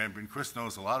 more of a champion. Chris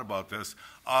knows a lot about this,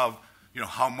 of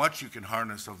how much you can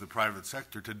harness of the private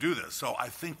sector to do this. So I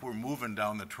think we're moving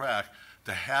down the track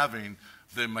to having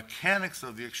the mechanics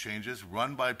of the exchanges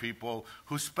run by people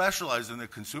who specialize in the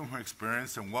consumer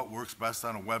experience and what works best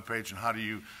on a web page and how do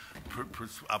you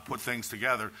put things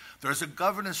together. There's a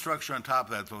governance structure on top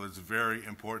of that, though, that's very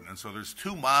important. And so there's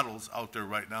two models out there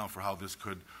right now for how this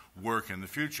could work in the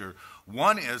future.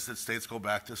 One is that states go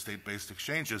back to state-based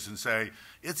exchanges and say,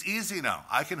 it's easy now.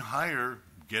 I can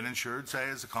Get Insured, say,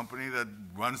 is a company that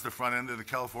runs the front end of the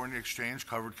California exchange,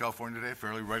 covered California today,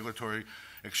 fairly regulatory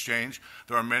exchange.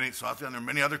 There are many, so there are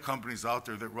many other companies out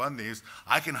there that run these.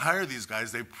 I can hire these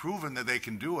guys. They've proven that they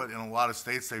can do it in a lot of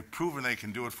states. They've proven they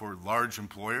can do it for large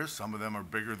employers. Some of them are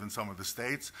bigger than some of the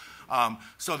states.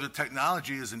 So the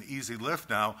technology is an easy lift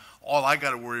now. All I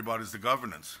got to worry about is the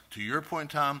governance. To your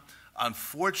point, Tom,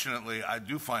 unfortunately, I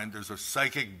do find there's a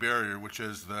psychic barrier, which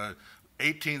is the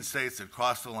 18 states that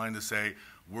crossed the line to say,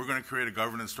 we're going to create a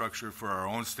governance structure for our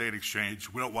own state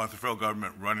exchange. We don't want the federal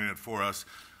government running it for us.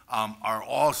 Are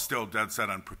all still dead set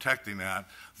on protecting that.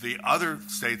 The other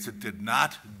states that did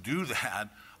not do that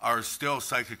are still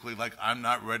psychically like, I'm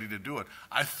not ready to do it.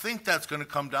 I think that's going to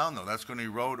come down, though. That's going to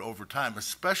erode over time,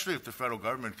 especially if the federal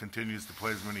government continues to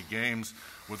play as many games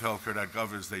with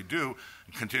healthcare.gov as they do,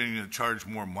 and continuing to charge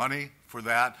more money for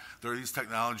that. These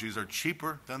technologies are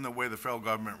cheaper than the way the federal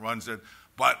government runs it.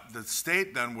 But the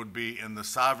state then would be in the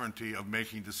sovereignty of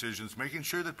making decisions, making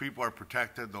sure that people are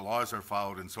protected, the laws are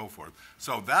followed, and so forth.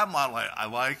 So that model I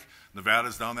like.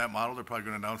 Nevada's down that model. They're probably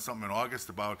going to announce something in August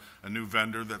about a new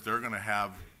vendor that they're going to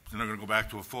have, and they're going to go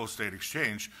back to a full state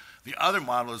exchange. The other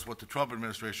model is what the Trump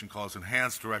administration calls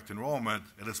enhanced direct enrollment.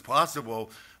 And it's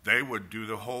possible they would do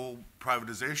the whole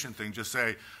privatization thing, just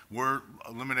say, we're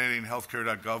eliminating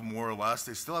healthcare.gov more or less.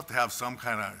 They still have to have some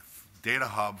kind of data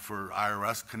hub for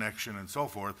IRS connection and so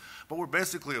forth, but we're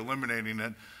basically eliminating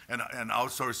it and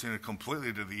outsourcing it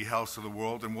completely to the e-health of the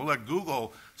world, and we'll let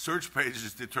Google search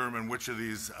pages determine which of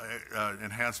these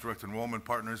enhanced direct enrollment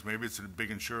partners, maybe it's a big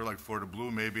insurer like Florida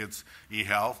Blue, maybe it's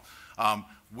e-health,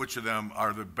 which of them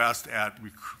are the best at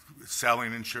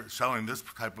selling this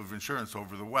type of insurance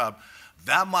over the web.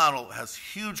 That model has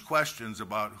huge questions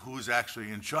about who's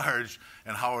actually in charge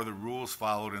and how are the rules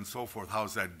followed and so forth. How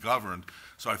is that governed?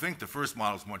 So I think the first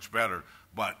model is much better,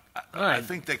 but I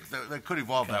think they could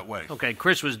evolve that way. Okay,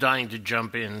 Chris was dying to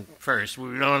jump in first.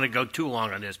 We don't want to go too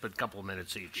long on this, but a couple of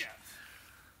minutes each.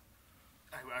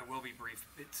 Yeah. I will be brief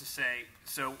to say,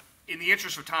 so in the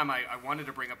interest of time, I wanted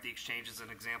to bring up the exchange as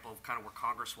an example of kind of where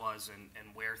Congress was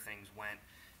and where things went.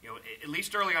 You know, at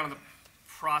least early on in the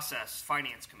process,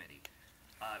 Finance Committee.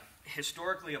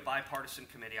 Historically a bipartisan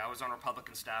committee. I was on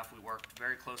Republican staff. We worked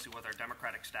very closely with our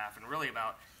Democratic staff, and really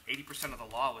about 80% of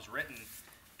the law was written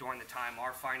during the time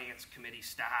our Finance Committee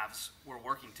staffs were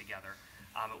working together.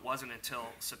 It wasn't until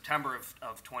September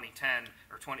of 2010,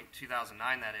 or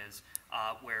 2009 that is,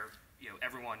 where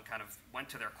everyone kind of went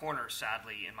to their corner,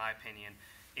 sadly, in my opinion,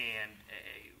 and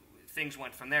things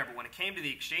went from there. But when it came to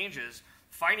the exchanges,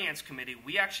 Finance Committee,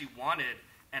 we actually wanted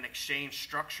an exchange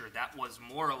structure that was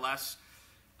more or less,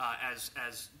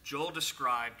 as Joel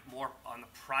described, more on the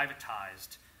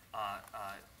privatized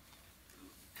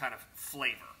kind of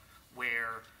flavor,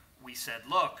 where we said,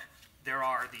 look, there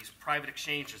are these private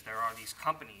exchanges, there are these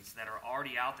companies that are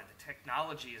already out there, the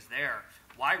technology is there,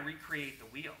 why recreate the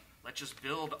wheel? Let's just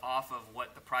build off of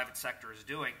what the private sector is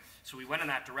doing. So we went in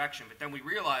that direction, but then we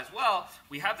realized, well,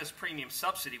 we have this premium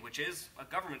subsidy, which is a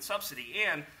government subsidy,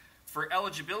 and for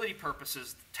eligibility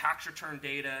purposes, tax return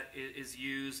data is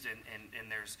used,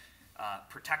 and there's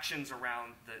protections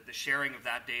around the sharing of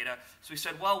that data. So we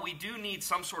said, well, we do need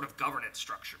some sort of governance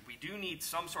structure. We do need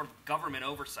some sort of government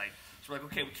oversight. So we're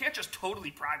like, okay, we can't just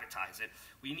totally privatize it.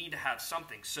 We need to have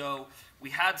something. So we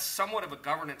had somewhat of a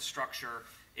governance structure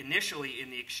initially in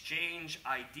the exchange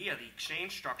idea, the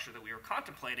exchange structure that we were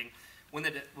contemplating. When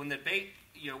the debate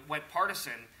went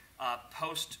partisan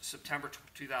post-September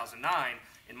 2009,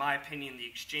 in my opinion, the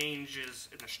exchanges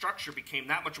and the structure became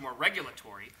that much more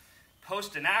regulatory.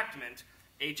 Post-enactment,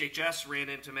 HHS ran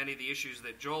into many of the issues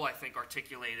that Joel, I think,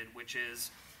 articulated, which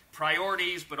is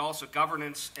priorities, but also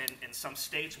governance, and some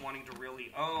states wanting to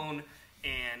really own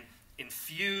and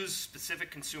infuse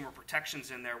specific consumer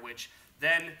protections in there, which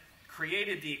then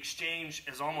created the exchange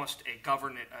as almost a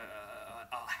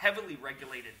heavily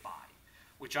regulated body,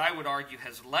 which I would argue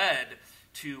has led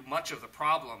to much of the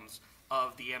problems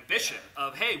of the ambition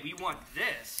of, hey, we want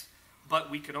this,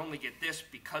 but we could only get this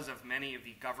because of many of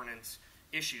the governance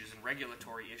issues and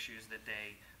regulatory issues that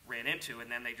they ran into,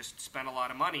 and then they just spent a lot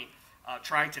of money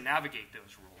trying to navigate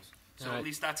those rules. So at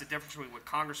least that's a difference between what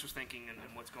Congress was thinking and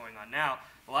what's going on now.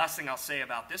 The last thing I'll say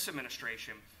about this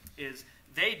administration is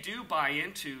they do buy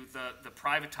into the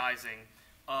privatizing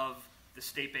of the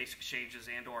state-based exchanges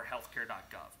and or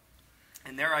healthcare.gov.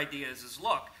 And their idea is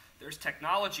look, there's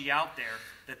technology out there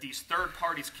that these third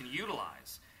parties can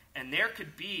utilize, and there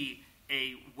could be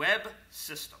a web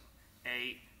system,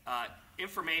 a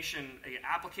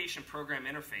application program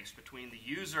interface between the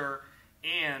user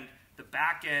and the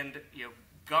back-end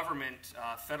government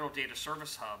federal data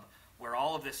service hub, where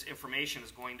all of this information is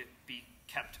going to be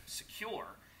kept secure.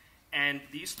 And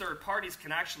these third parties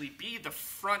can actually be the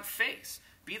front face,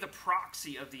 be the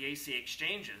proxy of the ACA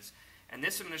exchanges. And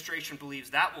this administration believes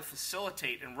that will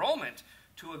facilitate enrollment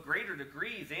to a greater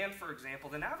degree than, for example,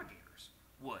 the navigators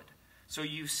would. So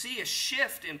you see a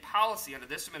shift in policy under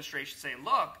this administration saying,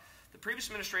 look, the previous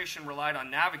administration relied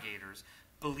on navigators,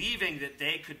 believing that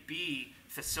they could be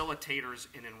facilitators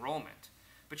in enrollment.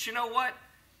 But you know what?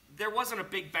 There wasn't a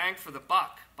big bang for the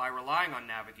buck by relying on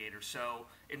navigators. So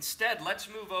instead, let's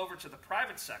move over to the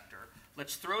private sector.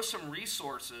 Let's throw some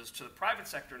resources to the private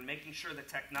sector in making sure the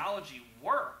technology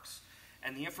works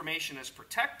and the information is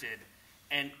protected,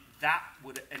 and that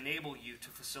would enable you to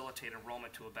facilitate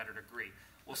enrollment to a better degree.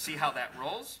 We'll see how that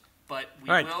rolls, but we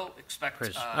will expect...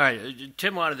 Chris. All right,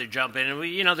 Tim wanted to jump in,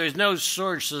 and there's no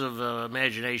source of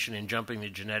imagination in jumping the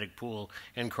genetic pool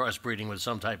and crossbreeding with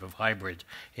some type of hybrid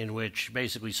in which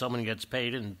basically someone gets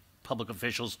paid and public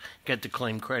officials get to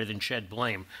claim credit and shed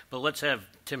blame. But let's have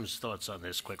Tim's thoughts on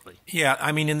this quickly. Yeah,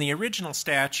 I mean, in the original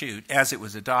statute, as it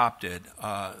was adopted,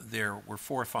 there were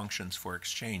 4 functions for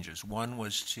exchanges. One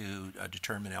was to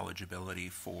determine eligibility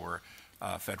for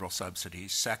federal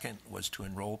subsidies. Second was to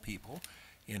enroll people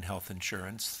in health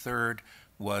insurance. Third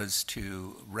was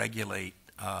to regulate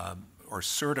or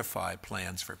certify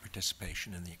plans for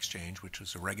participation in the exchange, which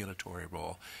was a regulatory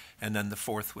role. And then the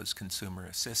fourth was consumer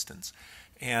assistance.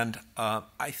 And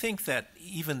I think that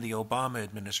even the Obama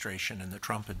administration and the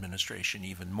Trump administration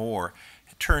even more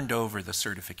turned over the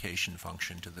certification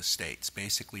function to the states,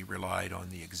 basically relied on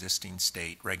the existing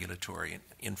state regulatory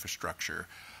infrastructure,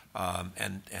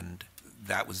 and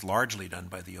that was largely done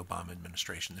by the Obama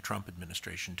administration. The Trump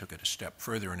administration took it a step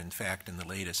further, and in fact, in the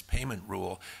latest payment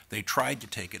rule, they tried to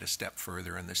take it a step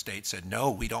further, and the state said,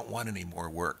 no, we don't want any more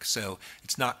work. So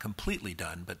it's not completely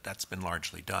done, but that's been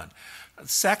largely done.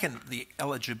 Second, the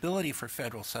eligibility for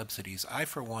federal subsidies. I,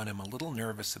 for one, am a little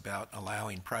nervous about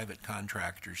allowing private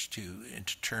contractors to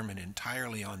determine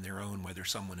entirely on their own whether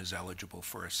someone is eligible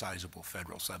for a sizable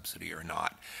federal subsidy or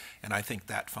not. And I think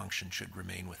that function should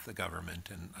remain with the government,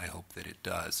 and I hope that it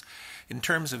does. In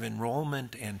terms of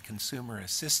enrollment and consumer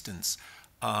assistance,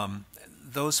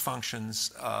 those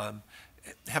functions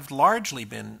have largely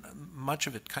been, much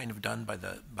of it kind of done by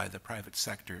the private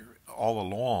sector all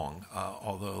along,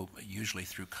 although usually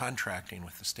through contracting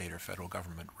with the state or federal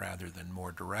government rather than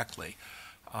more directly.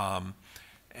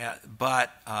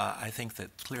 But I think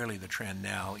that clearly the trend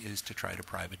now is to try to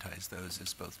privatize those,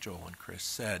 as both Joel and Chris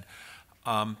said.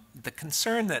 The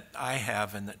concern that I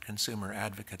have and that consumer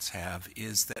advocates have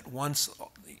is that once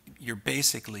you're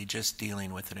basically just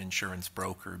dealing with an insurance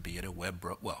broker, be it a web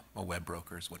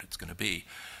broker is what it's going to be,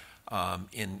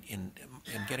 in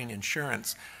getting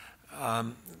insurance,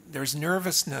 there's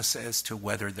nervousness as to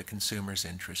whether the consumer's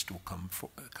interest will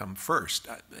come first.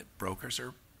 Brokers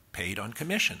are paid on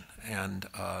commission, and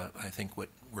I think what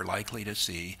we're likely to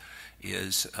see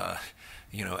is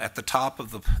at the top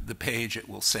of the page it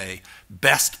will say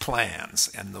best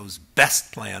plans, and those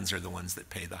best plans are the ones that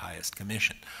pay the highest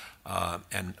commission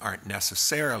and aren't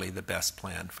necessarily the best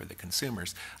plan for the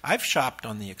consumers. I've shopped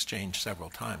on the exchange several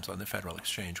times, on the federal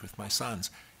exchange with my sons.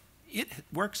 It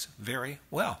works very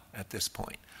well at this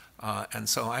point. And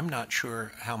so I'm not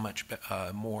sure how much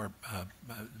more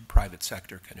private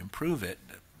sector can improve it.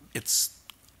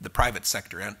 The private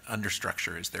sector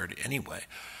understructure is there anyway.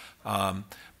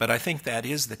 But I think that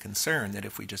is the concern, that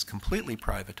if we just completely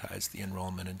privatize the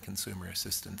enrollment and consumer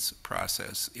assistance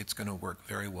process, it's going to work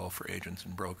very well for agents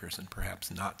and brokers and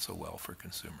perhaps not so well for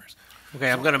consumers.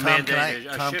 Okay, I'm going to mandate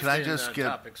a Tom, shift can I in just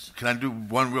topics. Can I do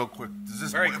one real quick?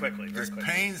 Very quickly.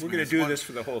 Pains We're me. going to do this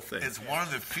for the whole thing. It's one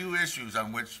of the few issues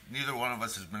on which neither one of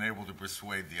us has been able to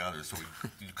persuade the other. So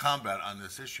we combat on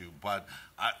this issue. But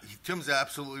Tim's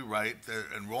absolutely right. The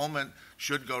enrollment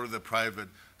should go to the private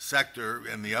sector,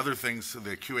 and the other things,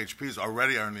 the QHPs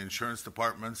already are in the insurance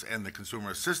departments, and the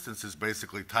consumer assistance is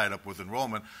basically tied up with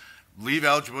enrollment. Leave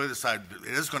eligibility aside,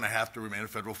 it is going to have to remain a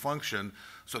federal function.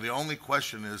 So the only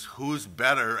question is who's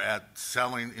better at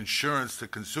selling insurance to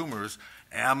consumers,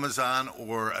 Amazon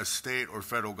or a state or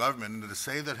federal government? And to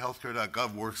say that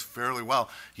healthcare.gov works fairly well,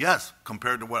 yes,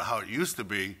 compared to how it used to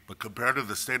be, but compared to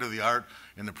the state of the art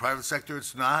in the private sector,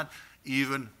 it's not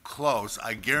even close.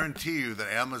 I guarantee you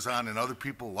that Amazon and other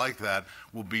people like that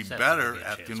will be better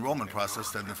at the enrollment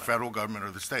process than the federal government or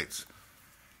the states.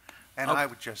 And I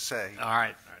would just say... All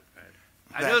right.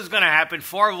 I knew it was going to happen.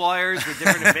 4 lawyers with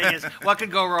different opinions. What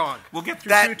could go wrong? We'll get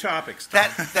through 2 topics.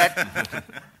 That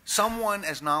someone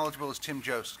as knowledgeable as Tim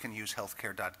Jost can use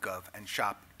healthcare.gov and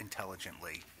shop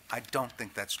intelligently. I don't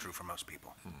think that's true for most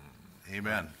people.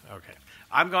 Amen. Okay.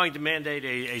 I'm going to mandate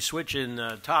a switch in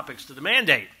topics to the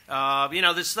mandate.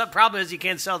 This problem is you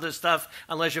can't sell this stuff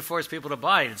unless you force people to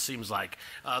buy it seems like.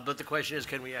 But the question is,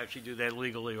 can we actually do that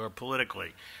legally or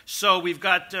politically? So we've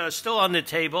got still on the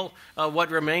table what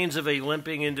remains of a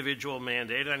limping individual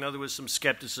mandate. I know there was some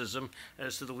skepticism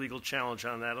as to the legal challenge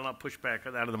on that, and I'll push back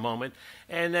on that in a moment.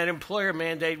 And that employer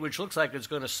mandate, which looks like it's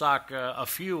going to sock a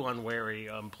few unwary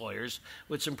employers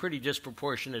with some pretty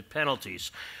disproportionate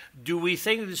penalties. Do we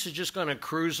think this is just going to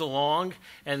cruise along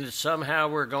and that somehow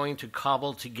we're going to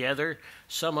cobble together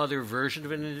some other version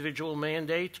of an individual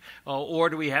mandate? Or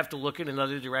do we have to look in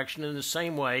another direction in the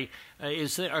same way?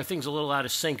 Are things a little out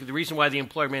of sync? The reason why the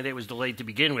employer mandate was delayed to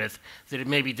begin with, that it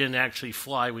maybe didn't actually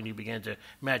fly when you began to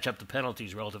match up the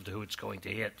penalties relative to who it's going to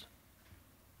hit.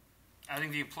 I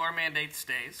think the employer mandate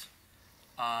stays.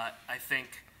 I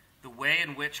think the way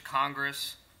in which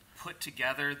Congress put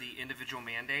together the individual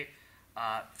mandate,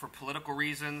 for political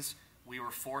reasons, we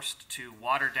were forced to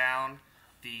water down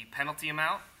the penalty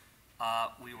amount.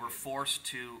 We were forced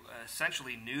to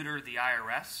essentially neuter the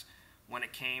IRS when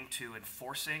it came to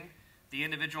enforcing the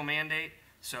individual mandate.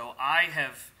 So I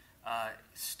have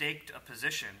staked a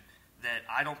position that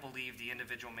I don't believe the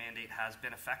individual mandate has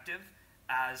been effective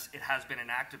as it has been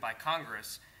enacted by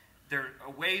Congress. There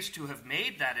are ways to have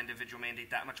made that individual mandate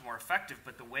that much more effective,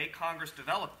 but the way Congress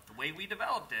developed it, the way we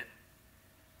developed it,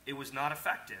 it was not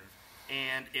effective.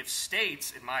 And if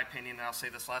states, in my opinion, and I'll say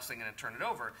this last thing and then turn it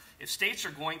over, if states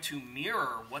are going to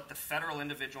mirror what the federal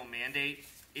individual mandate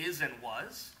is and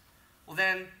was, well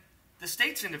then the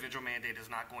state's individual mandate is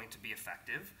not going to be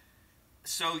effective.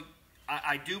 So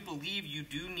I do believe you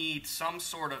do need some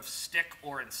sort of stick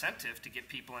or incentive to get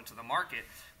people into the market,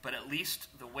 but at least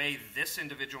the way this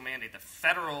individual mandate, the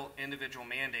federal individual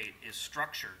mandate, is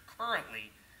structured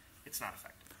currently, it's not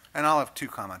effective. And I'll have two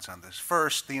comments on this.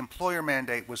 First, the employer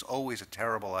mandate was always a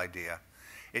terrible idea.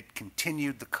 It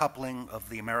continued the coupling of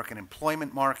the American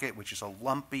employment market, which is a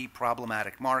lumpy,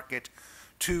 problematic market,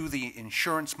 to the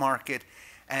insurance market,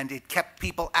 and it kept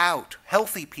people out,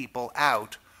 healthy people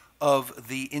out, of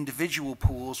the individual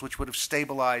pools, which would have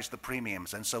stabilized the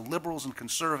premiums. And so liberals and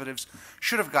conservatives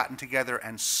should have gotten together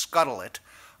and scuttle it.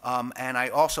 And I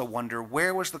also wonder,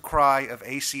 where was the cry of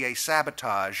ACA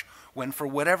sabotage when, for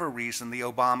whatever reason, the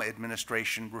Obama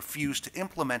administration refused to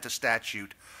implement a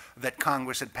statute that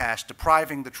Congress had passed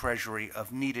depriving the Treasury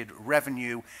of needed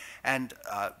revenue? And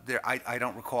I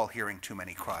don't recall hearing too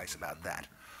many cries about that.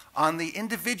 On the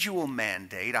individual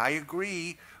mandate, I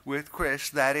agree with Chris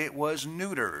that it was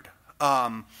neutered.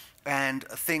 And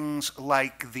things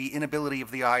like the inability of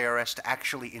the IRS to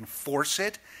actually enforce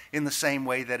it in the same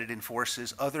way that it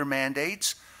enforces other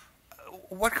mandates.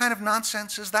 What kind of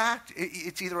nonsense is that?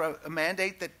 It's either a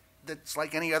mandate that's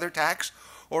like any other tax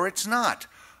or it's not.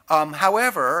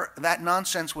 However, that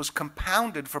nonsense was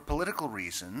compounded for political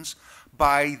reasons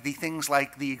by the things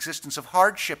like the existence of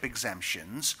hardship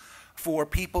exemptions for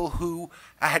people who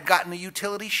had gotten a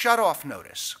utility shutoff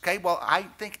notice. Okay, well, I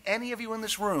think any of you in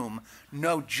this room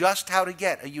know just how to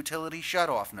get a utility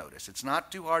shutoff notice. It's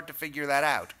not too hard to figure that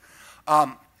out.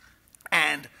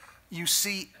 And you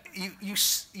see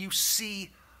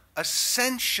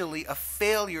essentially a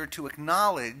failure to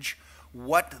acknowledge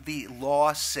what the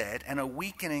law said and a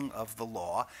weakening of the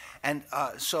law. And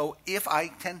so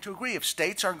I tend to agree, if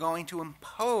states are going to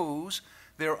impose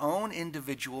their own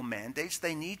individual mandates,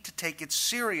 they need to take it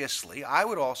seriously. I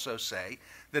would also say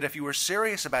that if you were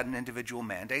serious about an individual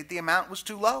mandate, the amount was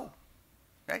too low.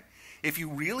 Okay? If you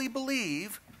really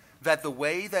believe that the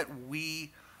way that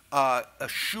we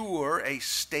assure a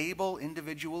stable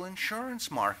individual insurance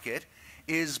market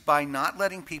is by not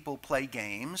letting people play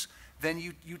games, then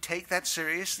you take that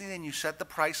seriously and you set the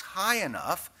price high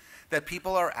enough that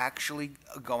people are actually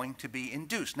going to be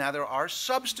induced. Now, there are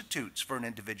substitutes for an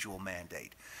individual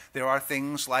mandate. There are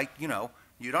things like, you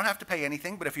don't have to pay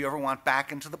anything, but if you ever want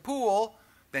back into the pool,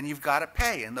 then you've got to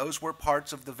pay. And those were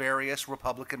parts of the various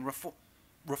Republican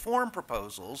reform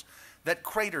proposals that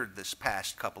cratered this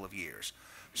past couple of years.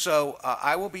 So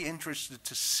I will be interested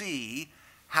to see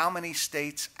how many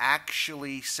states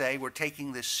actually say we're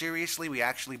taking this seriously, we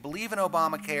actually believe in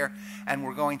Obamacare, and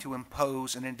we're going to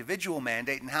impose an individual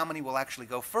mandate, and how many will actually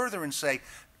go further and say,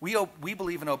 we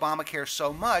believe in Obamacare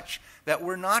so much that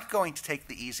we're not going to take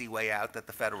the easy way out that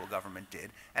the federal government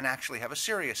did and actually have a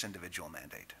serious individual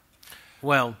mandate.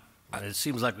 Well, it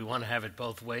seems like we want to have it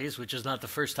both ways, which is not the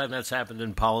first time that's happened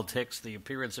in politics, the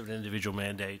appearance of an individual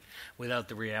mandate without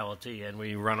the reality, and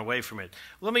we run away from it.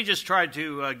 Let me just try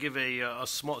to give a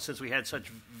small, since we had such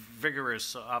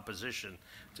vigorous opposition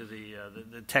to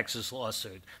the Texas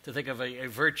lawsuit, to think of a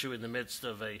virtue in the midst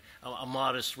of a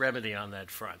modest remedy on that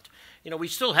front. We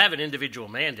still have an individual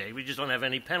mandate, we just don't have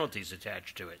any penalties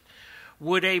attached to it.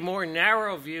 Would a more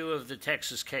narrow view of the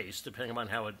Texas case, depending on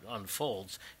how it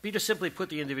unfolds, be to simply put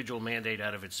the individual mandate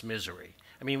out of its misery?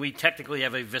 I mean, we technically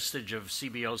have a vestige of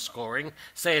CBO scoring.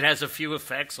 Say it has a few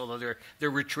effects, although they're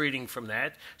retreating from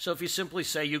that. So if you simply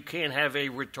say you can't have a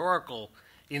rhetorical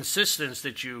insistence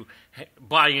that you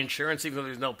buy insurance even though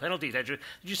there's no penalty attached,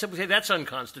 you simply say that's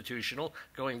unconstitutional,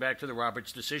 going back to the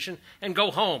Roberts decision, and go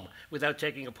home without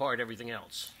taking apart everything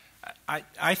else.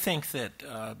 I think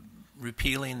that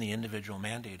repealing the individual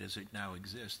mandate as it now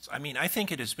exists, I mean, I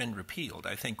think it has been repealed.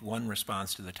 I think one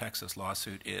response to the Texas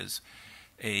lawsuit is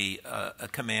a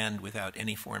command without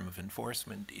any form of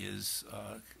enforcement is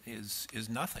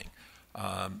nothing.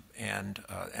 And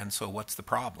so what's the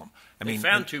problem? They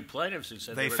found two plaintiffs who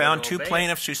said they were found going to two obey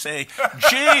plaintiffs who say,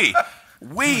 gee,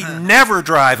 we never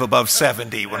drive above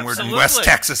 70 when we're in West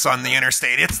Texas on the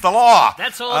interstate. It's the law.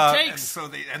 That's all it takes.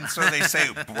 And so they say,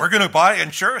 we're going to buy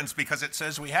insurance because it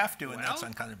says we have to, and that's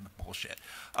kind of bullshit.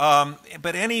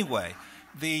 But anyway,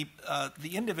 the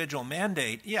individual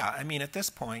mandate, yeah, I mean, at this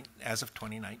point, as of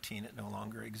 2019, it no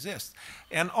longer exists.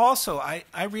 And also,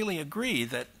 I really agree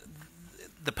that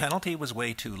the penalty was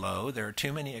way too low. There are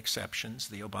too many exceptions.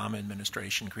 The Obama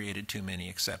administration created too many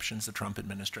exceptions. The Trump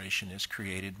administration has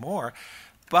created more.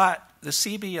 But the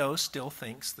CBO still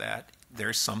thinks that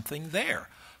there's something there,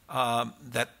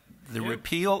 that the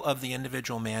repeal of the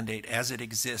individual mandate as it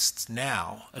exists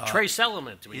now, a trace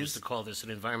element, we used to call this in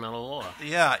environmental law.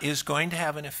 Yeah, is going to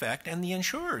have an effect, and the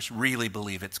insurers really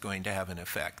believe it's going to have an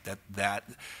effect, that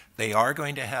they are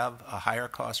going to have a higher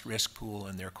cost risk pool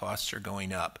and their costs are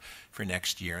going up for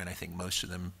next year, and I think most of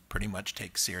them pretty much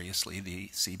take seriously the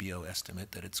CBO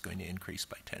estimate that it's going to increase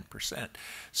by 10%.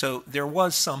 So there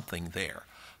was something there.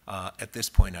 At this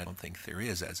point, I don't think there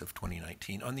is as of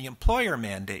 2019. On the employer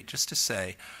mandate, just to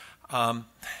say,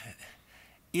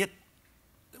 it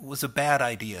was a bad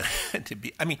idea to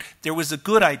be. I mean, there was a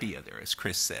good idea there, as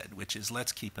Chris said, which is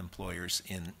let's keep employers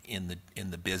in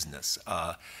the business.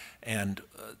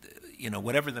 You know,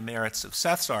 whatever the merits of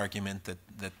Seth's argument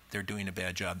that they're doing a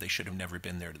bad job, they should have never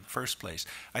been there in the first place.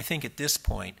 I think at this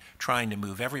point, trying to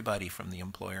move everybody from the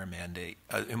employer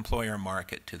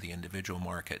market to the individual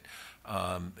market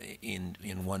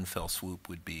in one fell swoop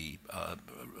would be a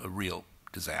real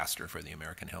disaster for the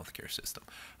American healthcare system.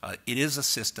 It is a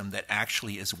system that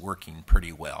actually is working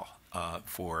pretty well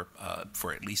for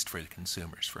at least for the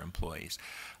consumers, for employees.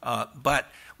 But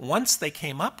once they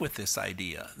came up with this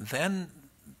idea, then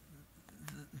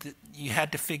you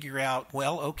had to figure out,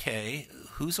 well, okay,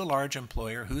 who's a large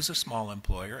employer, who's a small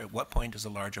employer, at what point does a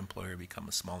large employer become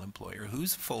a small employer,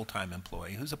 who's a full-time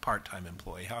employee, who's a part-time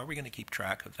employee, how are we going to keep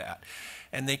track of that?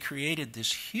 And they created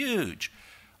this huge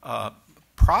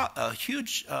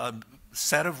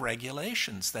set of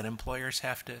regulations that employers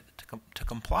have to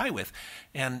comply with.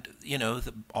 And, you know,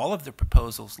 all of the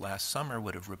proposals last summer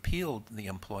would have repealed the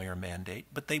employer mandate,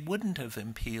 but they wouldn't have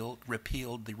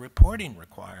repealed the reporting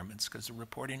requirements, because the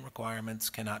reporting requirements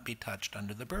cannot be touched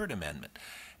under the Byrd Amendment.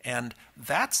 And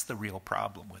that's the real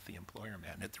problem with the employer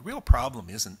mandate. The real problem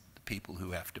isn't the people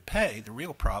who have to pay. The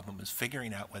real problem is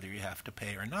figuring out whether you have to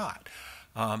pay or not.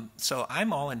 So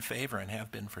I'm all in favor, and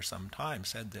have been for some time,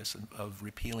 said this, of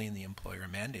repealing the employer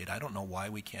mandate. I don't know why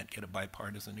we can't get a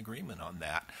bipartisan agreement on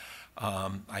that.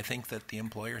 I think that the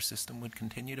employer system would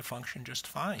continue to function just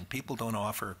fine. People don't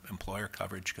offer employer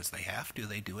coverage because they have to.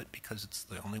 They do it because it's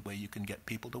the only way you can get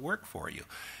people to work for you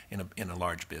in a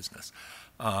large business.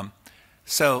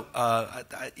 So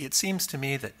it seems to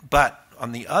me that, but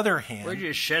on the other hand... We're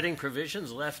just shedding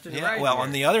provisions left and yeah, right. Well, here.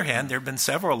 on the other hand, there have been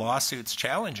several lawsuits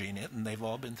challenging it, and they've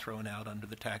all been thrown out under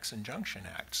the Tax Injunction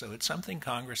Act. So it's something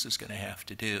Congress is going to have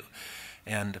to do.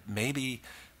 And maybe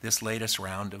this latest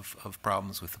round of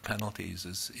problems with the penalties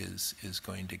is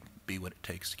going to be what it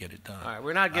takes to get it done. All right,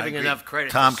 we're not giving enough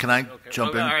credit. Tom, can I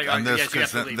jump in right, on this?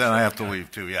 Yes, Because then I have to leave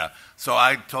too, yeah. So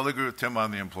I totally agree with Tim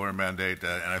on the employer mandate,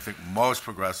 and I think most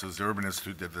progressives, the Urban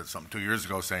Institute did that something 2 years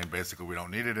ago saying basically we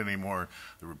don't need it anymore.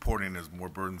 The reporting is more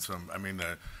burdensome. I mean,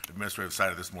 the administrative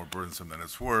side of this is more burdensome than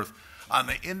it's worth. On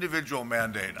the individual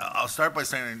mandate, I'll start by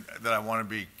saying that I want to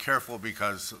be careful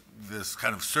because this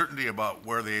kind of certainty about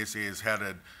where the ACA is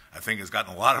headed, I think, has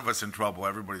gotten a lot of us in trouble.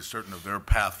 Everybody's certain of their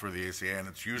path for the ACA, and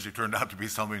it's usually turned out to be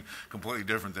something completely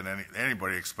different than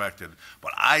anybody expected.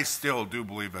 But I still do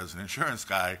believe, as an insurance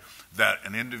guy, that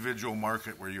an individual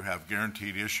market where you have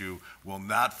guaranteed issue will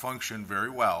not function very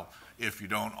well if you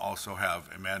don't also have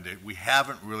a mandate. We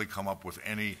haven't really come up with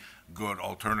any good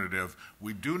alternative.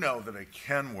 We do know that it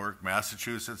can work.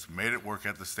 Massachusetts made it work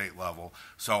at the state level.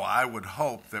 So I would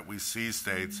hope that we see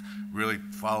states really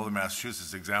follow the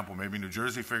Massachusetts example. Maybe New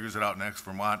Jersey figures it out next,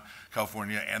 Vermont,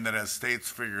 California, and that as states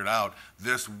figure it out,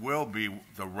 this will be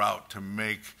the route to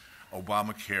make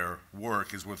Obamacare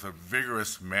work, is with a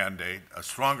vigorous mandate, a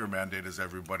stronger mandate, as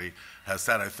everybody has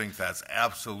said. I think that's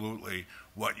absolutely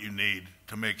what you need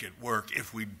to make it work.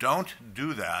 If we don't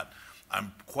do that,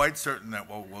 I'm quite certain that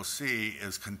what we'll see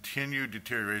is continued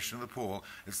deterioration of the pool.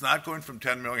 It's not going from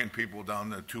 10 million people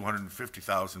down to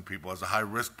 250,000 people as a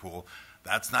high-risk pool.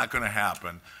 That's not going to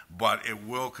happen, but it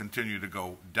will continue to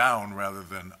go down rather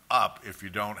than up if you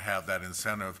don't have that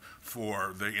incentive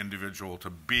for the individual to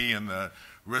be in the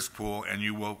risk pool, and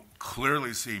you will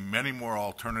clearly see many more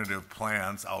alternative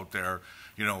plans out there,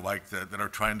 you know, like that are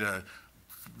trying to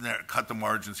cut the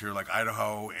margins here, like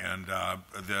Idaho and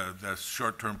the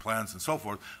short-term plans and so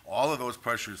forth. All of those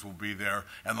pressures will be there.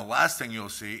 And the last thing you'll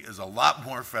see is a lot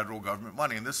more federal government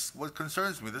money. And this is what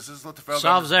concerns me. This is what the federal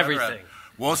solves government everything.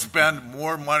 We'll spend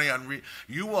more money on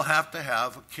you will have to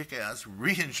have a kick-ass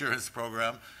reinsurance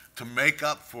program to make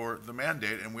up for the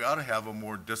mandate, and we ought to have a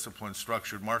more disciplined,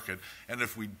 structured market. And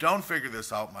if we don't figure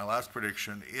this out, my last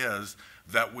prediction is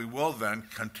that we will then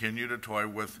continue to toy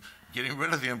with getting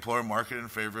rid of the employer market in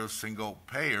favor of single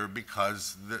payer,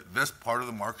 because this part of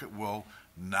the market will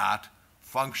not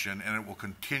function, and it will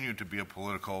continue to be a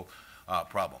political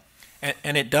problem.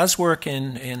 And it does work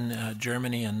in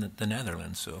Germany and the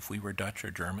Netherlands. So if we were Dutch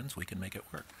or Germans, we can make it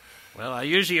work. Well, I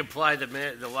usually apply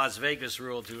the Las Vegas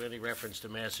rule to any reference to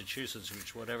Massachusetts,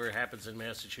 which whatever happens in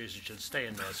Massachusetts should stay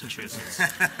in Massachusetts.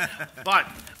 But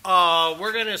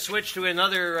we're going to switch to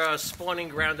another spawning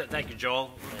ground. Thank you,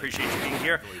 Joel. Appreciate you being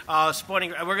here.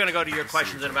 We're going to go to your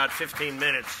questions in about 15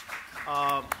 minutes.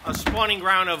 A spawning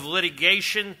ground of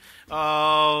litigation,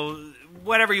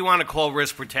 whatever you want to call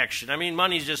risk protection. I mean,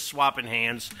 money's just swapping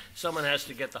hands. Someone has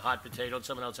to get the hot potato and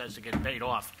someone else has to get paid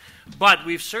off. But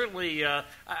we've certainly,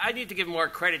 I need to give more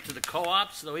credit to the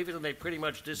co-ops, though even though they pretty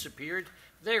much disappeared,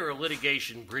 they were a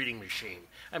litigation breeding machine.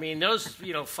 I mean, those,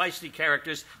 feisty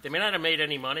characters, they may not have made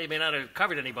any money, they may not have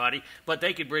covered anybody, but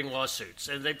they could bring lawsuits.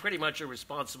 And they pretty much are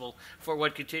responsible for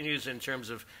what continues in terms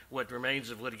of what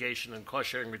remains of litigation and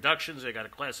cost-sharing reductions. They got a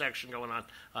class action going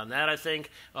on that, I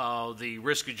think. The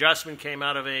risk adjustment came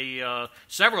out of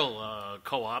several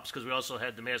co-ops, because we also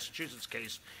had the Massachusetts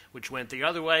case, which went the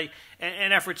other way,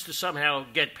 and efforts to somehow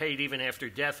get paid even after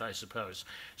death, I suppose.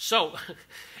 So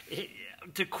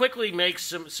to quickly make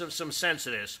some sense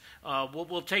of this,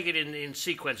 we'll take it in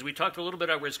sequence. We talked a little bit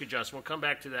about risk adjustment. We'll come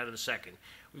back to that in a second.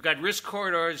 We've got risk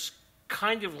corridors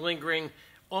kind of lingering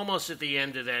almost at the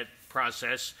end of that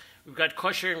process. We've got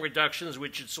cost-sharing reductions,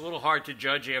 which it's a little hard to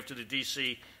judge after the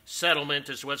D.C. settlement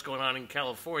as to what's going on in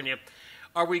California.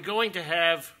 Are we going to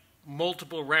have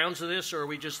multiple rounds of this, or are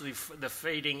we just the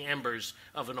fading embers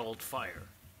of an old fire?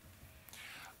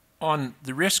 On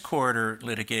the risk corridor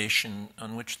litigation,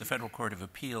 on which the Federal Court of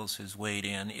Appeals has weighed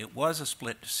in, it was a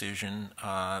split decision.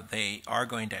 They are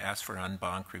going to ask for en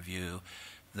banc review.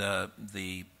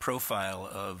 The profile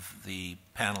of the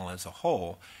panel as a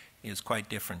whole is quite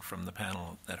different from the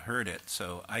panel that heard it,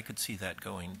 so I could see that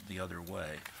going the other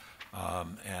way.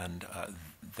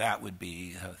 That would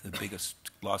be the biggest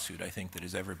lawsuit, I think, that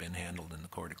has ever been handled in the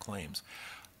Court of Claims.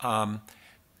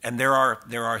 And there are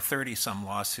 30-some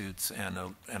lawsuits and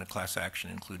a class action,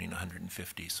 including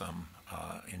 150-some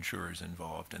insurers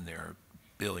involved, and there are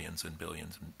billions and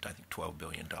billions, and I think $12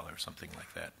 billion, something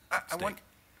like that.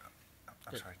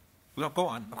 I'm sorry. Well, go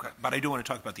on. Okay. But I do want to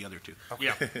talk about the other two. Okay.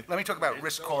 Yeah. Let me talk about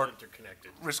risk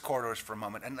corridors for a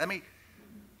moment. And let me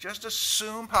just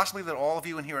assume possibly that all of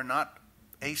you in here are not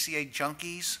ACA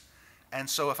junkies. And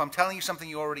so if I'm telling you something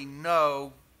you already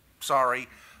know, sorry.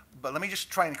 But let me just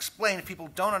try and explain if people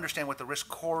don't understand what the risk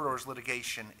corridors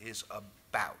litigation is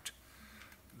about.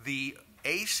 The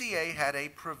ACA had a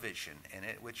provision in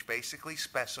it which basically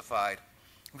specified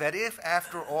that if,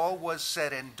 after all was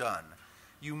said and done,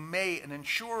 an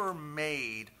insurer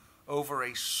made over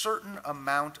a certain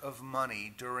amount of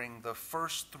money during the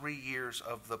first 3 years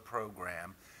of the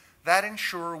program, that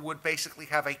insurer would basically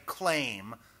have a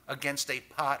claim against a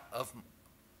pot of,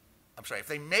 if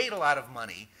they made a lot of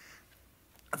money,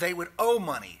 they would owe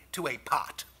money to a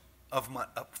pot of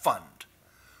fund.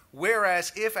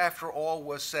 Whereas if, after all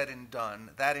was said and done,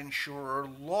 that insurer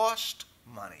lost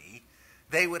money,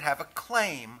 they would have a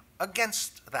claim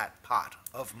against that pot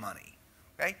of money.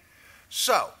 Okay?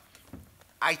 So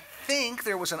I think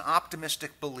there was an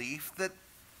optimistic belief that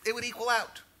it would equal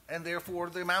out and therefore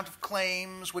the amount of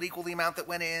claims would equal the amount that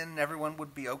went in, everyone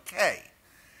would be okay.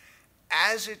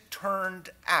 As it turned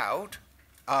out,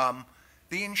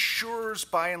 the insurers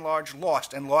by and large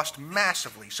lost, and lost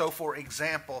massively. So, for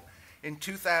example, in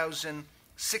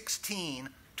 2016,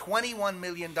 $21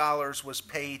 million was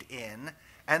paid in,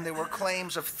 and there were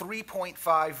claims of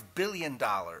 $3.5 billion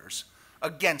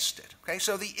against it. Okay,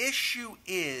 so the issue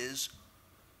is,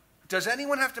 does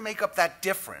anyone have to make up that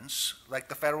difference, like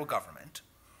the federal government,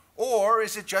 or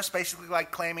is it just basically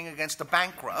like claiming against a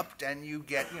bankrupt and you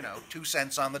get, 2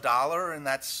 cents on the dollar and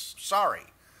that's sorry?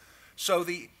 So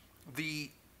the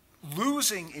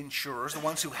losing insurers, the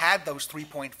ones who had those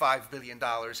 $3.5 billion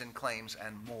in claims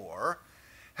and more,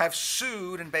 have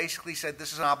sued and basically said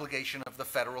this is an obligation of the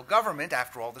federal government.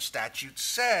 After all, the statute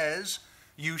says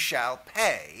you shall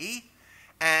pay.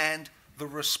 And the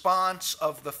response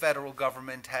of the federal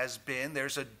government has been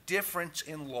there's a difference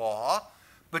in law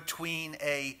between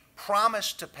a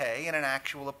promise to pay and an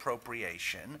actual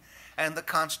appropriation, and the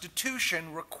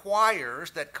Constitution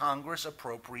requires that Congress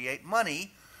appropriate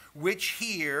money, which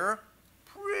here,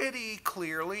 pretty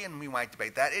clearly, and we might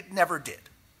debate that, it never did.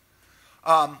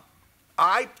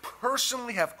 I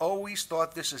personally have always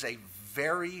thought this is a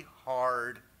very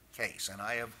hard case, and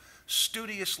I have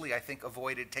studiously, I think,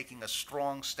 avoided taking a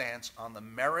strong stance on the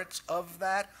merits of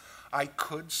that. I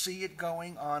could see it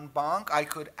going en banc. I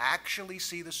could actually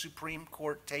see the Supreme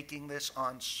Court taking this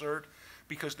on cert,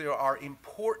 because there are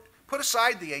put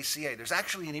aside the ACA, there's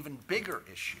actually an even bigger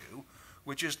issue,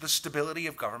 which is the stability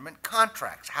of government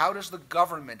contracts. How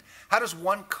does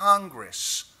one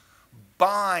Congress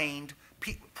bind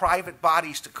private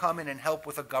bodies to come in and help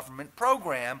with a government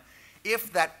program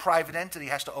if that private entity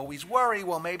has to always worry,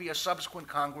 well, maybe a subsequent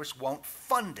Congress won't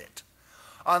fund it?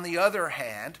 On the other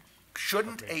hand,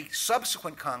 shouldn't a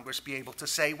subsequent Congress be able to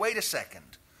say, wait a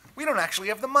second, we don't actually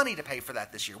have the money to pay for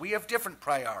that this year. We have different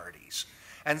priorities.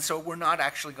 And so we're not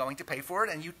actually going to pay for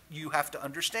it, and you have to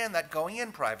understand that going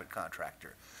in, private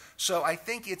contractor. So I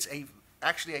think it's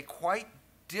actually a quite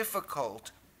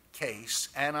difficult case,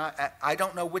 and I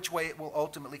don't know which way it will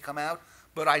ultimately come out,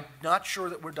 but I'm not sure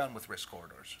that we're done with risk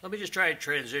corridors. Let me just try to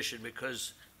transition,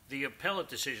 because the appellate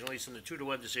decision, at least in the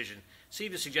 2-to-1 decision,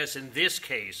 seemed to suggest in this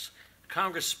case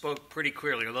Congress spoke pretty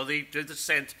clearly, although the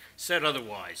dissent said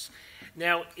otherwise.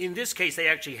 Now, in this case, they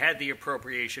actually had the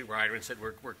appropriation rider and said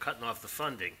we're cutting off the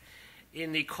funding.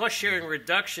 In the cost-sharing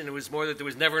reduction, it was more that there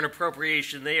was never an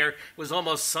appropriation there. It was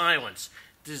almost silence.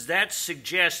 Does that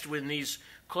suggest when these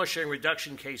cost-sharing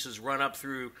reduction cases run up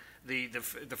through the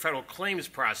federal claims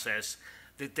process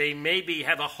that they maybe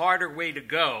have a harder way to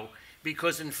go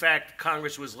because, in fact,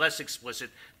 Congress was less explicit,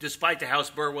 despite the House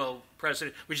Burwell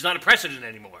precedent, which is not a precedent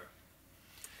anymore?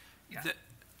 Yeah.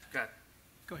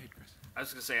 Go ahead, Chris. I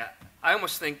was going to say, I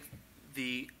almost think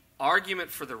the argument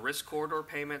for the risk corridor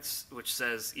payments, which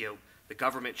says the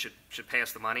government should pay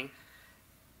us the money,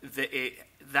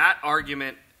 that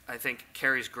argument, I think,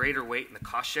 carries greater weight in the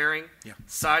cost-sharing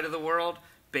side of the world,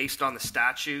 based on the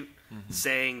statute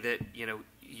saying that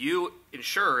you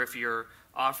insure, if you're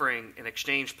offering an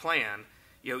exchange plan,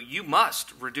 you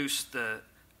must reduce the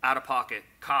out-of-pocket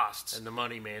costs and the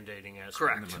money mandating aspect.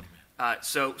 Correct.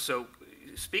 So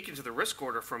speaking to the risk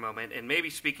corridor for a moment, and maybe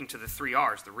speaking to the 3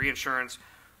 R's, the reinsurance,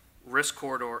 risk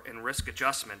corridor, and risk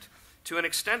adjustment, to an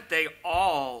extent they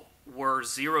all were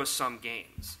zero-sum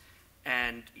games.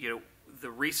 And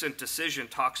the recent decision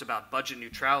talks about budget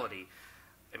neutrality.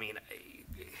 I mean,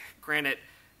 granted,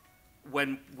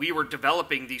 when we were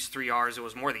developing these 3 R's, it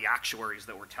was more the actuaries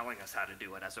that were telling us how to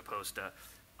do it as opposed to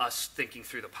us thinking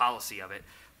through the policy of it.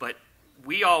 But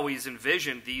we always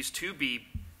envisioned these to be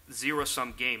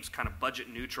zero-sum games, kind of budget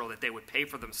neutral, that they would pay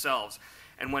for themselves.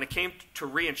 And when it came to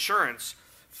reinsurance,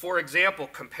 for example,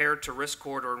 compared to risk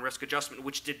corridor and risk adjustment,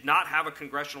 which did not have a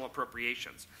congressional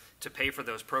appropriations to pay for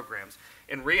those programs,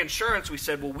 in reinsurance we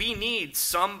said, well, we need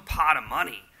some pot of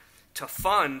money to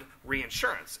fund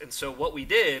reinsurance. And so what we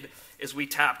did is we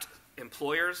tapped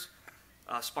employers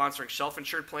sponsoring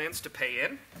self-insured plans to pay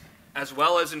in, as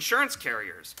well as insurance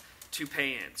carriers to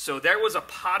pay in. So there was a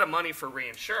pot of money for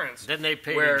reinsurance. Then they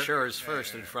paid insurers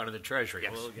first in front of the Treasury.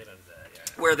 Yes. We'll get into that.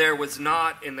 Yeah. Where there was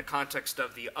not in the context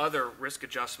of the other risk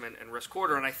adjustment and risk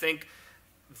corridor. And I think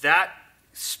that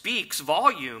speaks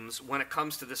volumes when it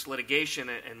comes to this litigation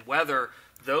and whether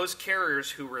those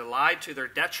carriers who relied to their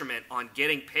detriment on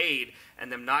getting paid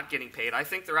and them not getting paid, I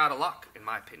think they're out of luck, in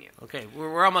my opinion. Okay,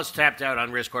 we're almost tapped out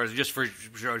on risk orders just for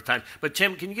short time. But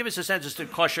Tim, can you give us a sense as to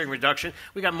cost sharing reduction?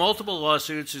 We got multiple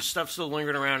lawsuits. There's stuff still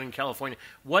lingering around in California.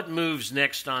 What moves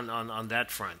next on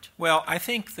that front? Well, I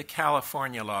think the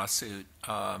California lawsuit,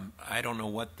 I don't know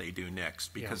what they do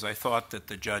next, because I thought that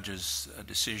the judge's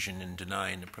decision in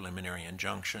denying the preliminary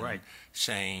injunction,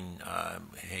 saying,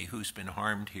 hey, who's been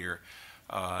harmed here,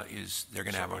 they're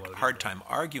going to have a hard time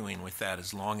arguing with that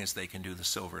as long as they can do the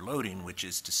silver loading, which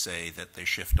is to say that they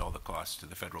shift all the costs to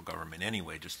the federal government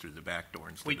anyway, just through the back door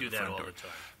instead of the front door. We do that all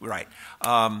the Right.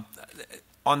 time.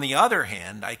 On the other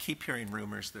hand, I keep hearing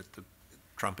rumors that the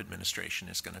Trump administration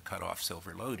is going to cut off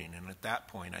silver loading, and at that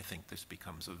point, I think this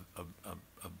becomes a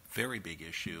very big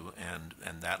issue, and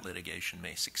that litigation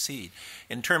may succeed.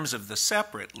 In terms of the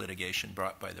separate litigation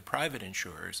brought by the private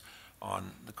insurers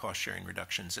on the cost-sharing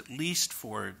reductions, at least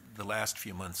for the last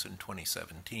few months in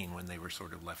 2017 when they were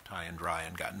sort of left high and dry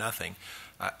and got nothing,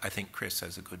 I think Chris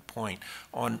has a good point.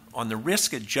 On the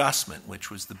risk adjustment, which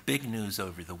was the big news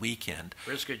over the weekend.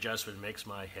 Risk adjustment makes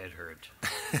my head hurt.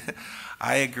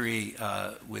 I agree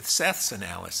with Seth's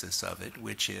analysis of it,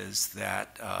 which is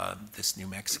that this New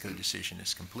Mexico decision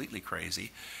is completely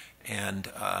crazy,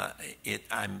 and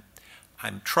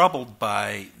I'm troubled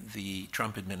by the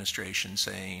Trump administration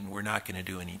saying we're not going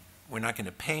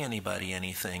to pay anybody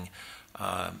anything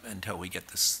until we get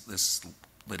this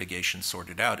litigation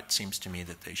sorted out. It seems to me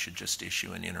that they should just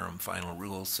issue an interim final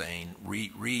rule saying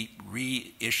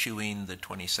reissuing the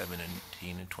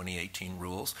 2017 and 2018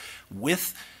 rules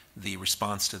with the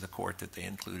response to the court that they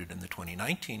included in the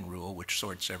 2019 rule, which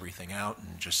sorts everything out,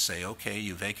 and just say, okay,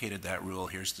 you vacated that rule,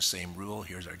 here's the same rule,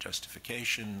 here's our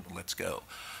justification, let's go.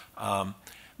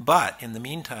 But in the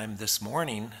meantime, this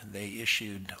morning, they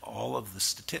issued all of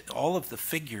the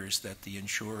figures that the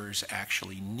insurers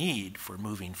actually need for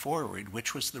moving forward,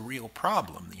 which was the real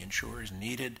problem. The insurers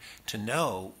needed to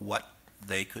know what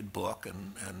they could book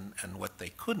and what they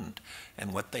couldn't,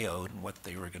 and what they owed and what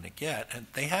they were going to get. And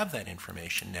they have that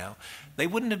information now. They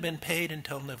wouldn't have been paid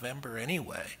until November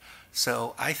anyway.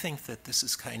 So I think that this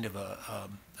is kind of a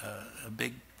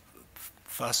big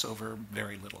fuss over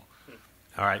very little.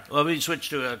 All right. Let me switch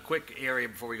to a quick area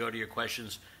before we go to your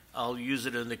questions. I'll use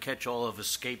it in the catch-all of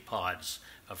escape pods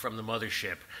from the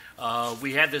mothership.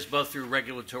 We had this both through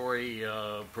regulatory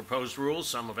proposed rules,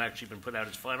 some have actually been put out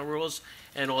as final rules,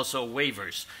 and also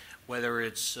waivers. Whether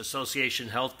it's association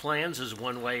health plans is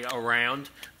one way around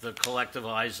the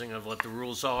collectivizing of what the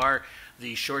rules are,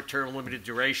 the short-term limited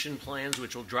duration plans,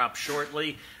 which will drop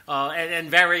shortly, and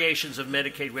variations of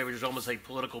Medicaid waivers, almost like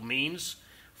political means,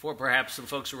 for perhaps some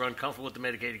folks who are uncomfortable with the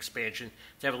Medicaid expansion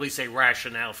to have at least a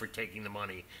rationale for taking the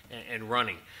money and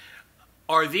running.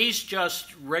 Are these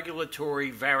just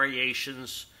regulatory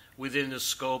variations within the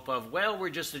scope of, well, we're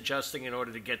just adjusting in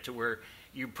order to get to where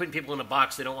you're putting people in a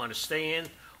box they don't want to stay in,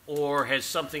 or has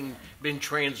something been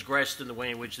transgressed in the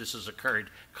way in which this has occurred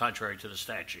contrary to the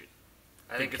statute?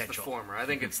 I think it's the former. I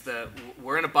think it's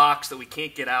we're in a box that we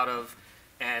can't get out of,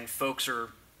 and folks are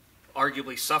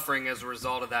arguably suffering as a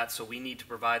result of that, so we need to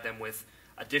provide them with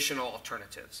additional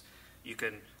alternatives. You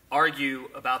can argue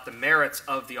about the merits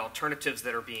of the alternatives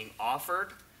that are being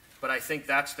offered, but I think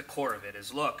that's the core of it,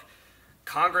 is look,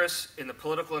 Congress, in the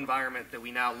political environment that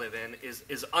we now live in,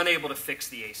 is unable to fix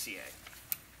the ACA.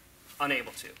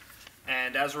 Unable to.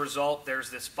 And as a result, there's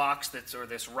this box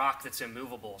this rock that's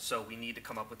immovable, so we need to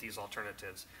come up with these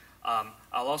alternatives. I'll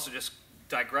also just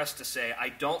digress to say I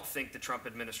don't think the Trump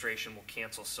administration will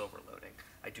cancel silver loading.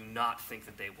 I do not think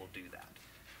that they will do that.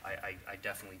 I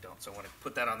definitely don't. So I want to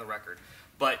put that on the record.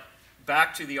 But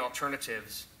back to the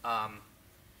alternatives,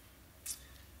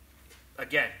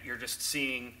 again, you're just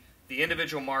seeing the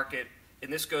individual market,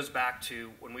 and this goes back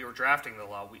to when we were drafting the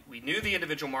law. We knew the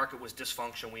individual market was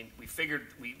dysfunctional. We figured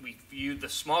we viewed the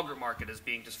small group market as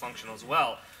being dysfunctional as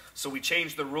well. So we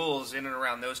changed the rules in and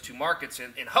around those two markets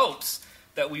in hopes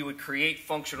that we would create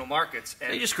functional markets.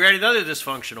 And they just created another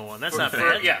dysfunctional one. That's not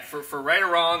bad. Yeah, for right or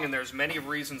wrong, and there's many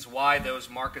reasons why those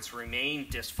markets remain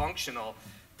dysfunctional.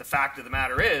 The fact of the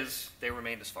matter is they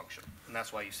remain dysfunctional, and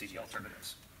that's why you see the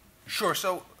alternatives. Sure.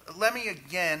 So let me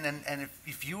again, and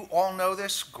if you all know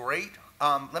this, great.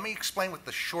 Let me explain what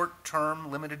the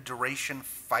short-term limited duration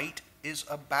fight is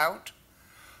about.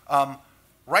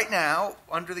 Right now,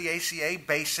 under the ACA,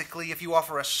 basically, if you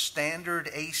offer a standard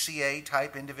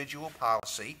ACA-type individual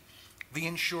policy, the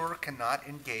insurer cannot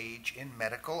engage in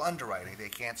medical underwriting. They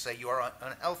can't say you are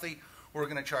unhealthy, we're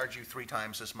going to charge you 3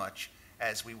 times as much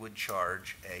as we would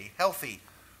charge a healthy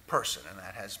person, and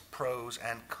that has pros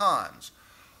and cons.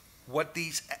 What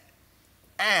these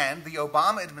And the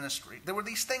Obama administration, there were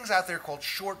these things out there called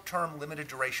short-term limited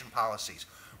duration policies,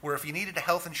 where if you needed a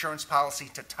health insurance policy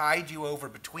to tide you over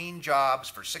between jobs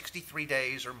for 63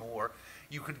 days or more,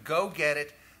 you could go get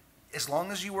it. As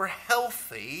long as you were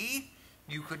healthy,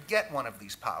 you could get one of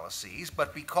these policies.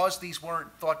 But because these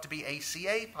weren't thought to be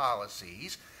ACA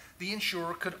policies, the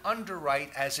insurer could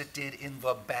underwrite as it did in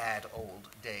the bad old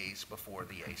days before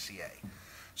the ACA.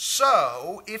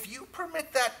 So, if you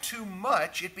permit that too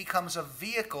much, it becomes a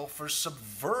vehicle for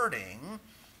subverting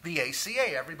the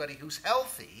ACA. Everybody who's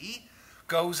healthy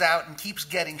goes out and keeps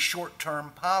getting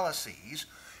short-term policies,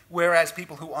 whereas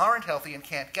people who aren't healthy and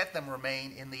can't get them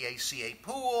remain in the ACA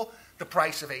pool. The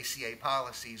price of ACA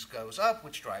policies goes up,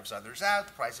 which drives others out.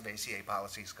 The price of ACA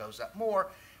policies goes up more,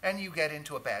 and you get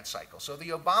into a bad cycle. So the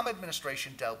Obama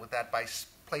administration dealt with that by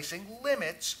placing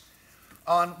limits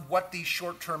on what these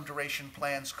short-term duration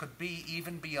plans could be,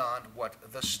 even beyond what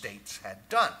the states had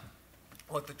done.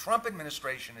 What the Trump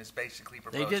administration is basically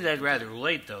proposing... They did that rather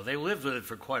late, though. They lived with it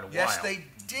for quite a while. Yes, they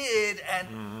did,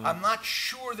 and I'm not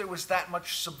sure there was that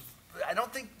much... I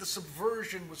don't think the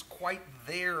subversion was quite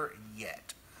there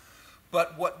yet.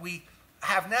 But what we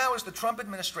have now is the Trump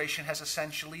administration has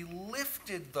essentially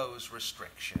lifted those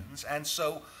restrictions, and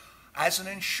so as an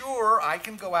insurer, I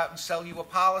can go out and sell you a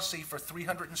policy for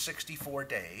 364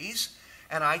 days,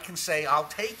 and I can say, I'll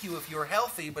take you if you're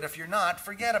healthy, but if you're not,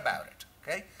 forget about it,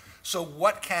 okay? So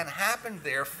what can happen,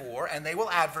 therefore, and they will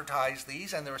advertise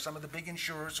these, and there are some of the big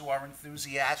insurers who are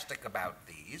enthusiastic about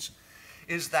these,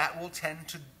 is that will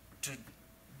tend to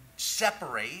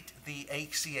separate the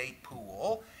ACA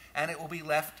pool, and it will be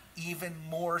left even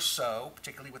more so,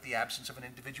 particularly with the absence of an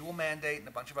individual mandate and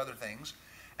a bunch of other things,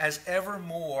 as ever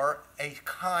more a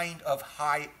kind of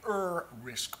higher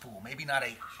risk pool. Maybe not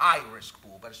a high risk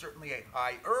pool, but certainly a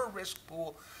higher risk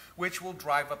pool, which will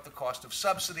drive up the cost of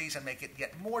subsidies and make it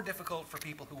yet more difficult for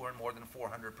people who earn more than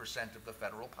 400% of the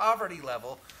federal poverty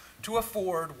level to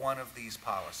afford one of these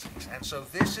policies. And so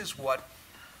this is what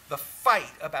the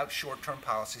fight about short-term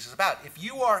policies is about. If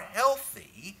you are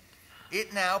healthy,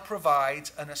 it now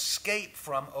provides an escape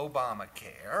from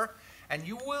Obamacare, and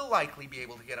you will likely be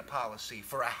able to get a policy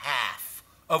for a half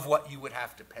of what you would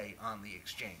have to pay on the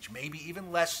exchange, maybe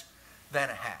even less than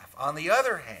a half. On the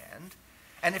other hand,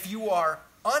 and if you are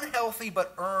unhealthy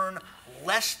but earn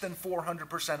less than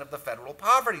 400% of the federal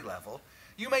poverty level,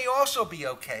 you may also be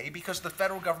okay because the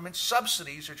federal government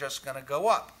subsidies are just going to go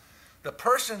up. The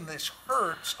person this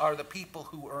hurts are the people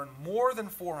who earn more than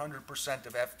 400%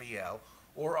 of FPL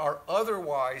or are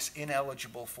otherwise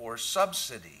ineligible for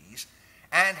subsidies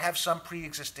and have some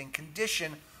pre-existing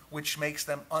condition which makes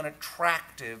them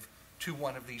unattractive to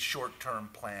one of these short-term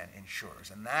plan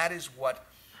insurers. And that is what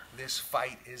this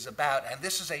fight is about. And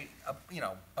this is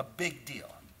a big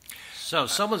deal. So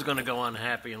someone's going to go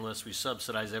unhappy unless we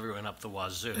subsidize everyone up the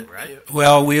wazoo, right?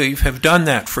 Well, we have done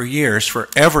that for years for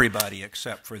everybody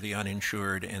except for the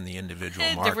uninsured and the individual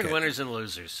market. Different winners and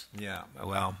losers. Yeah,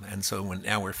 well, and so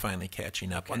now we're finally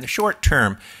catching up. On the short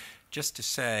term, just to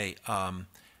say,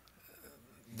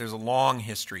 there's a long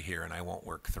history here, and I won't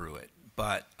work through it.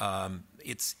 But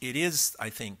it is, I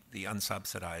think, the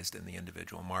unsubsidized and the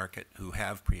individual market who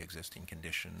have pre-existing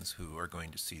conditions who are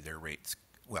going to see their rates,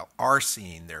 are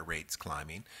seeing their rates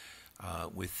climbing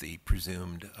with the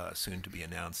presumed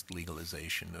soon-to-be-announced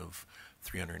legalization of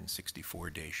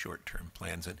 364-day short-term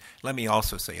plans. And let me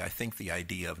also say, I think the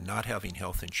idea of not having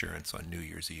health insurance on New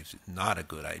Year's Eve is not a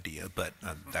good idea, but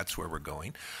that's where we're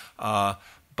going.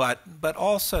 But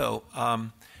also,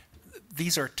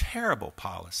 these are terrible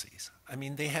policies. I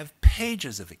mean, they have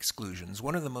pages of exclusions.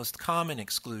 One of the most common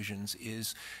exclusions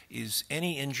is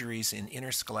any injuries in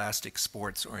interscholastic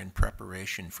sports or in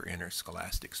preparation for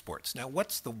interscholastic sports. Now,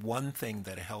 what's the one thing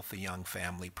that a healthy young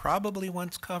family probably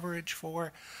wants coverage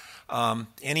for?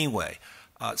 Anyway,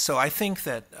 so I think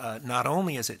that not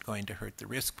only is it going to hurt the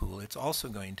risk pool, there's also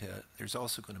going to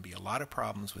be a lot of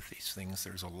problems with these things.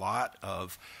 There's a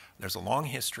long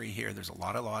history here. There's a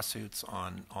lot of lawsuits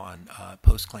on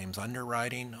post-claims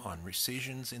underwriting, on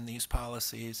rescissions in these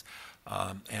policies,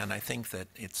 and I think that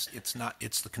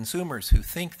it's the consumers who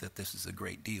think that this is a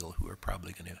great deal who are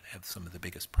probably going to have some of the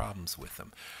biggest problems with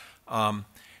them.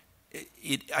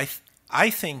 I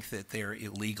think that they're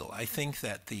illegal. I think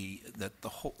that the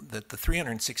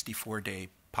 364-day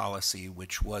policy,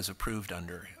 which was approved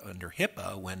under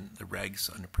HIPAA when the regs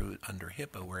approved under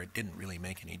HIPAA, where it didn't really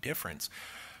make any difference.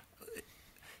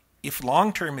 If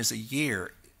long-term is a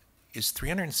year, is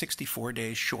 364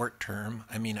 days short-term?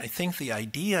 I mean, I think the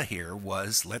idea here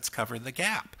was let's cover the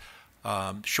gap.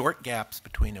 Short gaps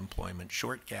between employment,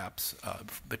 short gaps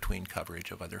between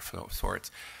coverage of other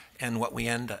sorts. and what we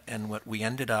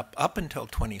ended up until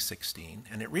 2016,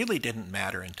 and it really didn't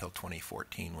matter until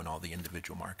 2014 when all the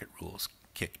individual market rules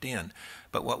kicked in.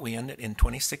 But what we ended in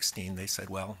 2016, they said,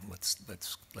 well,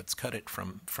 let's cut it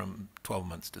from 12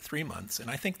 months to 3 months, and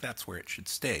I think that's where it should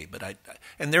stay. But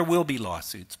and there will be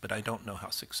lawsuits, but I don't know how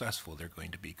successful they're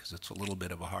going to be because it's a little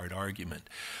bit of a hard argument.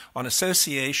 On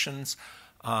associations,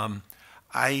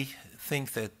 I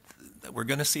think that we're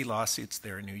going to see lawsuits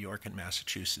there. In New York and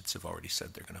Massachusetts have already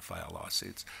said they're going to file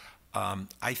lawsuits.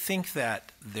 I think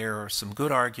that there are some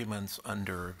good arguments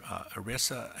under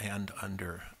ERISA and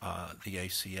under the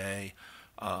ACA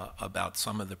about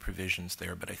some of the provisions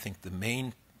there, but I think the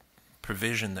main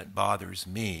provision that bothers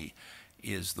me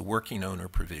is the working owner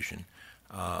provision,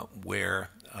 where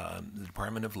the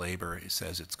Department of Labor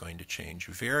says it's going to change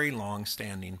a very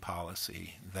long-standing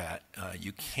policy that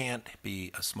you can't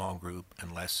be a small group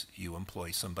unless you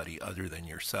employ somebody other than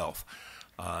yourself,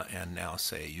 and now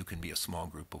say you can be a small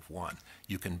group of one.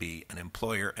 You can be an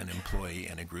employer, an employee,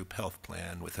 and a group health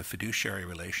plan with a fiduciary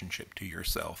relationship to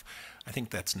yourself. I think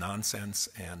that's nonsense,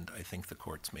 and I think the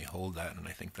courts may hold that, and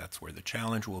I think that's where the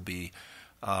challenge will be.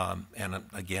 And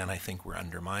again, I think we're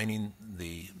undermining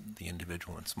the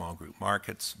individual and small group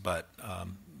markets, but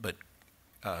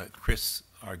Chris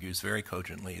argues very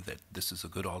cogently that this is a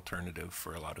good alternative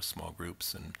for a lot of small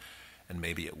groups, and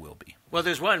maybe it will be. Well,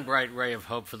 there's one bright ray of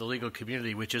hope for the legal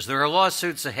community, which is there are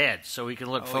lawsuits ahead, so we can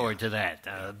look forward to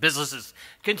that. Businesses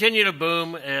continue to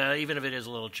boom, even if it is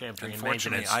a little champion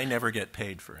Unfortunately, maintenance. I never get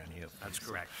paid for any of them. That's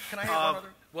correct. Can I have one other?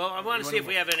 Well, I want to see if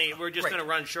we have any. We're just Great. going to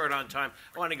run short on time.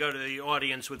 I want to go to the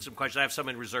audience with some questions. I have some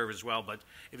in reserve as well, but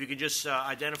if you could just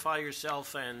identify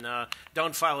yourself and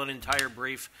don't file an entire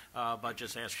brief, but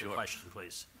just ask your question,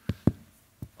 please.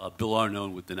 Bill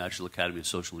Arnone with the National Academy of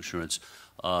Social Insurance.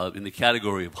 In the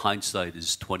category of hindsight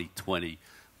is 2020,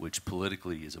 which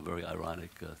politically is a very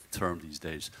ironic term these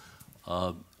days.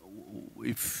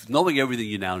 If knowing everything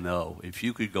you now know, if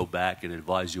you could go back and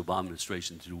advise the Obama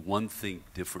administration to do one thing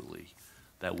differently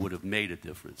that would have made a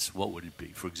difference, what would it be?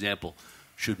 For example,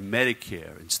 should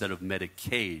Medicare instead of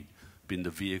Medicaid been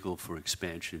the vehicle for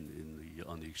expansion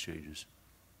on the exchanges?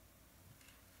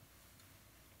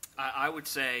 I would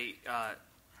say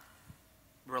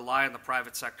rely on the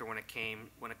private sector when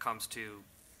it comes to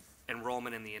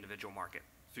enrollment in the individual market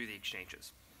through the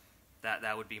exchanges.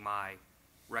 That would be my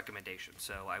recommendation.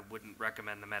 So I wouldn't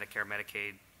recommend the Medicare,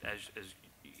 Medicaid, as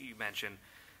you mentioned.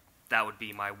 That would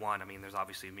be my one. I mean, there's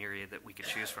obviously a myriad that we could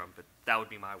choose from, but that would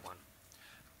be my one.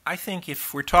 I think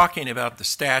if we're talking about the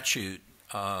statute,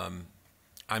 I'm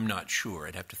not sure.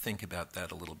 I'd have to think about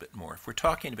that a little bit more. If we're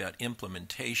talking about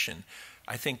implementation,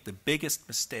 I think the biggest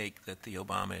mistake that the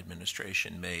Obama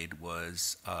administration made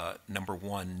was, number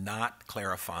one, not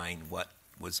clarifying what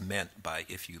was meant by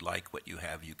if you like what you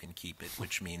have, you can keep it,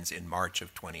 which means in March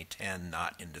of 2010,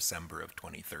 not in December of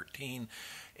 2013.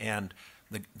 And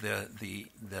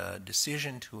the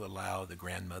decision to allow the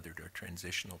grandmothered or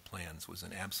transitional plans was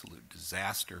an absolute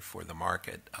disaster for the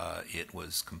market. It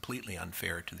was completely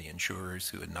unfair to the insurers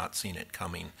who had not seen it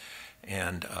coming,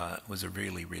 and was a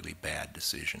really, really bad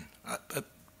decision.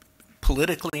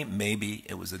 Politically, maybe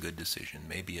it was a good decision.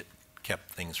 Maybe it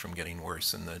kept things from getting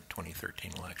worse in the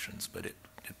 2013 elections, but it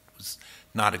was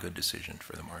not a good decision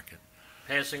for the market.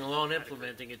 Passing a law and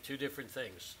implementing it, two different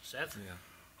things. Seth? Yeah.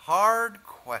 Hard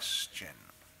question.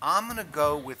 I'm going to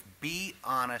go with be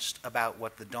honest about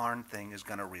what the darn thing is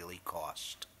going to really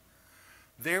cost.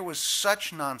 There was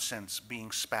such nonsense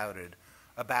being spouted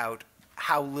about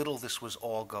how little this was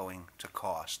all going to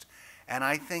cost. And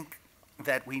I think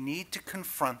that we need to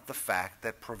confront the fact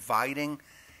that providing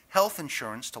health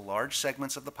insurance to large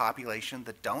segments of the population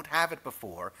that don't have it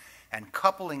before and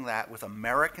coupling that with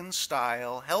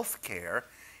American-style health care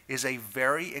is a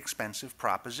very expensive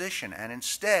proposition. And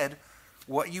instead,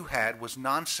 what you had was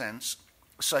nonsense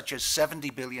such as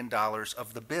 $70 billion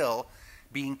of the bill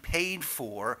being paid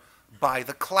for by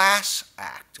the Class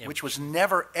Act, which was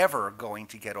never, ever going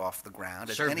to get off the ground.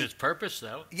 Served its purpose,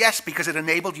 though. Yes, because it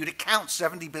enabled you to count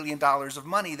 $70 billion of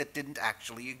money that didn't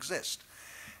actually exist.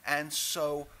 And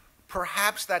so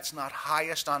perhaps that's not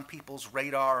highest on people's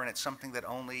radar, and it's something that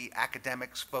only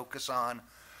academics focus on.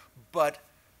 But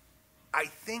I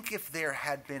think if there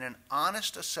had been an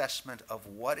honest assessment of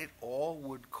what it all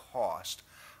would cost,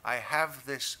 I have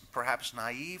this perhaps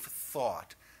naive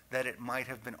thought that it might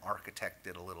have been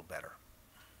architected a little better.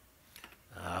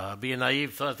 Be a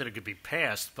naive thought that it could be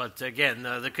passed, but again,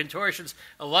 the contortions,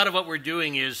 a lot of what we're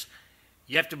doing is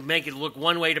you have to make it look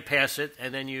one way to pass it,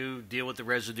 and then you deal with the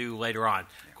residue later on.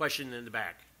 Question in the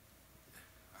back.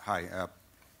 Hi.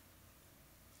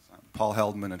 Paul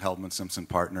Heldman at Heldman Simpson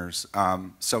Partners.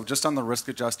 So just on the risk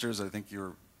adjusters, I think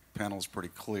your panel is pretty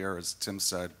clear. As Tim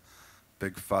said,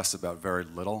 big fuss about very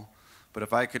little. But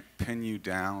if I could pin you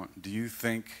down, do you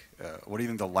think, what do you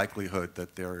think the likelihood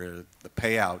that the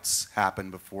payouts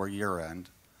happen before year end?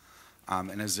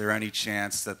 And is there any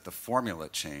chance that the formula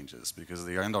changes? Because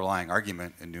the underlying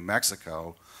argument in New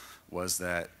Mexico was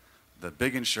that the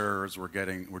big insurers were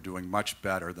doing much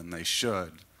better than they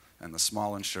should, and the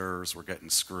small insurers were getting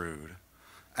screwed.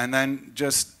 And then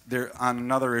just on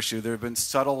another issue, there have been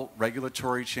subtle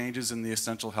regulatory changes in the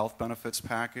essential health benefits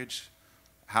package.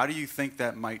 How do you think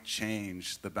that might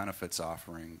change the benefits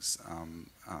offerings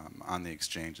on the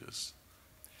exchanges?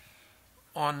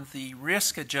 On the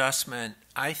risk adjustment,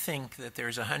 I think that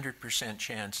there's a 100%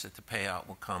 chance that the payout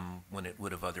will come when it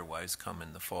would have otherwise come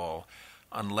in the fall,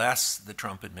 unless the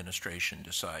Trump administration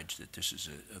decides that this is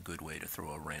a good way to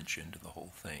throw a wrench into the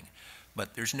whole thing.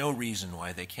 But there's no reason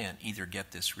why they can't either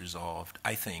get this resolved,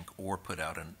 I think, or put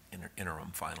out an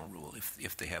interim final rule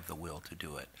if they have the will to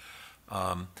do it.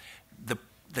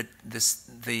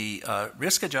 The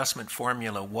risk adjustment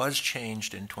formula was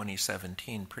changed in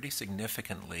 2017 pretty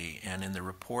significantly, and in the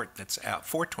report that's out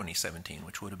for 2017,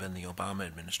 which would have been the Obama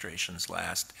administration's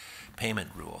last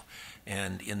payment rule,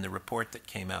 and in the report that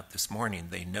came out this morning,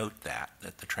 they note that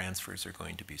the transfers are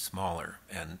going to be smaller,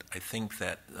 and I think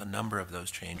that a number of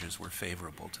those changes were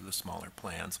favorable to the smaller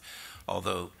plans,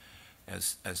 although,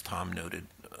 as Tom noted,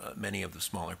 many of the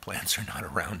smaller plans are not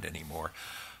around anymore.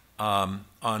 On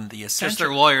the essential, Just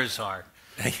their lawyers are.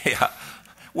 Yeah.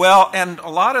 Well, and a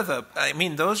lot of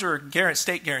those are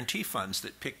state guarantee funds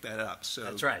that pick that up. So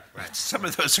that's right. Some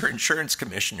of those are insurance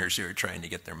commissioners who are trying to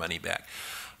get their money back.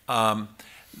 On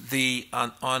the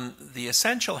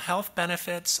essential health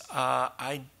benefits,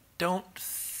 I don't.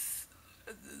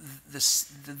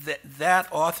 That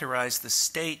authorized the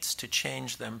states to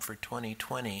change them for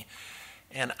 2020,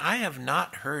 and I have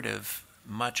not heard of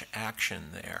much action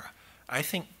there. I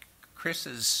think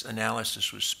Chris's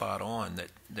analysis was spot on,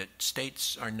 that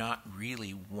states are not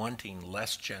really wanting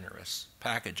less generous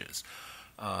packages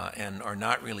and are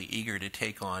not really eager to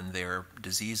take on their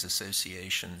disease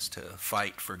associations to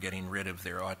fight for getting rid of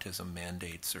their autism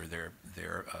mandates or their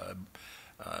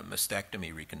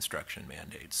mastectomy reconstruction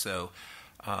mandates. So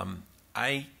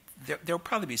there'll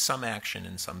probably be some action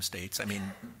in some states. I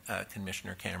mean,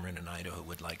 Commissioner Cameron in Idaho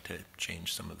would like to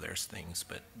change some of their things,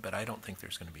 but I don't think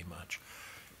there's going to be much.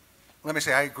 Let me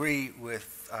say, I agree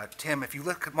with Tim. If you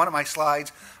look at one of my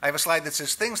slides, I have a slide that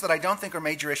says things that I don't think are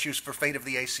major issues for fate of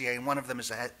the ACA, and one of them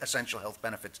is essential health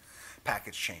benefits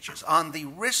package changes. On the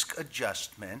risk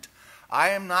adjustment, I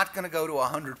am not going to go to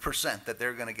 100% that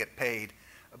they're going to get paid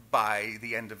by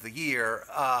the end of the year.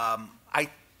 I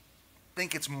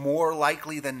think it's more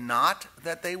likely than not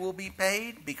that they will be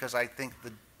paid, because I think,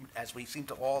 as we seem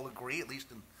to all agree, at least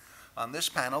on this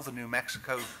panel, the New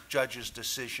Mexico judge's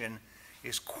decision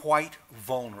is quite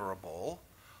vulnerable,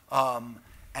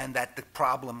 and that the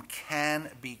problem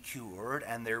can be cured,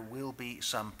 and there will be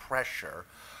some pressure.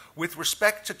 With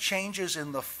respect to changes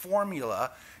in the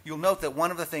formula, you'll note that one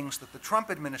of the things that the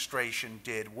Trump administration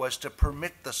did was to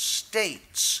permit the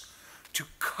states to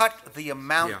cut the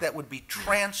amount that would be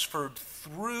transferred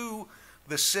through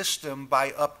the system by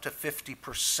up to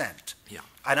 50%. Yeah.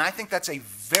 And I think that's a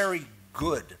very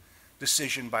good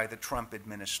decision by the Trump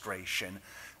administration.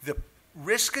 The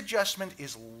risk adjustment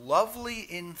is lovely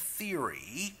in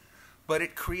theory, but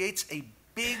it creates a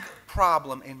big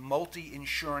problem in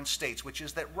multi-insurance states, which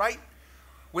is that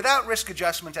without risk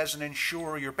adjustment as an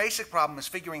insurer, your basic problem is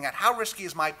figuring out how risky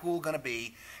is my pool going to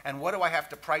be and what do I have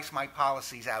to price my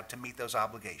policies out to meet those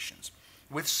obligations.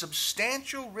 With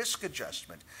substantial risk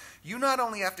adjustment, you not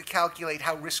only have to calculate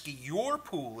how risky your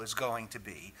pool is going to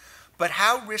be, but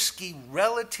how risky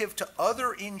relative to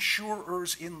other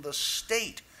insurers in the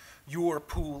state your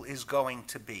pool is going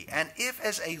to be. And if,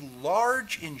 as a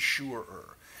large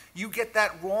insurer, you get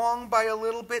that wrong by a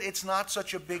little bit, it's not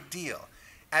such a big deal.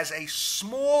 As a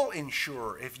small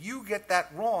insurer, if you get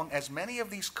that wrong, as many of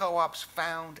these co-ops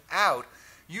found out,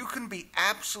 you can be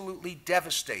absolutely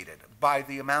devastated by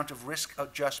the amount of risk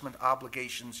adjustment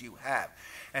obligations you have.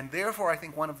 And therefore, I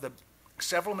think one of the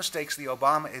several mistakes the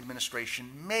Obama administration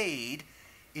made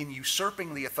in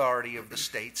usurping the authority of the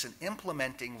states and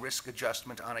implementing risk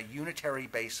adjustment on a unitary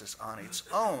basis on its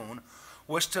own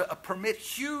was to permit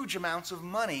huge amounts of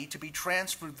money to be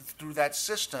transferred through that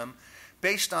system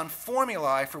based on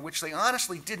formulae for which they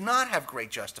honestly did not have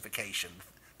great justification.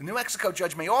 The New Mexico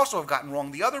judge may also have gotten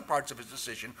wrong the other parts of his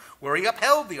decision where he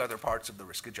upheld the other parts of the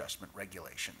risk adjustment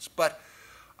regulations. But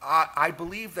I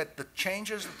believe that the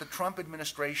changes that the Trump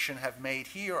administration have made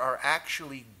here are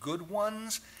actually good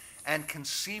ones, and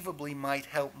conceivably might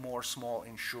help more small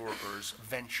insurers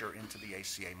venture into the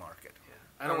ACA market?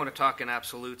 I don't want to talk in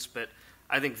absolutes, but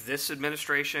I think this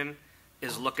administration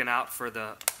is looking out for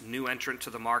the new entrant to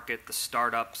the market, the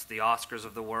startups, the Oscars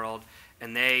of the world,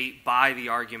 and they buy the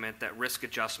argument that risk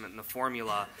adjustment in the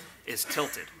formula is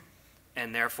tilted,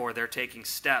 and therefore they're taking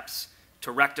steps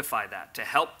to rectify that, to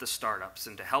help the startups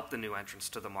and to help the new entrants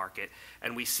to the market.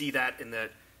 And we see that in the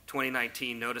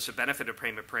 2019 Notice of Benefit of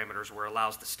Payment Parameters, where it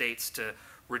allows the states to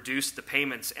reduce the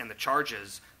payments and the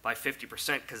charges by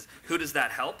 50%, because who does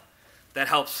that help? That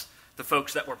helps the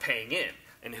folks that we're paying in.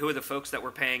 And who are the folks that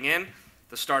we're paying in?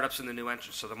 The startups and the new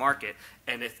entrants to the market.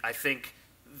 And I think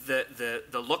the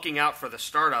looking out for the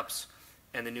startups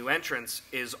and the new entrants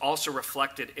is also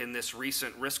reflected in this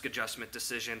recent risk adjustment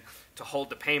decision to hold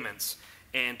the payments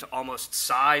and to almost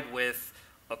side with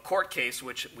a court case,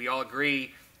 which we all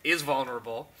agree is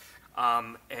vulnerable.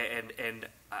 And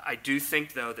I do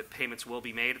think, though, that payments will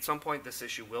be made at some point. This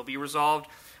issue will be resolved.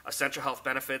 Essential health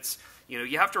benefits,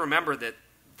 you have to remember that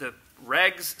the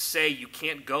regs say you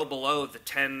can't go below the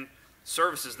 10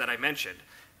 services that I mentioned.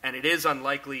 And it is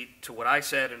unlikely, to what I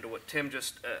said and to what Tim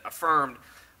just affirmed,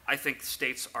 I think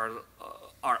states are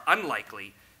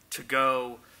unlikely to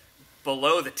go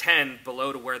below the 10,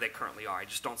 below to where they currently are. I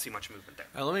just don't see much movement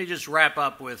there. Let me just wrap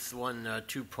up with one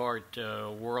two-part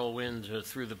whirlwind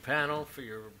through the panel for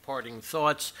your parting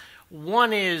thoughts.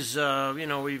 One is,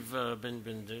 we've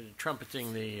been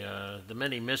trumpeting the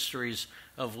many mysteries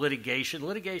of litigation.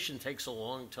 Litigation takes a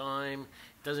long time.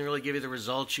 It doesn't really give you the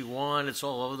results you want. It's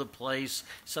all over the place.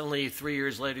 Suddenly, 3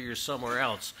 years later, you're somewhere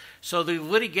else. So the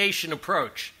litigation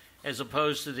approach, as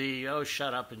opposed to the,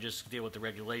 shut up and just deal with the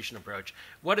regulation approach.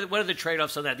 What are the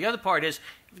trade-offs on that? The other part is,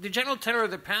 the general tenor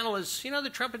of the panel is, the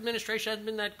Trump administration hasn't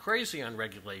been that crazy on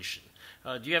regulation.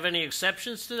 Do you have any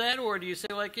exceptions to that, or do you say,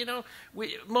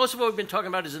 most of what we've been talking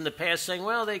about is in the past saying,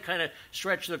 well, they kind of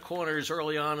stretched the corners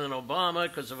early on in Obama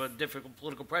because of difficult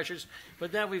political pressures,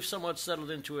 but now we've somewhat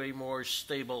settled into a more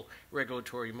stable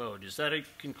regulatory mode. Is that a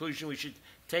conclusion we should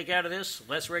take out of this?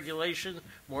 Less regulation,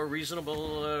 more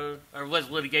reasonable, or less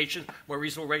litigation, more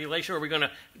reasonable regulation, or are we going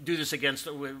to do this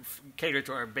cater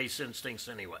to our base instincts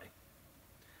anyway?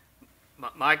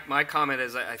 My comment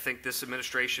is I think this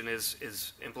administration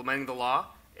is implementing the law,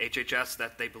 HHS,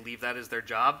 that they believe that is their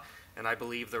job, and I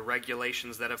believe the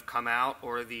regulations that have come out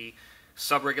or the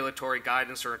sub-regulatory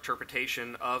guidance or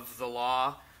interpretation of the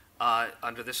law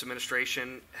under this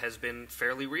administration has been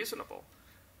fairly reasonable.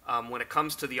 When it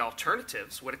comes to the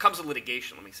alternatives, when it comes to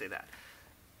litigation, let me say that,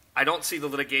 I don't see the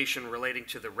litigation relating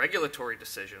to the regulatory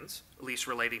decisions, at least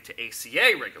relating to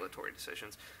ACA regulatory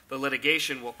decisions. The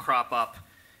litigation will crop up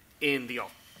in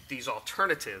these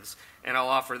alternatives, and I'll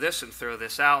offer this and throw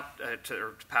this out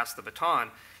to pass the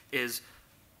baton, is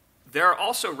there are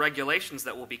also regulations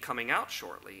that will be coming out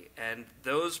shortly, and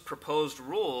those proposed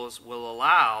rules will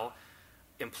allow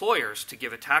employers to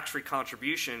give a tax-free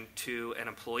contribution to an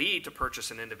employee to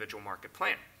purchase an individual market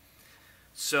plan.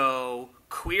 So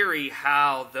query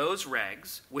how those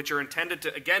regs, which are intended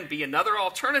to, again, be another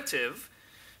alternative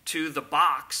to the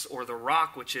box or the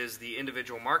rock, which is the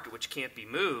individual market, which can't be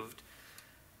moved,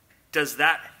 does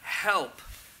that help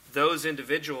those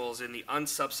individuals in the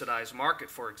unsubsidized market,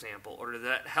 for example, or does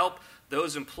that help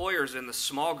those employers in the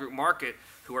small group market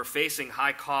who are facing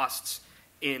high costs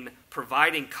in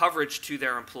providing coverage to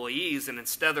their employees, and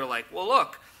instead they're like, well,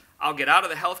 look, I'll get out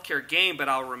of the healthcare game, but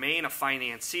I'll remain a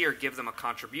financier, give them a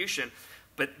contribution.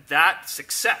 But that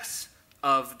success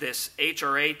of this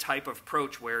HRA type of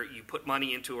approach where you put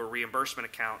money into a reimbursement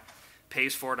account,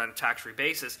 pays for it on a tax-free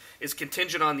basis, is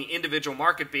contingent on the individual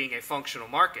market being a functional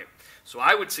market. So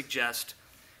I would suggest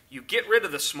you get rid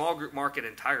of the small group market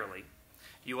entirely.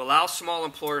 You allow small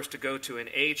employers to go to an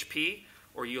AHP,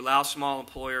 or you allow small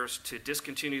employers to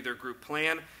discontinue their group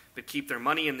plan but keep their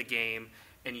money in the game,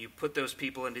 and you put those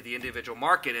people into the individual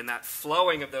market, and that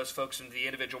flowing of those folks into the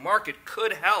individual market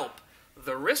could help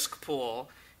the risk pool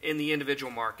in the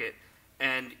individual market,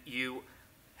 and you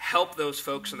help those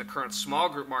folks in the current small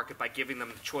group market by giving them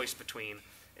the choice between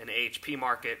an AHP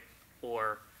market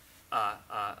or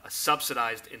a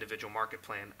subsidized individual market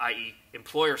plan, i.e.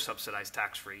 employer-subsidized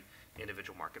tax-free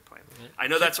individual market plan. I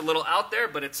know that's a little out there,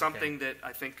 but it's something that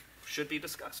I think should be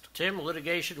discussed. Tim,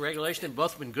 litigation, regulation have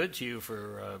both been good to you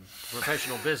for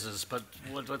professional business, but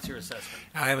what's your assessment?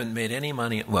 I haven't made any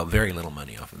money, well, very little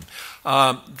money off them.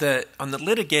 On the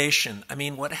litigation, I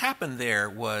mean, what happened there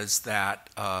was that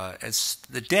as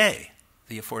the day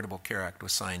the Affordable Care Act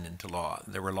was signed into law,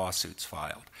 there were lawsuits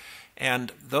filed.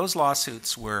 And those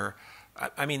lawsuits were,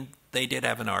 I mean, they did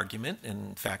have an argument.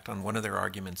 In fact, on one of their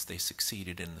arguments, they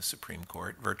succeeded in the Supreme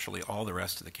Court. Virtually all the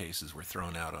rest of the cases were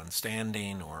thrown out on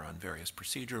standing or on various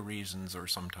procedural reasons or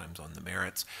sometimes on the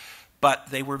merits. But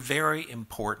they were very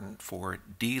important for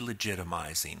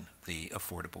delegitimizing the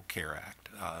Affordable Care Act.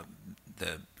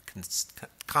 The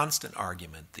constant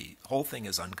argument, the whole thing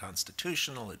is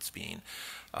unconstitutional, it's being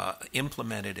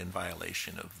implemented in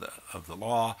violation of the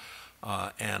law,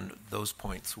 and those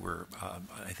points were,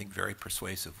 I think, very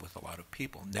persuasive with a lot of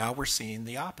people. Now we're seeing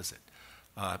the opposite.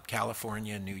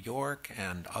 California, New York,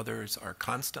 and others are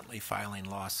constantly filing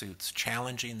lawsuits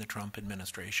challenging the Trump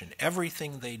administration.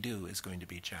 Everything they do is going to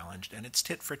be challenged, and it's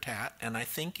tit for tat, and I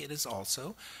think it is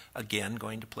also, again,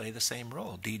 going to play the same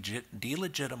role,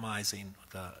 delegitimizing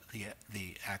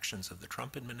the actions of the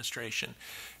Trump administration,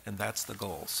 and that's the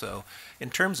goal. So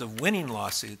in terms of winning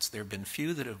lawsuits, there have been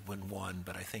few that have been won,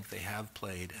 but I think they have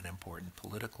played an important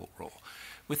political role.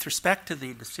 With respect to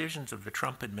the decisions of the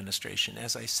Trump administration,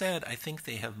 as I said, I think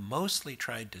they have mostly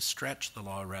tried to stretch the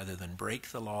law rather than break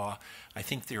the law. I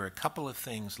think there are a couple of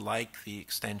things like the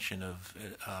extension of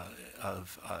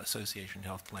association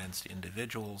health plans to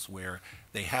individuals where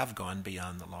they have gone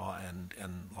beyond the law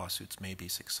and lawsuits may be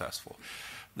successful.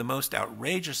 The most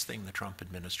outrageous thing the Trump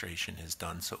administration has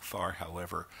done so far,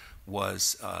 however,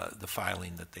 was the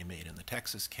filing that they made in the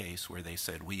Texas case where they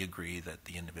said, we agree that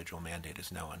the individual mandate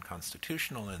is now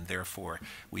unconstitutional and therefore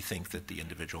we think that the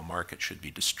individual market should be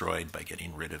destroyed by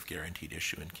getting rid of guaranteed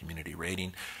issue and community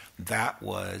rating. That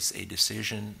was a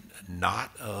decision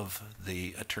not of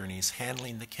the attorneys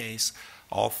handling the case.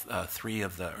 All three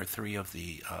of the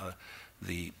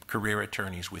career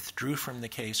attorneys withdrew from the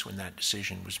case when that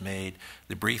decision was made.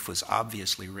 The brief was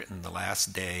obviously written the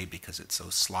last day because it's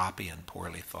so sloppy and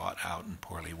poorly thought out and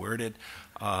poorly worded.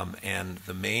 And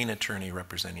the main attorney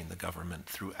representing the government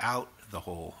throughout the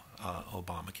whole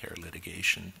Obamacare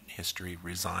litigation history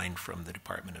resigned from the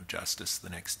Department of Justice the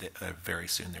next day, very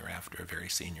soon thereafter, a very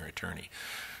senior attorney.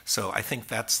 So I think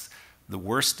that's the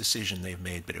worst decision they've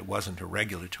made, but it wasn't a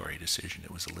regulatory decision, it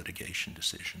was a litigation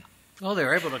decision. Well,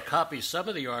 they're able to copy some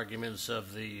of the arguments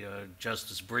of the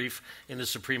Justice brief in the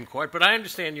Supreme Court, but I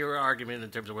understand your argument in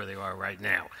terms of where they are right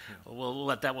now. We'll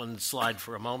let that one slide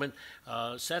for a moment.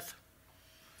 Seth?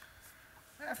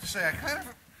 I have to say, I kind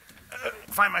of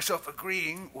find myself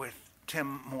agreeing with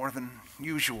Tim more than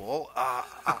usual.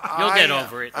 You'll get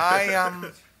over it.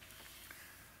 I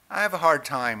have a hard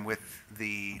time with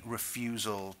the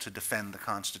refusal to defend the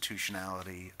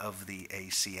constitutionality of the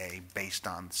ACA based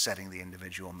on setting the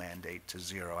individual mandate to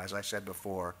zero. As I said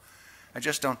before, I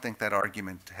just don't think that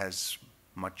argument has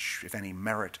much, if any,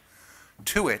 merit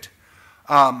to it.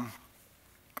 On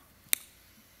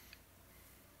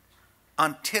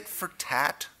tit for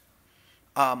tat,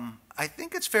 I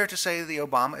think it's fair to say the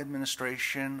Obama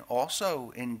administration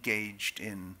also engaged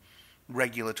in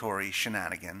regulatory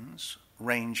shenanigans,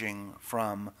 ranging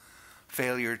from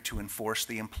failure to enforce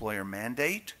the employer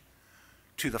mandate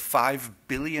to the $5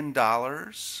 billion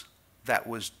that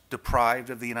was deprived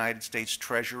of the United States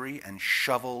Treasury and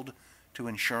shoveled to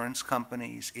insurance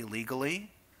companies illegally,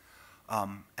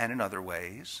 and in other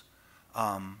ways.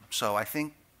 So I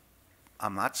think,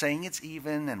 I'm not saying it's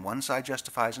even and one side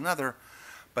justifies another,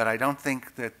 but I don't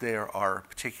think that there are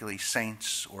particularly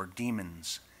saints or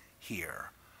demons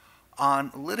here.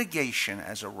 On litigation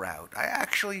as a route, I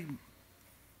actually,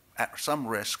 at some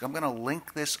risk, I'm going to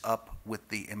link this up with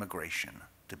the immigration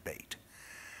debate.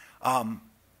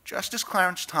 Justice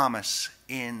Clarence Thomas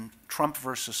in Trump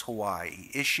versus Hawaii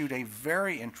issued a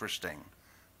very interesting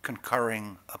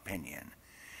concurring opinion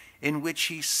in which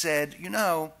he said, you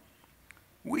know,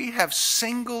 we have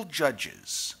single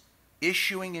judges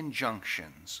issuing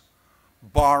injunctions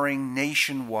barring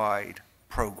nationwide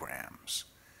programs.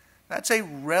 That's a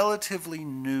relatively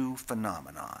new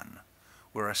phenomenon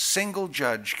where a single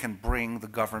judge can bring the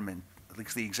government, at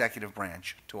least the executive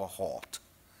branch, to a halt.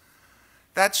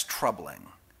 That's troubling.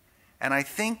 And I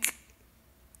think,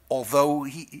 although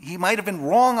he might have been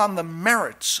wrong on the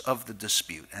merits of the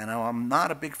dispute, and I'm not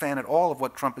a big fan at all of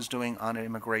what Trump is doing on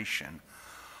immigration,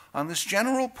 on this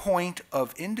general point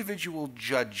of individual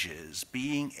judges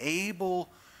being able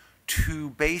to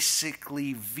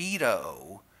basically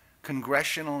veto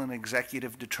congressional and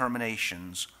executive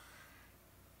determinations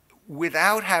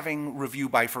without having review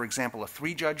by, for example, a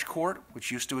three-judge court,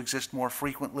 which used to exist more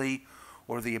frequently,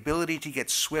 or the ability to get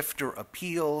swifter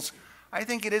appeals, I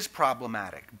think it is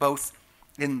problematic, both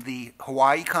in the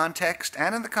Hawaii context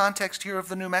and in the context here of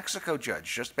the New Mexico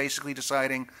judge, just basically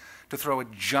deciding to throw a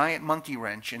giant monkey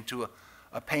wrench into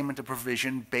a payment of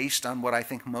provision based on what I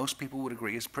think most people would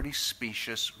agree is pretty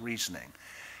specious reasoning.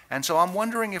 And so I'm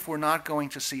wondering if we're not going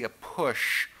to see a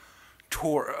push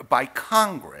by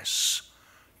Congress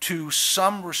to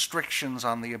some restrictions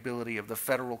on the ability of the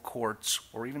federal courts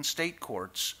or even state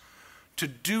courts to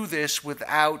do this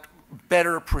without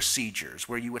better procedures,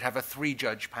 where you would have a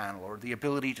 3-judge panel or the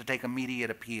ability to take immediate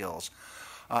appeals.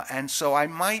 And so I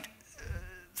might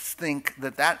think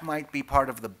that that might be part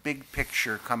of the big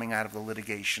picture coming out of the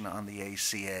litigation on the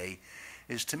ACA,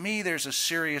 is to me there's a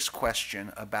serious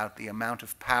question about the amount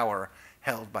of power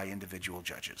held by individual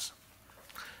judges.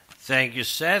 Thank you,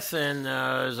 Seth. And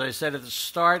as I said at the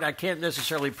start, I can't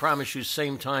necessarily promise you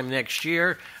same time next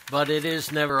year, but it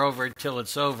is never over until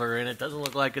it's over, and it doesn't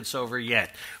look like it's over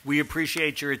yet. We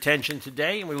appreciate your attention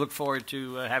today, and we look forward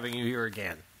to having you here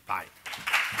again. Bye.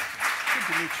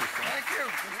 Good to meet you, sir. Thank you.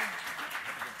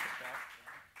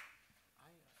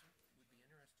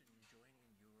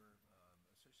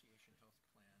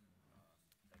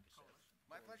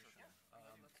 My pleasure.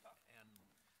 And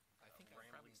I think our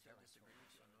colleagues disagree with